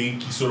rape des filles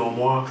qui, selon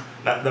moi,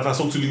 la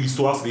façon que tu lis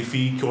l'histoire, c'est des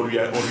filles qu'on lui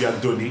a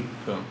donné.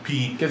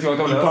 Puis qu'est-ce qu'on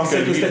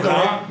pensait que c'était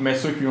correct, mais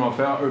ceux qui ont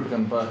offert, eux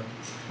prennent pas.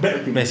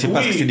 Mais c'est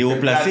parce que c'est des hauts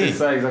placés. C'est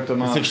ça,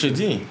 exactement. C'est ce que je te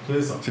dis.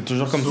 C'est ça. C'est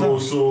toujours comme ça.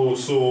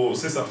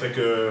 C'est ça. Fait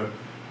que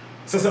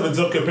ça veut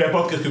dire que peu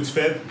importe ce que tu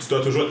fais, tu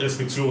dois toujours être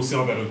respectueux aussi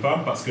envers une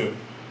femme parce que, tu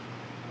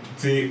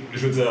sais,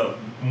 je veux dire,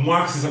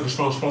 moi, c'est ça que je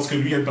pense. Je pense que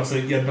lui, il y a une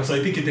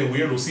personnalité qui était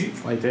weird aussi.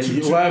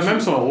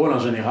 Même son rôle en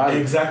général.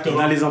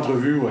 Exactement. Dans les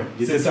entrevues, ouais.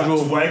 C'est ça. Tu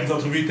voyais que les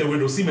entrevues étaient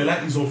weird aussi, mais là,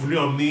 ils ont voulu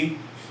emmener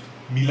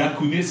Mila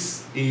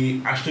Kunis et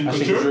Ashton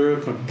Kutcher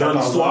dans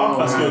l'histoire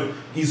parce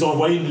qu'ils ont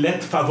envoyé une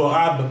lettre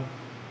favorable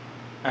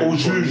au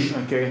juge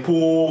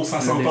pour sa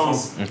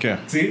sentence.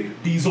 Puis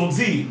ils ont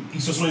dit,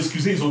 ils se sont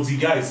excusés, ils ont dit,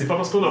 guys, c'est pas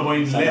parce qu'on envoie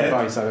une lettre,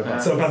 ça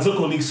veut pas dire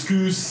qu'on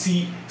excuse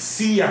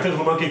si a fait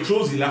vraiment quelque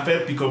chose, il l'a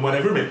fait, puis comme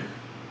whatever, mais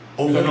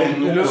on voulait.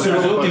 Les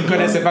autres, ils ne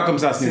connaissaient pas comme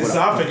ça à ce niveau-là. C'est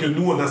ça, fait que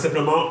nous, on a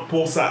simplement,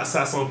 pour sa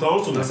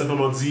sentence, on a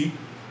simplement dit,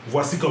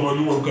 voici comment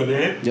nous on le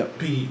connaît,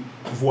 puis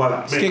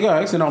voilà. Ce qui est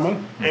correct, c'est normal.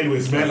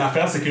 Anyways, mais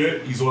l'affaire, c'est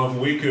qu'ils ont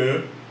avoué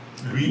que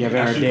lui, il y avait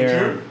un Ashton dare.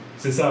 Kutcher,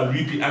 c'est ça,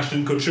 lui puis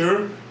Ashton Kutcher,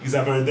 ils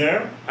avaient un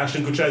dare.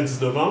 Ashton Kutcher a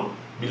 19 ans,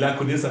 Mila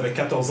Kunis avait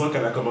 14 ans quand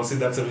elle a commencé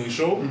That 70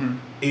 Show.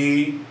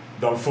 Et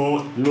dans le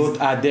fond, l'autre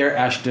a dare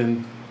Ashton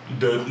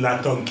de la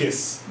tongue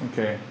kiss.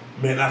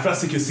 Mais l'affaire,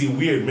 c'est que c'est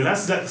weird. Mais là,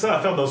 c'est ça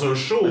l'affaire dans un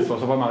show. Ils sont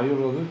pas mariés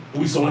aujourd'hui?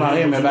 Oui, ils sont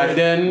mariés, mais back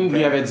then,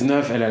 lui avait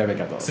 19, elle avait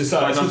 14. C'est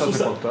ça. Est-ce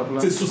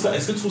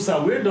que tu trouves ça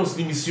weird dans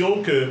une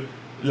émission que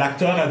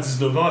l'acteur a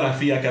 19 ans, la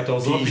fille a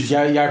 14 ans? Il y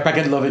a un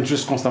paquet de love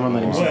interest constamment dans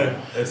l'émission.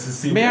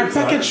 Mais il y a un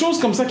paquet de choses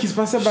comme ça qui se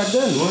passaient back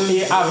then.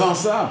 Et avant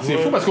ça. C'est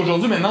fou parce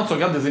qu'aujourd'hui, maintenant, tu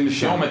regardes des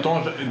émissions,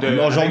 mettons,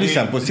 aujourd'hui, c'est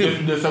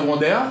impossible. De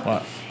secondaire.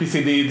 Puis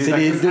c'est des de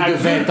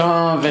 20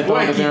 ans,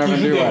 21, qui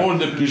jouent des rôles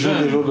de plus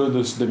jeunes. Qui jouent des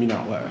rôles de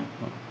mineurs,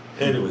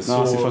 Anyway,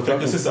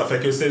 c'est ça. Fait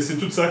que c'est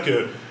tout ça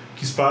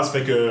qui se passe.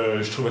 Fait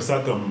que je trouvais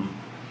ça comme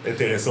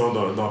intéressant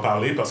d'en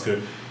parler parce que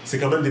c'est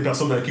quand même des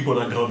personnes avec qui on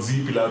a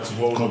grandi. Puis là, tu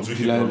vois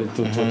aujourd'hui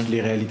toutes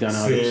les réalités en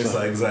arrière. C'est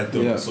ça,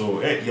 exactement.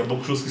 Il y a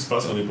beaucoup de choses qui se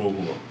passent qu'on n'est pas au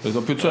courant.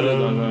 On peut-tu aller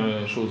dans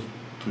une chose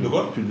de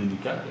quoi? Plus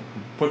délicat.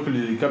 Pas plus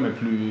délicat, mais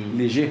plus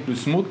léger. Plus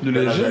smooth, plus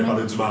léger. J'avais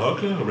parlé du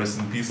Maroc, là. Rest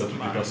in peace à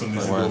toutes les personnes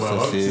décédées au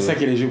Maroc. C'est ça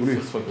qui est léger pour lui.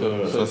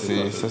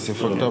 Ça, c'est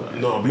fucked up.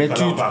 Non, mais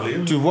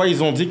tu vois,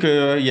 ils ont dit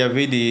qu'il y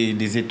avait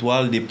des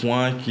étoiles, des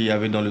points qu'il y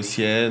avait dans le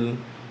ciel.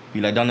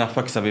 Puis la dernière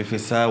fois qu'ils avaient fait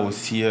ça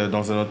aussi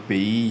dans un autre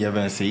pays, il y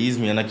avait un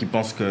séisme. Il y en a qui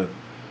pensent que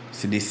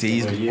c'est des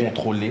séismes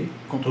contrôlés.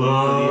 Contrôlés.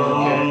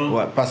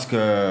 Ouais, parce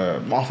que...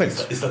 En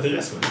fait...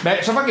 Extraterrestre. Ben,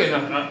 chaque fois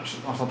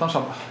qu'on s'entend,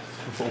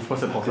 ouvre pas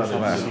cette porte-là.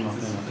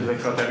 Les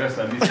extraterrestres,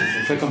 la vie,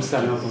 Fais comme si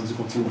t'avais entendu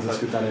continuer de dire ce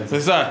que t'allais dire. C'est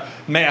ça.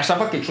 Mais à chaque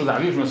fois que quelque chose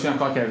arrive, je me souviens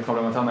encore qu'il y a le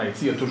complémentaire en Haïti,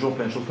 il y a toujours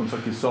plein de choses comme ça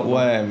qui sortent.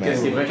 Ouais, mais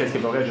qu'est-ce qui est vrai, qu'est-ce qui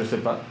est pas vrai, je sais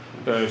pas.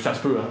 Ça se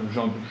peut, hein.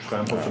 Genre, je serais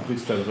même pas surpris si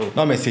c'était vrai.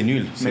 Non, mais c'est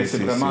nul. Mais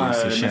c'est vraiment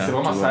chiant,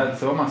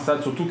 c'est vraiment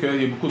sad. Surtout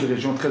qu'il y a beaucoup de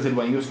régions très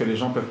éloignées où les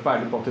gens ne peuvent pas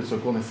aller porter de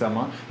secours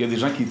nécessairement. Il y a des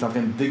gens qui sont en train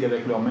de dig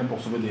avec leurs mains pour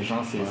sauver des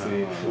gens.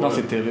 Non,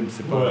 c'est terrible.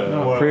 C'est pas.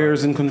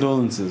 Prayers and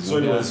condolences.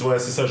 Ouais,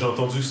 c'est ça, j'ai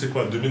entendu que c'est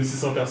quoi,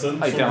 2600 personnes?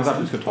 Ah, il était en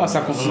plus que 3. Ah, ça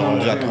continue.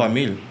 Déjà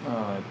 3000.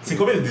 C'est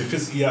combien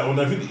d'édifices? On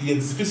a vu, il y a des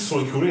édifices qui sont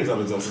écroulés, ça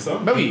veut dire, c'est ça?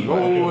 Ben oui,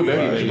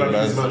 j'ai pas vu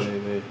les images.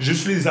 J'ai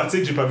juste lu les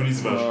articles, j'ai pas vu les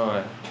images.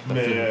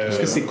 Mais est-ce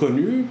que c'est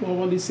connu pour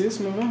avoir des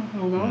séismes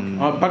au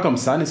Maroc? Pas comme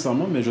ça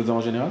nécessairement, mais je veux dire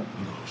en général.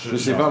 Je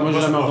sais pas, moi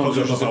j'ai jamais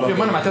entendu. Je sais pas.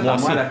 Moi, dans ma tête, la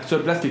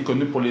seule place qui est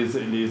connue pour les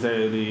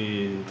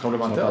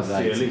tremblements de terre,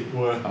 c'est LA.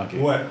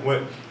 Ouais.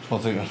 Je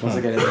pensais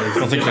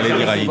que t'allais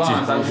dire Haïti.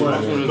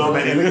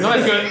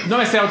 Non,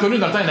 mais c'est reconnu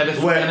dans le temps, il y en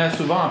avait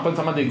souvent, pas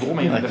nécessairement des gros,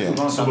 mais il y en avait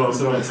souvent.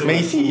 Mais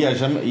ici, il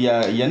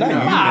y en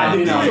a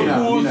eu.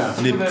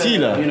 Des petits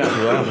là.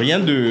 Rien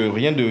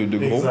de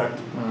gros. Exact.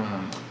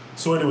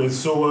 So anyway,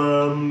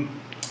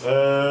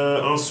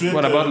 ensuite.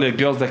 What about the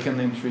girls that can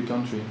name 3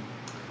 countries?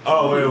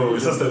 Ah ouais,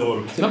 ça c'était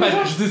drôle. Non, mais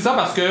je dis ça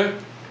parce que.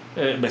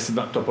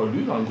 T'as pas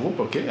lu dans le groupe,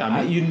 ok?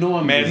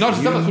 Mais non, je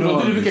dis ça parce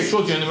qu'aujourd'hui, j'ai vu quelque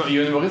chose. Il y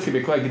a un humoriste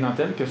québécois à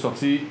Guinantel qui a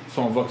sorti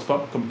son Vox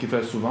Pop, comme qu'il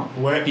fait souvent.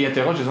 Ouais. Puis il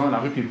interroge les gens dans la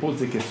rue, puis il pose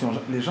des questions.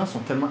 Les gens sont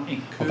tellement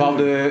inconnus. On parle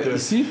de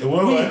ici?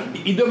 Oui,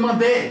 il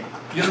demandait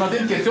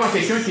une question à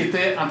quelqu'un qui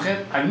était en train,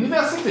 à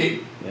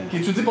l'université, qui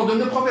étudie pour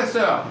devenir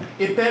professeur.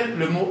 Épelle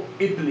le mot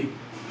éplé.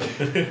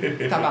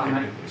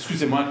 Tabarnak.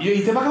 Excusez-moi. Il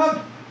était pas capable.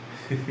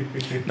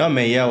 Non,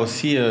 mais il y a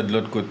aussi de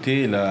l'autre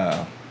côté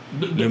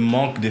le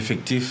manque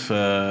d'effectifs.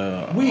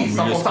 Oui,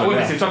 en milieu scolaire, oui,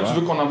 mais c'est ça que tu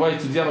veux qu'on envoie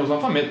étudier à nos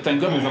enfants, mais thank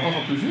God, mes enfants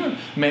sont plus vieux.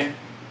 Mais,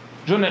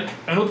 John,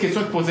 une autre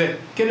question qui posait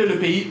quel est le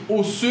pays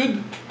au sud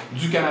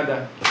du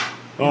Canada?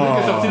 Il qui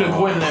a sorti le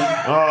Groenland.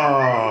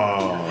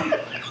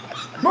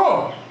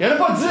 Bon, il n'y en a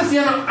pas 10, il y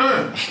en a un.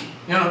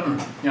 Il y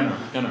en a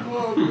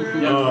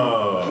un.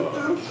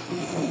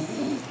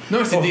 Non,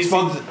 mais c'est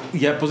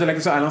il a posé la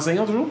question à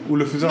l'enseignant toujours? Ou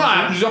le faiseur? Non,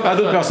 à plusieurs personnes.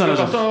 À d'autres personnes.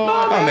 Non,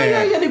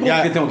 mais il y a des bons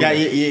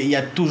il y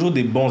a toujours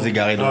des bons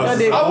égarés dans mais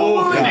c'est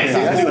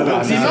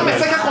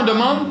ça qu'on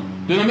demande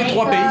de nommer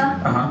 3 pays.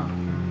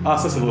 Ah,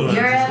 ça c'est drôle.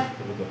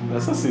 Europe.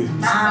 Ça c'est.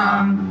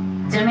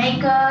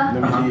 Jamaica.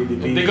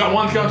 They got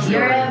one country.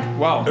 Europe.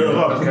 Wow.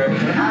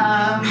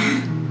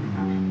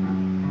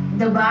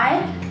 Dubai.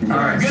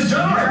 Alright, good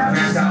job.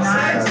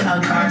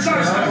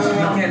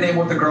 You can't name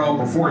what the girl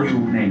before you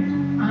named.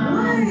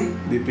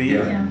 Des pays.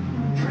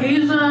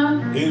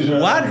 Asia.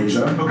 What?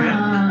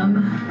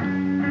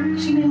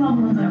 She named all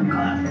the ones that I'm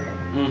called.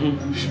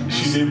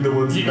 She named the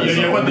ones. Il y a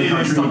pas des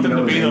centaines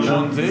de pays dans le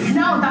monde, tu sais.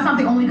 No, that's not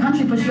the only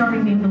country, but she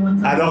already named the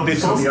ones. Alors,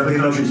 défense, So the other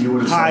countries you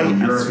would have high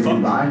said as Europe fuck. and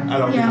Dubai.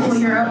 Alors, Yeah, so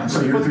Europe.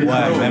 So you're 3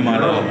 Ouais, même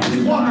alors.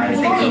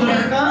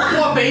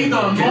 3 pays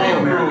dans le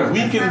monde, bro.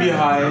 We can be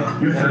high.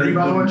 You're 30,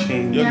 by the way?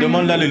 Change.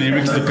 Demande là le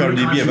lyrics de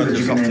Cardi B, elle va te le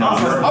sortir. Ah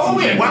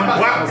oui,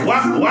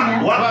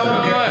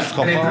 Je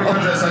comprends.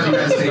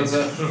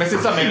 mais c'est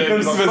ça, mais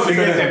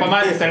c'était pas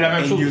mal, c'était la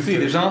même chose aussi.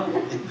 Les gens,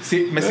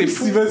 mais c'est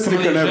fou Steven, comment c'est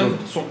les le jeunes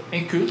sont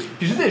incultes.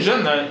 Puis je dis des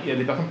jeunes, il y a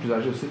des personnes plus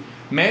âgées aussi.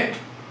 Mais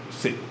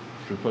je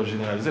veux pas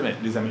généraliser, mais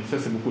les Américains,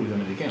 c'est beaucoup les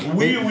Américains.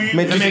 Oui.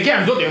 Mais Les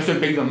Américains, nous autres, il y a un seul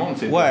pays dans le monde.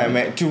 Ouais,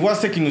 mais tu vois,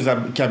 ce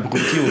qui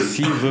abrutit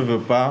aussi, veut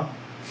pas,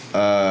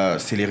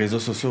 c'est les réseaux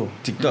sociaux,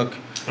 TikTok.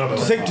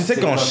 Tu sais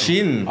qu'en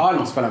Chine, Ah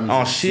non, c'est pas la même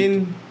en chose.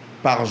 Chine,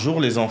 par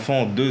jour, les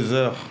enfants ont 2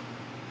 heures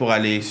pour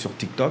aller sur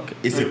TikTok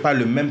et c'est pas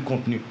le même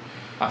contenu.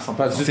 Ah,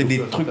 C'est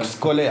des trucs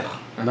scolaires.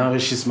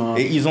 L'enrichissement.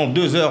 Et ils ont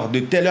 2 heures, de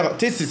telle heure.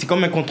 Tu sais, c'est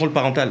comme un contrôle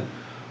parental.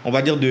 On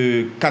va dire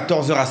de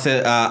 14h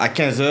à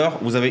 15h,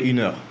 vous avez 1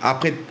 heure.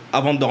 Après,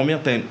 avant de dormir,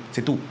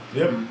 c'est tout.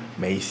 Yep.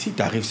 Mais ici,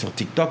 tu arrives sur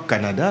TikTok,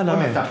 Canada, là. Ouais,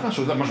 mais t'apprends des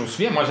choses. Moi, je me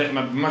souviens,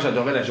 moi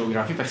j'adorais la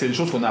géographie. Fait que c'est des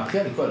choses qu'on a appris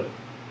à l'école.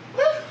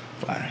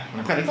 Ouais. On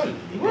a appris à l'école.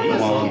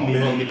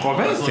 Les De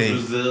provinces. toute façon, je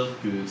veux dire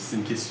que c'est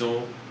une question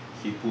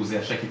qui est posée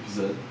à chaque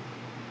épisode.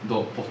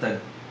 Donc, pour toi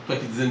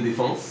qui disais une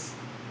défense,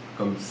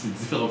 comme c'est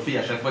différentes filles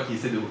à chaque fois qui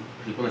essaient de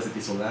répondre à cette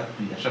question-là,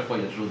 puis à chaque fois,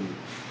 il y a toujours des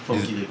femmes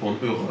qui répondent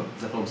Europe,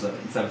 des affaires comme ça.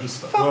 Ils savent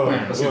juste pas.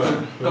 Parce que,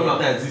 comme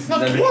Martin a dit, c'est Non,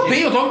 des 3 Américains.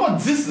 pays, on ne pas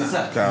 10. C'est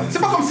ça. C'est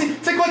pas comme si. Tu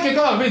sais quoi,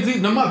 quelqu'un avait dit,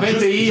 nomme-moi 20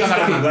 pays en juste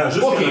Afrique. Canada,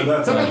 juste Ok,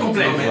 Canada, ça va être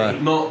complet.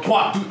 Non,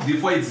 3. des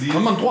fois, il dit. On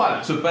demande 3 là.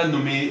 Tu peux pas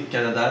nommer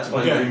Canada, tu peux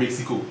pas nommer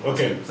Mexico.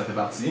 Ok. Ça fait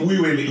partie. Oui,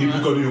 les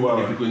plus connus,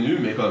 Les plus connus,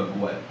 mais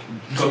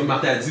comme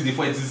Martin a dit, des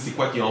fois ils disent c'est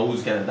quoi qui est en haut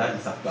du Canada,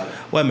 ils savent pas.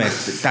 Ouais, mais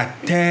t'as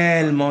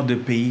tellement de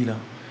pays, là.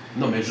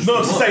 Non, mais justement.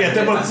 Non, c'est ça, il y a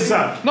tellement de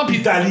ça. Non, puis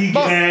Italie,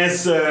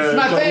 Grèce, Ce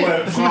matin,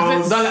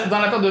 France. dans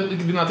l'affaire de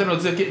Guinantel, on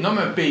dit ok, nomme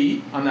un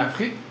pays en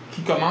Afrique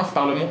qui commence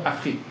par le mot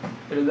Afrique.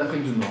 Elle est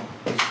d'Afrique du Nord.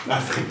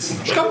 Afrique.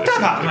 Je suis comme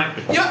tabarnak.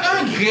 Il y a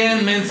un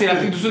grain, man, c'est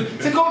l'Afrique du Sud.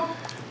 C'est comme.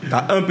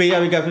 T'as un pays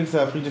avec Afrique, c'est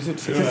Afrique du Sud.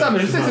 C'est ça, mais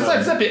je sais, c'est ça, elle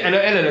dit ça. Puis elle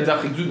a dit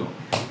Afrique du Nord.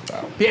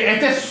 Puis elle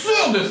était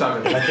sûre de ça.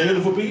 Elle a créé un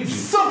nouveau pays.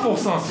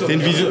 100% sûre. C'est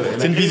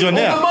une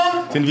visionnaire. On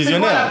demande, C'est une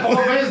visionnaire. c'est quoi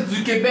la province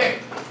du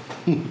Québec?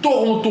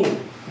 Toronto.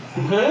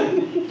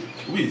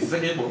 Oui, c'est ça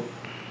qui est bon.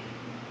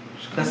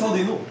 Ça sort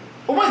des noms.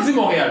 Au moins, dis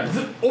Montréal.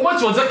 Au moins,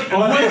 tu vas dire que. On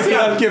va dire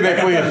le Québec,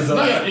 oui.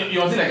 Non, ils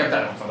ont dit la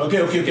capitale. Ok.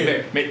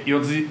 Québec. Mais ils ont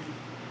dit.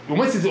 Au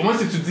moins, si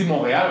tu dis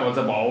Montréal, on va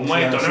dire, bon, au moins,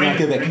 t'as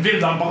une ville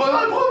dans la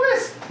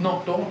province.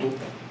 Non, Toronto.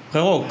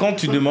 Frérot, quand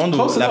tu demandes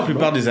la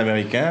plupart des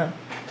Américains,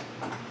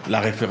 la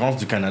référence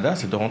du Canada,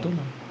 c'est Toronto, là.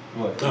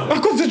 Ouais. À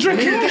cause de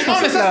Drake. Non,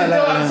 mais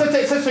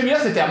cette famille-là,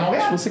 c'était à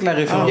Montréal. Je pensais que la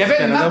référence Il y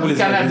avait une map du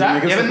Canada.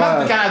 Il y avait une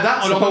map du Canada.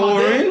 On leur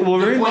demandait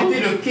de pointer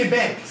le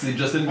Québec. C'est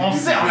Justin Bieber. On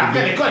sait, on l'a fait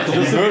à l'école.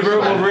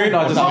 Wolverine.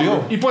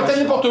 Il pointait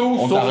n'importe où.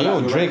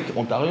 Ontario, Drake,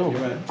 Ontario.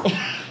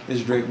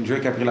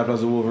 Drake a pris la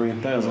place de Wolverine.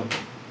 T'as raison.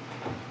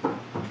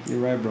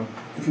 You're right, bro.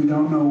 If you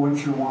don't know what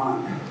you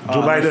want,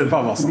 Joe Biden. Pas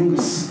avoir ça.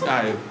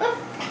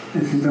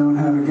 if you don't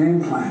have a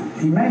game plan,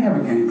 he may have a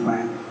game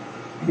plan.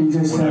 He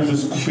just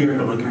hasn't shared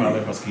it with me.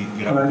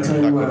 But I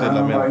tell you what, I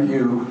don't know about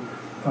you,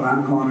 but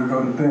I'm going to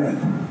go to bed.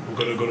 I'm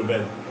going to go to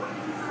bed.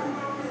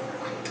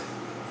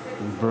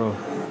 Bro.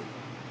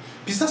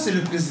 Puis ça, c'est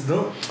le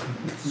président.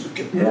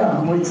 Yeah,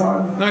 we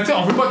talked. Non, tu sais,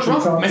 on veut pas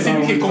Trump, mais c'est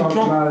lui qui est contre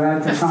Trump.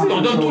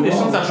 On donne tous les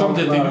chances à Trump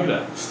d'être élu,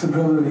 là.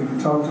 Stability.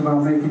 We talked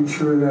about making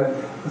sure that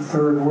the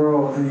third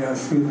world,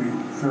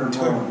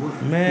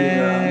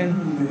 Man.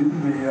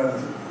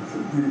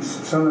 the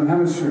southern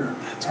hemisphere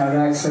had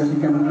access.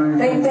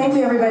 Thank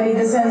you, everybody.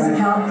 This ends the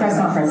press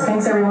conference.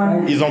 Thanks,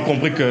 everyone. Ils ont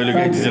compris que le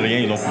gars disait rien,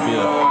 ils l'ont coupé.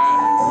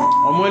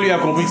 Au moins, lui a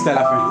compris que c'était à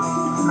la fin.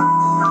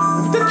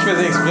 Peut-être qu'il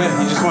faisait exprès.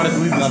 He just wanted to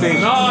leave the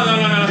stage. Non.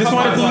 Just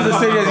wanted to leave the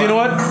stage. You know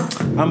what?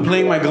 I'm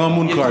playing my Grand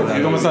Moon card.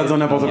 Il commence à dire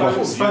n'importe quoi.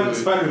 C'est pas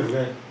le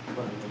vrai.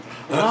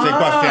 C'est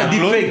quoi? C'est un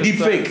clone?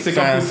 Deepfake. C'est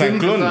un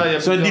clone.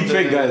 C'est un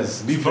deepfake,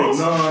 guys. Deepfake.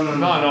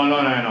 Non.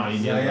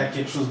 Il y a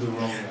quelque chose de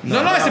wrong. Non,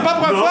 c'est pas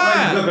pour C'est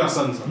une vraie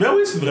personne, ça. Mais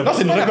oui, c'est une vraie Non,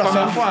 c'est une vraie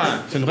personne.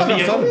 C'est une vraie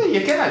personne. Il y a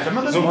quel âge?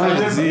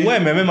 Ouais,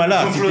 mais même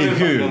là, si t'es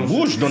vieux,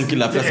 rouge, donc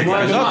il a fait ça. Moi,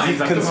 je dis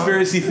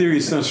conspiracy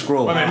theory, c'est un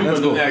scroll. Ouais, mais lui, il va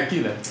donner à qui,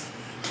 là?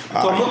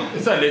 Comment?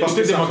 C'est ça, les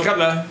côtés démocrates,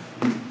 là.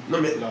 Non,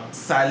 mais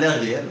ça a l'air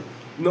réel.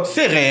 Non,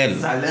 c'est réel.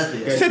 Ça a l'air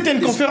réel. C'était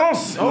une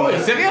conférence. Oh, oui,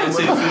 c'est réel.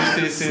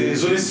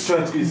 Désolé si je suis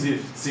intrusif.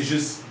 C'est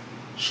juste.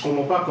 Je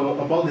comprends pas comment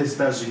on parle des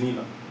États-Unis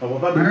là. On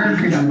parle pas de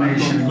American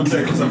nation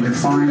that can be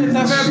defined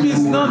T'avais un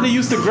président, they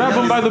used to grab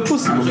him by the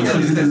pussy.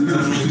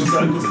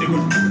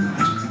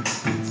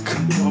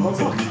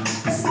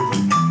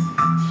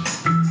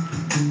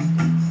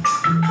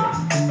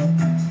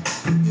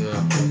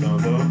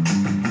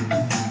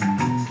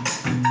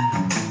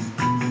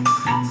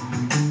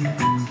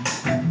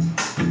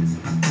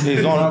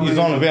 Ils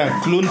ont enlevé un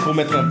clown pour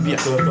mettre un pire.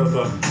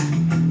 Attends.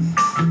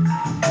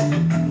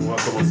 On va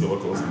commencer.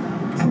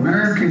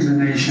 America is a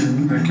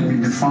nation that can be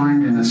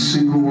defined in a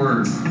single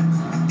word.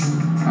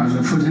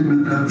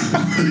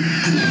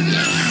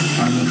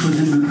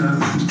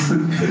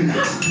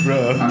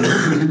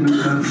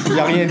 Il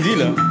a rien dit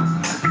là.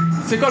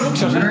 C'est quoi le mot que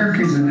je cherchais?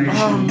 America is a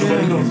nation that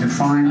can be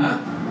defined.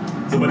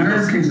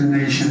 America is a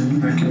nation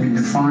that can be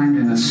defined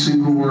in a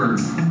single word.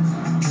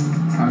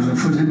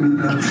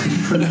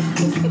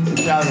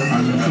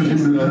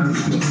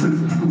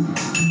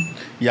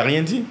 Il a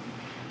rien dit.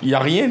 Il a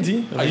rien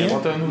dit. Rien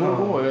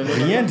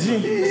dit.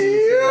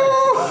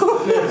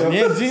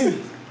 Rien dit.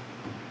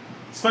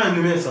 C'est pas un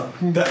humain ça.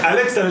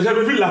 Alex, t'avais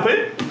jamais vu le lapin?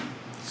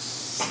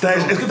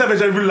 Est-ce que t'avais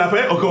jamais vu le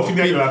lapin? Ok, on finit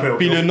avec le lapin.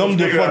 Puis le nombre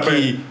de fois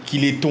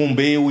qu'il est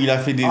tombé ou il a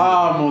fait des...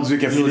 Ah mon Dieu,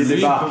 qu'il a fait des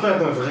débats. On peut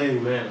être un vrai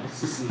humain.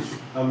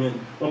 Amen.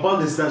 On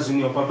parle des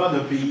États-Unis, on parle pas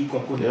d'un pays qu'on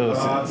connaît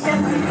pas.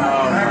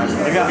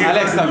 Regarde,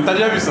 Alex, t'as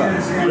déjà vu ça?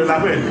 Le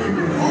lapin.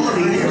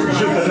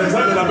 T'as déjà vu ça,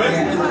 le lapin?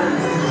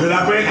 Le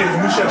lapin est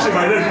venu chercher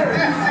Biden.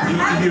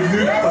 Il est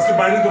venu parce que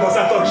Biden commençait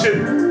à talk shit.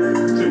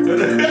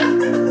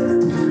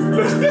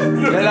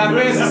 Le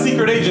lapin, c'est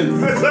Secret Agent.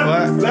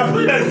 Ouais. Lapin,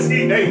 il a dit,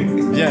 hey.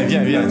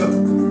 Viens.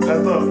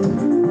 Attends.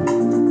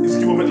 Est-ce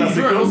qu'ils vont mettre la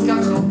séquence? Ok,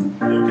 attends.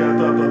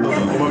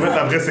 On va mettre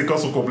la vraie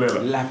séquence au complet, là.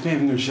 Le lapin est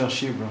venu le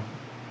chercher, bro.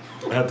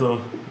 Attends.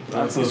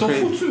 Ils sont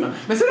foutus. Hein.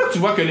 Mais c'est là que tu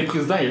vois que les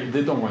présidents,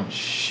 they don't want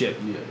shit.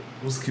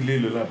 Où est-ce qu'il est,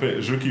 le lapin?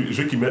 Je veux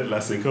qu'ils mettent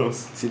la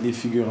séquence. C'est des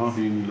figurants.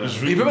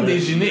 Il veut pas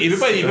désigner, il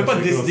veut pas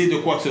décider de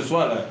quoi que ce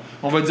soit, là.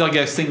 On va dire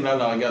Gasting, là,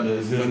 regarde.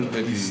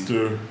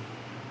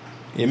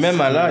 Et même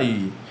là,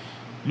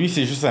 lui,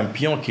 c'est juste un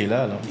pion qui est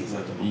là.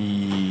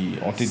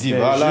 On te dit,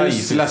 voilà,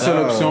 c'est la seule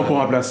option pour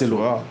remplacer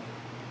l'autre.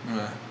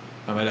 Ouais.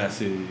 Ah, mais là,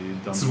 c'est...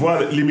 Tu vois,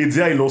 les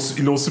médias, ils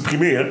l'ont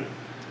supprimé, hein?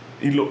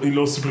 Ils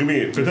l'ont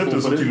supprimé. Peut-être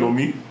eux autres qui l'ont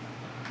mis.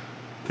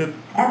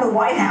 And the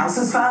White House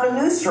has found a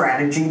new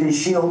strategy to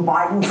shield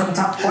Biden from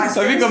tough questions.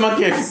 T'as vu comment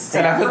elle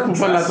a fait pour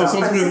prendre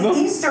l'attention du président?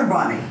 Easter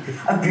Bunny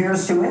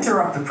appears to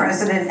interrupt the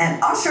president and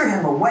usher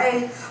him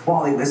away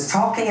while he was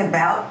talking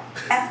about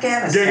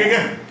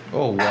Afghanistan.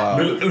 Oh wow.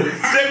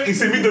 Il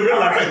s'est mis devant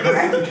la tête.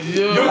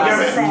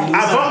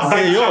 Avant, tu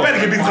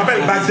te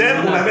rappelles, back then,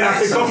 on avait la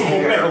séquence au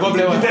complet.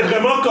 Il était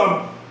vraiment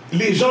comme.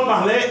 Les gens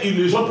parlaient et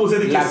les gens posaient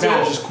des questions.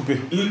 La juste coupé.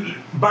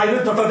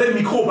 Biden, t'entendais le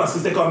micro parce que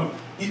c'était comme.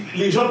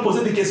 Les gens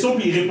posaient des questions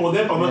puis ils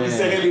répondaient pendant qu'ils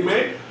serraient les mains.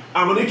 À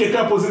un moment donné,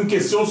 quelqu'un a posé une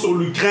question sur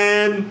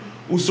l'Ukraine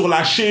ou sur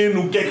la Chine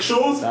ou quelque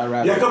chose.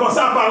 Il a commencé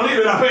à parler,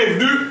 le lapin est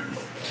venu.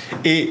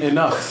 Et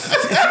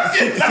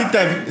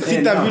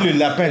si t'as vu le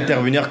lapin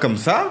intervenir comme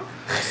ça,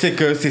 c'est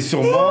que c'est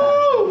sûrement...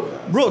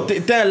 Bro,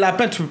 t'es un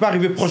lapin, tu peux pas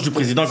arriver proche du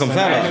président comme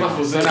ça, là.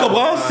 Tu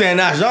comprends? C'est un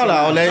agent,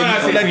 là. On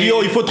a dit,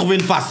 il faut trouver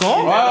une façon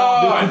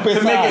de couper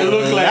ça.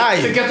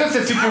 C'est quelqu'un de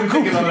cette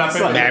sécurité qui est dans le lapin.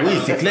 Ben oui,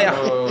 c'est clair.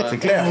 C'est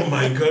clair. Oh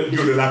my god,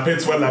 yo, le lapin,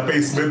 tu vois, le lapin,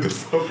 il se met de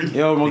ça.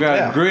 Yo, mon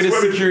gars, greatest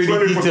security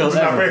detail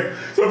ever.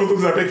 Tu vois la photo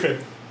du lapin qui fait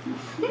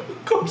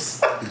comme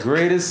ça.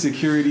 Greatest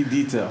security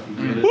detail.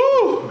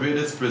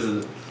 Greatest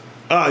president.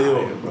 Ah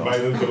yo,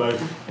 Biden for life.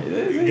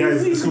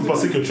 Guys, est-ce que vous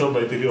pensez que Trump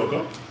va être élu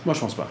encore? Moi, je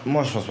pense pas.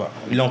 Moi, je pense pas.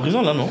 Il est en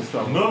prison, là, non?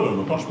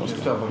 Non, pas, je pense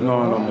pas.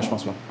 Non, mais je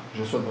pense pas.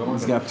 Je souhaite vraiment.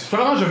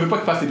 Vraiment, je veux pas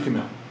qu'il passe les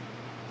primaires.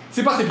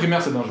 S'il passe les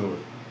primaires, c'est dangereux.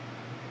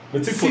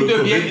 Mais tu sais que pour le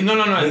COVID,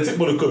 mais tu sais que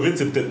pour le COVID,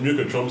 c'est peut-être mieux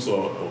que Trump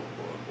soit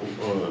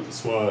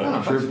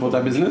pour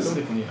ta business?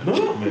 Non,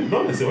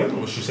 mais c'est vrai,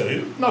 je suis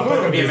sérieux. Non,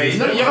 mais il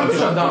y aura plus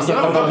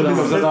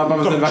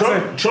de vaccin.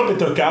 Trump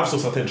est un cave sur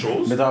certaines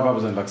choses. Mais t'auras pas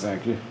besoin de vaccin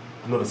avec lui.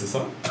 Non, mais c'est ça.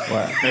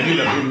 Ouais. Mais lui,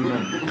 il a pris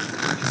lui-même.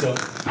 Qui ça?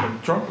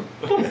 Trump?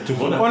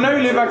 On a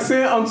eu les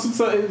vaccins en dessous de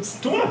ça.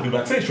 Tout le monde a pris le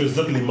vaccin. Je veux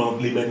dire que les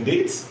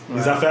mandates,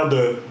 les affaires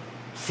de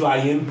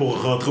fly-in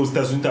pour rentrer aux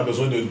États-Unis, t'as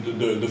besoin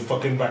de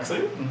fucking vaccin.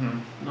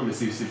 Non, mais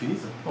c'est fini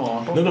ça.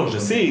 Non, je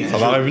sais. Ça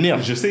va revenir.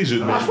 Je sais. Je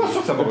suis pas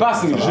sûr que ça va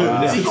passer.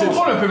 Ils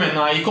comprennent un peu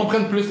maintenant. Ils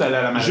comprennent plus la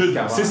maladie. Tu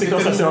sais, c'est quand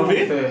ça s'est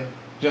enlevé?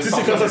 Tu sais,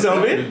 c'est quand ça s'est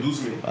enlevé? Le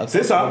 12 mai.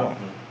 C'est ça.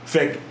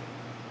 Fait que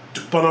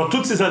pendant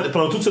tout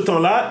ce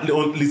temps-là,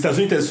 les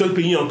États-Unis étaient le seul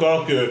pays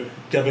encore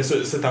qui avait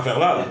cette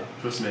affaire-là.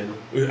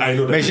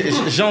 Mais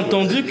j'ai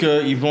entendu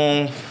qu'ils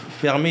vont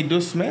fermer 2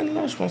 semaines,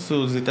 là, je pense,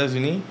 aux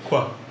États-Unis.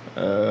 Quoi?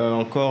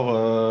 Comme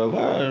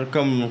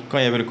quand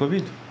il y avait le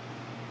Covid.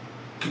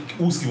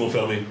 Où est-ce qu'ils vont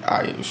fermer?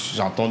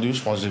 J'ai entendu,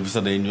 je pense que j'ai vu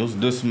ça dans les news.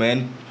 2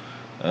 semaines.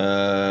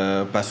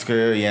 Parce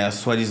qu'il y a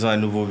soi-disant un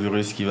nouveau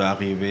virus qui va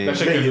arriver.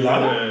 Il est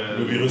là,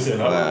 le virus est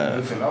là.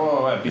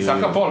 Ouais. Puis c'est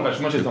encore fort, parce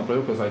que moi j'ai des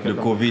employés que ça. Le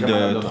Covid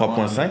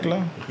 3.5 là.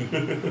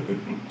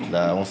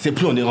 Là, on sait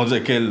plus on est rendu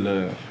à quel.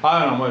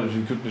 Ah non, moi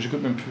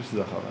j'écoute même plus ces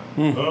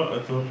affaires-là. Ah,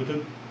 attends,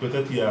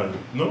 peut-être il y a.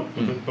 Non,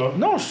 peut-être pas.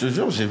 Non, je te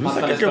jure, j'ai vu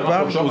ça quelque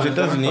part aux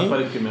États-Unis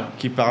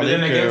qui parlait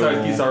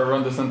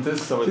que.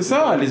 C'est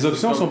ça, les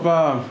options sont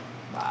pas.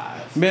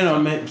 Mais non,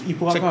 mais il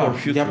pourra pas.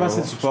 Il n'y a pas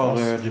assez de support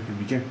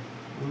républicain.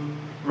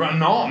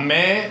 Non,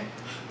 mais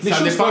les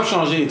choses peuvent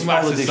changer. Tu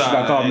parles de je suis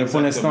d'accord, mais pour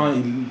l'instant,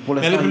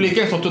 les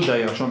républicains sont tous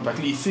derrière Trump.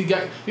 Ces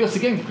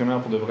gangs primaires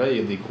pour de vrai, il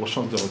y a des grosses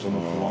chances de retourner au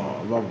pouvoir.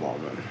 On va voir,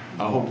 man.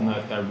 I hope not.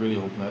 I really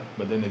hope not.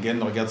 But then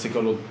again, regarde c'est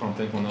quoi l'autre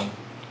pantin qu'on a.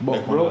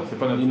 Bon, bro, c'est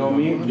pas notre you know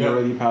me, you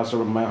already passed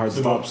over my hard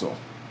stop, so.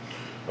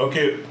 Ok,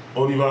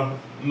 on y va.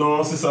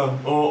 Non, c'est ça.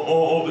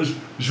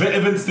 Je vais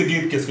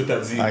investigate qu'est-ce que t'as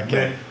dit.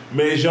 Okay.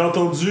 Mais j'ai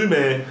entendu,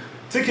 mais...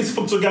 Tu sais, qu'est-ce qu'il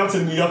faut que tu regardes, c'est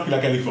le New York et la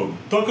Californie.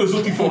 Tant que les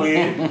autres, ils font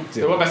rien.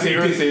 C'est eux,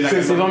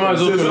 c'est vraiment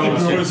eux autres.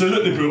 C'est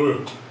eux les plus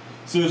heureux.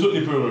 C'est eux autres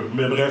les plus heureux.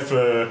 Mais bref.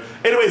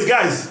 Anyways,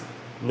 guys,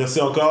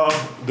 merci encore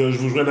de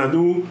vous joindre à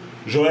nous.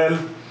 Joël,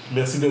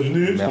 merci d'être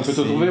venu. On peut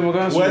te trouver, mon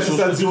gars? Ouais, c'est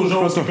ça, dis aux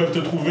gens qu'ils peuvent te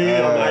trouver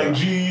en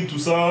IG, tout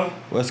ça.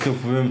 Où est-ce que vous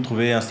pouvez me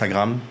trouver?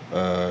 Instagram,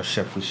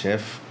 chef ou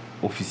chef,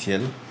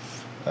 officiel.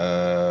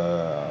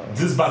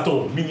 10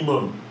 bâtons,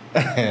 minimum.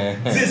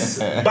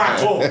 10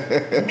 bâtons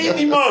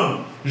minimum,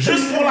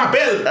 juste pour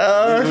l'appel.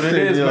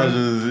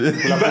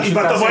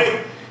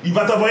 Il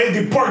va t'envoyer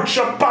des pork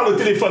chops par le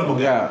téléphone, mon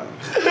gars.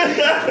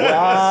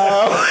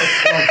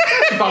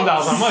 Tu parles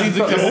d'argent. Moi, je dis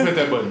que la bouffe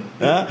était bonne.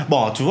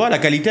 Bon, tu vois, la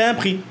qualité a un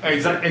prix.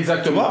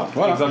 Exactement.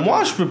 Voilà.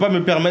 Moi, je peux pas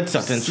me permettre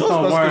certaines choses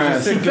parce que je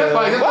sais que.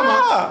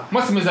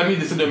 Moi, si mes amis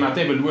décident de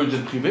matin, ils veulent louer un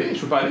jet privé, je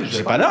peux pas aller.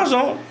 J'ai pas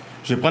d'argent.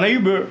 Je vais prendre un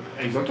Uber.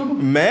 Exactement.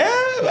 Mais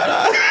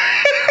voilà.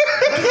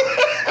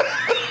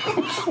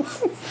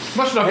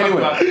 Moi, je suis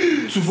d'accord.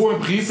 Tu vaux un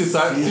prix, c'est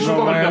ça. Si je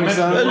peux pas me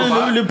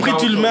permettre. Le prix,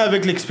 tu le mets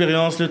avec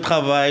l'expérience, le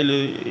travail.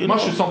 Moi,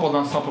 je suis 100% d'accord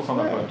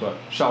avec toi.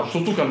 Charles,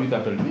 surtout quand lui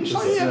t'appelle.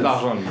 Charles, il a de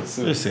l'argent, lui.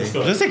 Je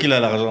sais qu'il a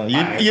l'argent.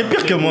 Il est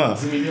pire que moi.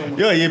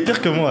 Il est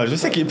pire que moi. Je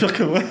sais qu'il est pire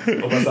que moi.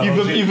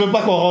 Il veut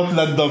pas qu'on rentre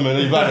là-dedans,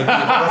 mais il va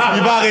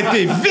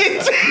arrêter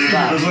vite.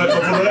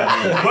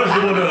 Moi,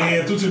 je demande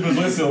rien. Tout ce que j'ai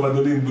besoin, c'est on va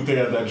donner une bouteille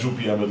à Dadjo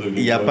puis à Madrid.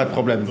 Il n'y a pas de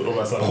problème.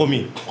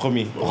 Promis,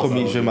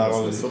 je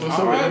m'arrange.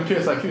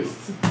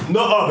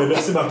 Non, mais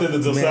merci Martin de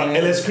dire ça.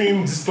 LS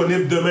Cream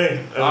disponible demain.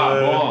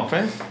 Bon,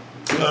 enfin.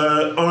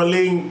 En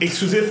ligne,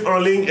 exclusif en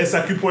ligne,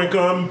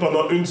 saq.com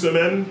pendant 1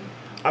 semaine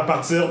à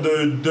partir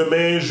de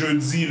demain,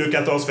 jeudi, le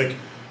 14. Fait que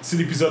si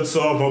l'épisode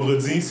sort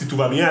vendredi, si tout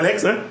va bien,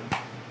 Alex, hein?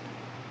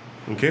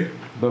 OK?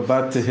 But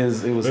back to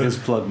it was his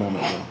plug moment,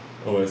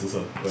 though. Ouais, c'est ça.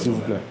 Ouais, s'il vous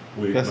plaît.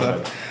 Oui,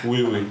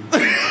 oui.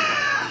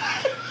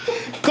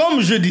 Comme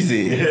je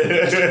disais,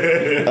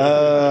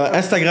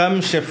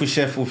 Instagram, chef ou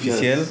chef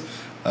officiel. Yes.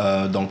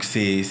 Donc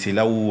c'est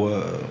là où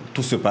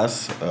tout se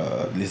passe,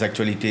 les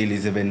actualités,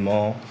 les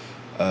événements.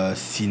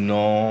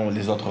 Sinon,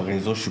 les autres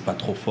réseaux, je suis pas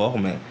trop fort,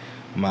 mais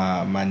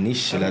ma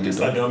niche, c'est là-dedans.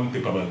 Instagram, t'es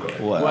pas mal correct.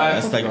 Ouais,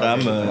 Instagram...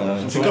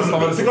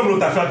 C'est comme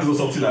l'autre affaire qu'ils ont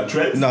sorti, la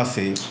Threads. Non,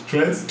 c'est...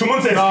 Threads. Tout le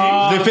monde s'est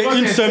inscrit. Je l'ai fait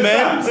une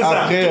semaine, c'est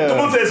ça. après... Tout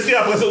le monde s'est inscrit,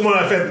 après ça, tout le monde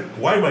a fait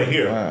 « Why am I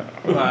here? »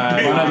 Ouais,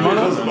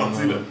 c'est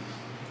parti, là.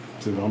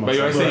 C'est vraiment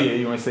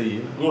ils ont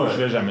essayé. Ouais.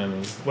 Je vais jamais.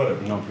 Voilà.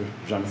 Non plus,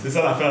 jamais. C'est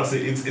ça l'affaire, c'est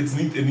it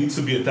needs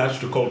to be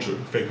attached to culture.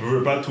 Fait que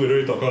veux pas,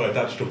 Twitter est encore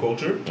attached to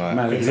culture. Ouais.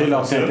 Malgré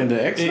l'ancienneté de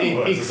X.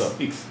 Ouais, c'est ça.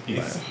 X.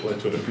 Ouais,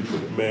 Twitter.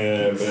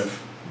 Mais bref.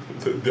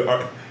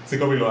 C'est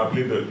comme ils l'ont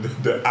appelé,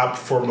 the app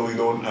formerly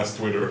known as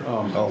Twitter.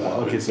 Oh,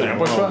 wow. Ok, c'est pas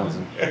le choix.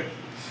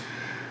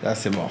 Là,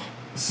 c'est mort.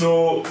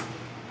 So,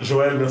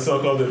 Joël, merci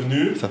encore de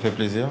venir. Ça fait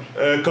plaisir.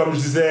 Comme je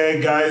disais,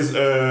 guys,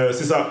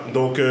 c'est ça.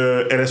 Donc,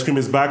 LS Cream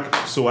is back,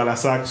 so à la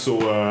SAC. So,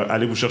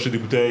 allez vous chercher des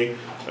bouteilles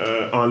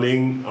en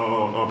ligne,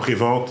 en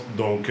pré-vente.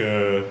 Donc,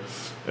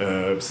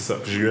 c'est ça.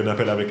 J'ai eu un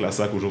appel avec la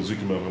SAC aujourd'hui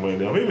qui m'a vraiment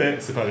énervé, mais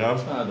c'est pas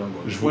grave. Ah, donc,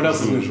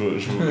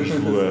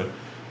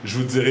 je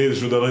vous dirai,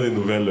 je vous donnerai des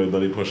nouvelles dans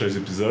les prochains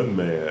épisodes,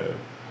 mais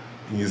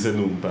ils essaient de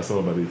nous passer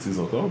en bas bêtises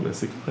encore, mais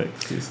c'est correct.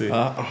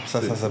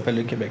 Ça s'appelle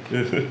le Québec.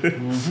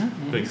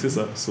 Fait que c'est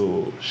ça.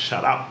 So, shout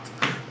out.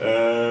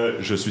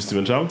 Je suis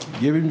Steven Charles.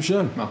 Gabriel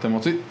Michel. Martin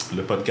Montier.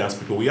 Le podcast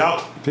People We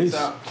Out. Peace.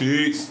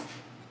 Peace.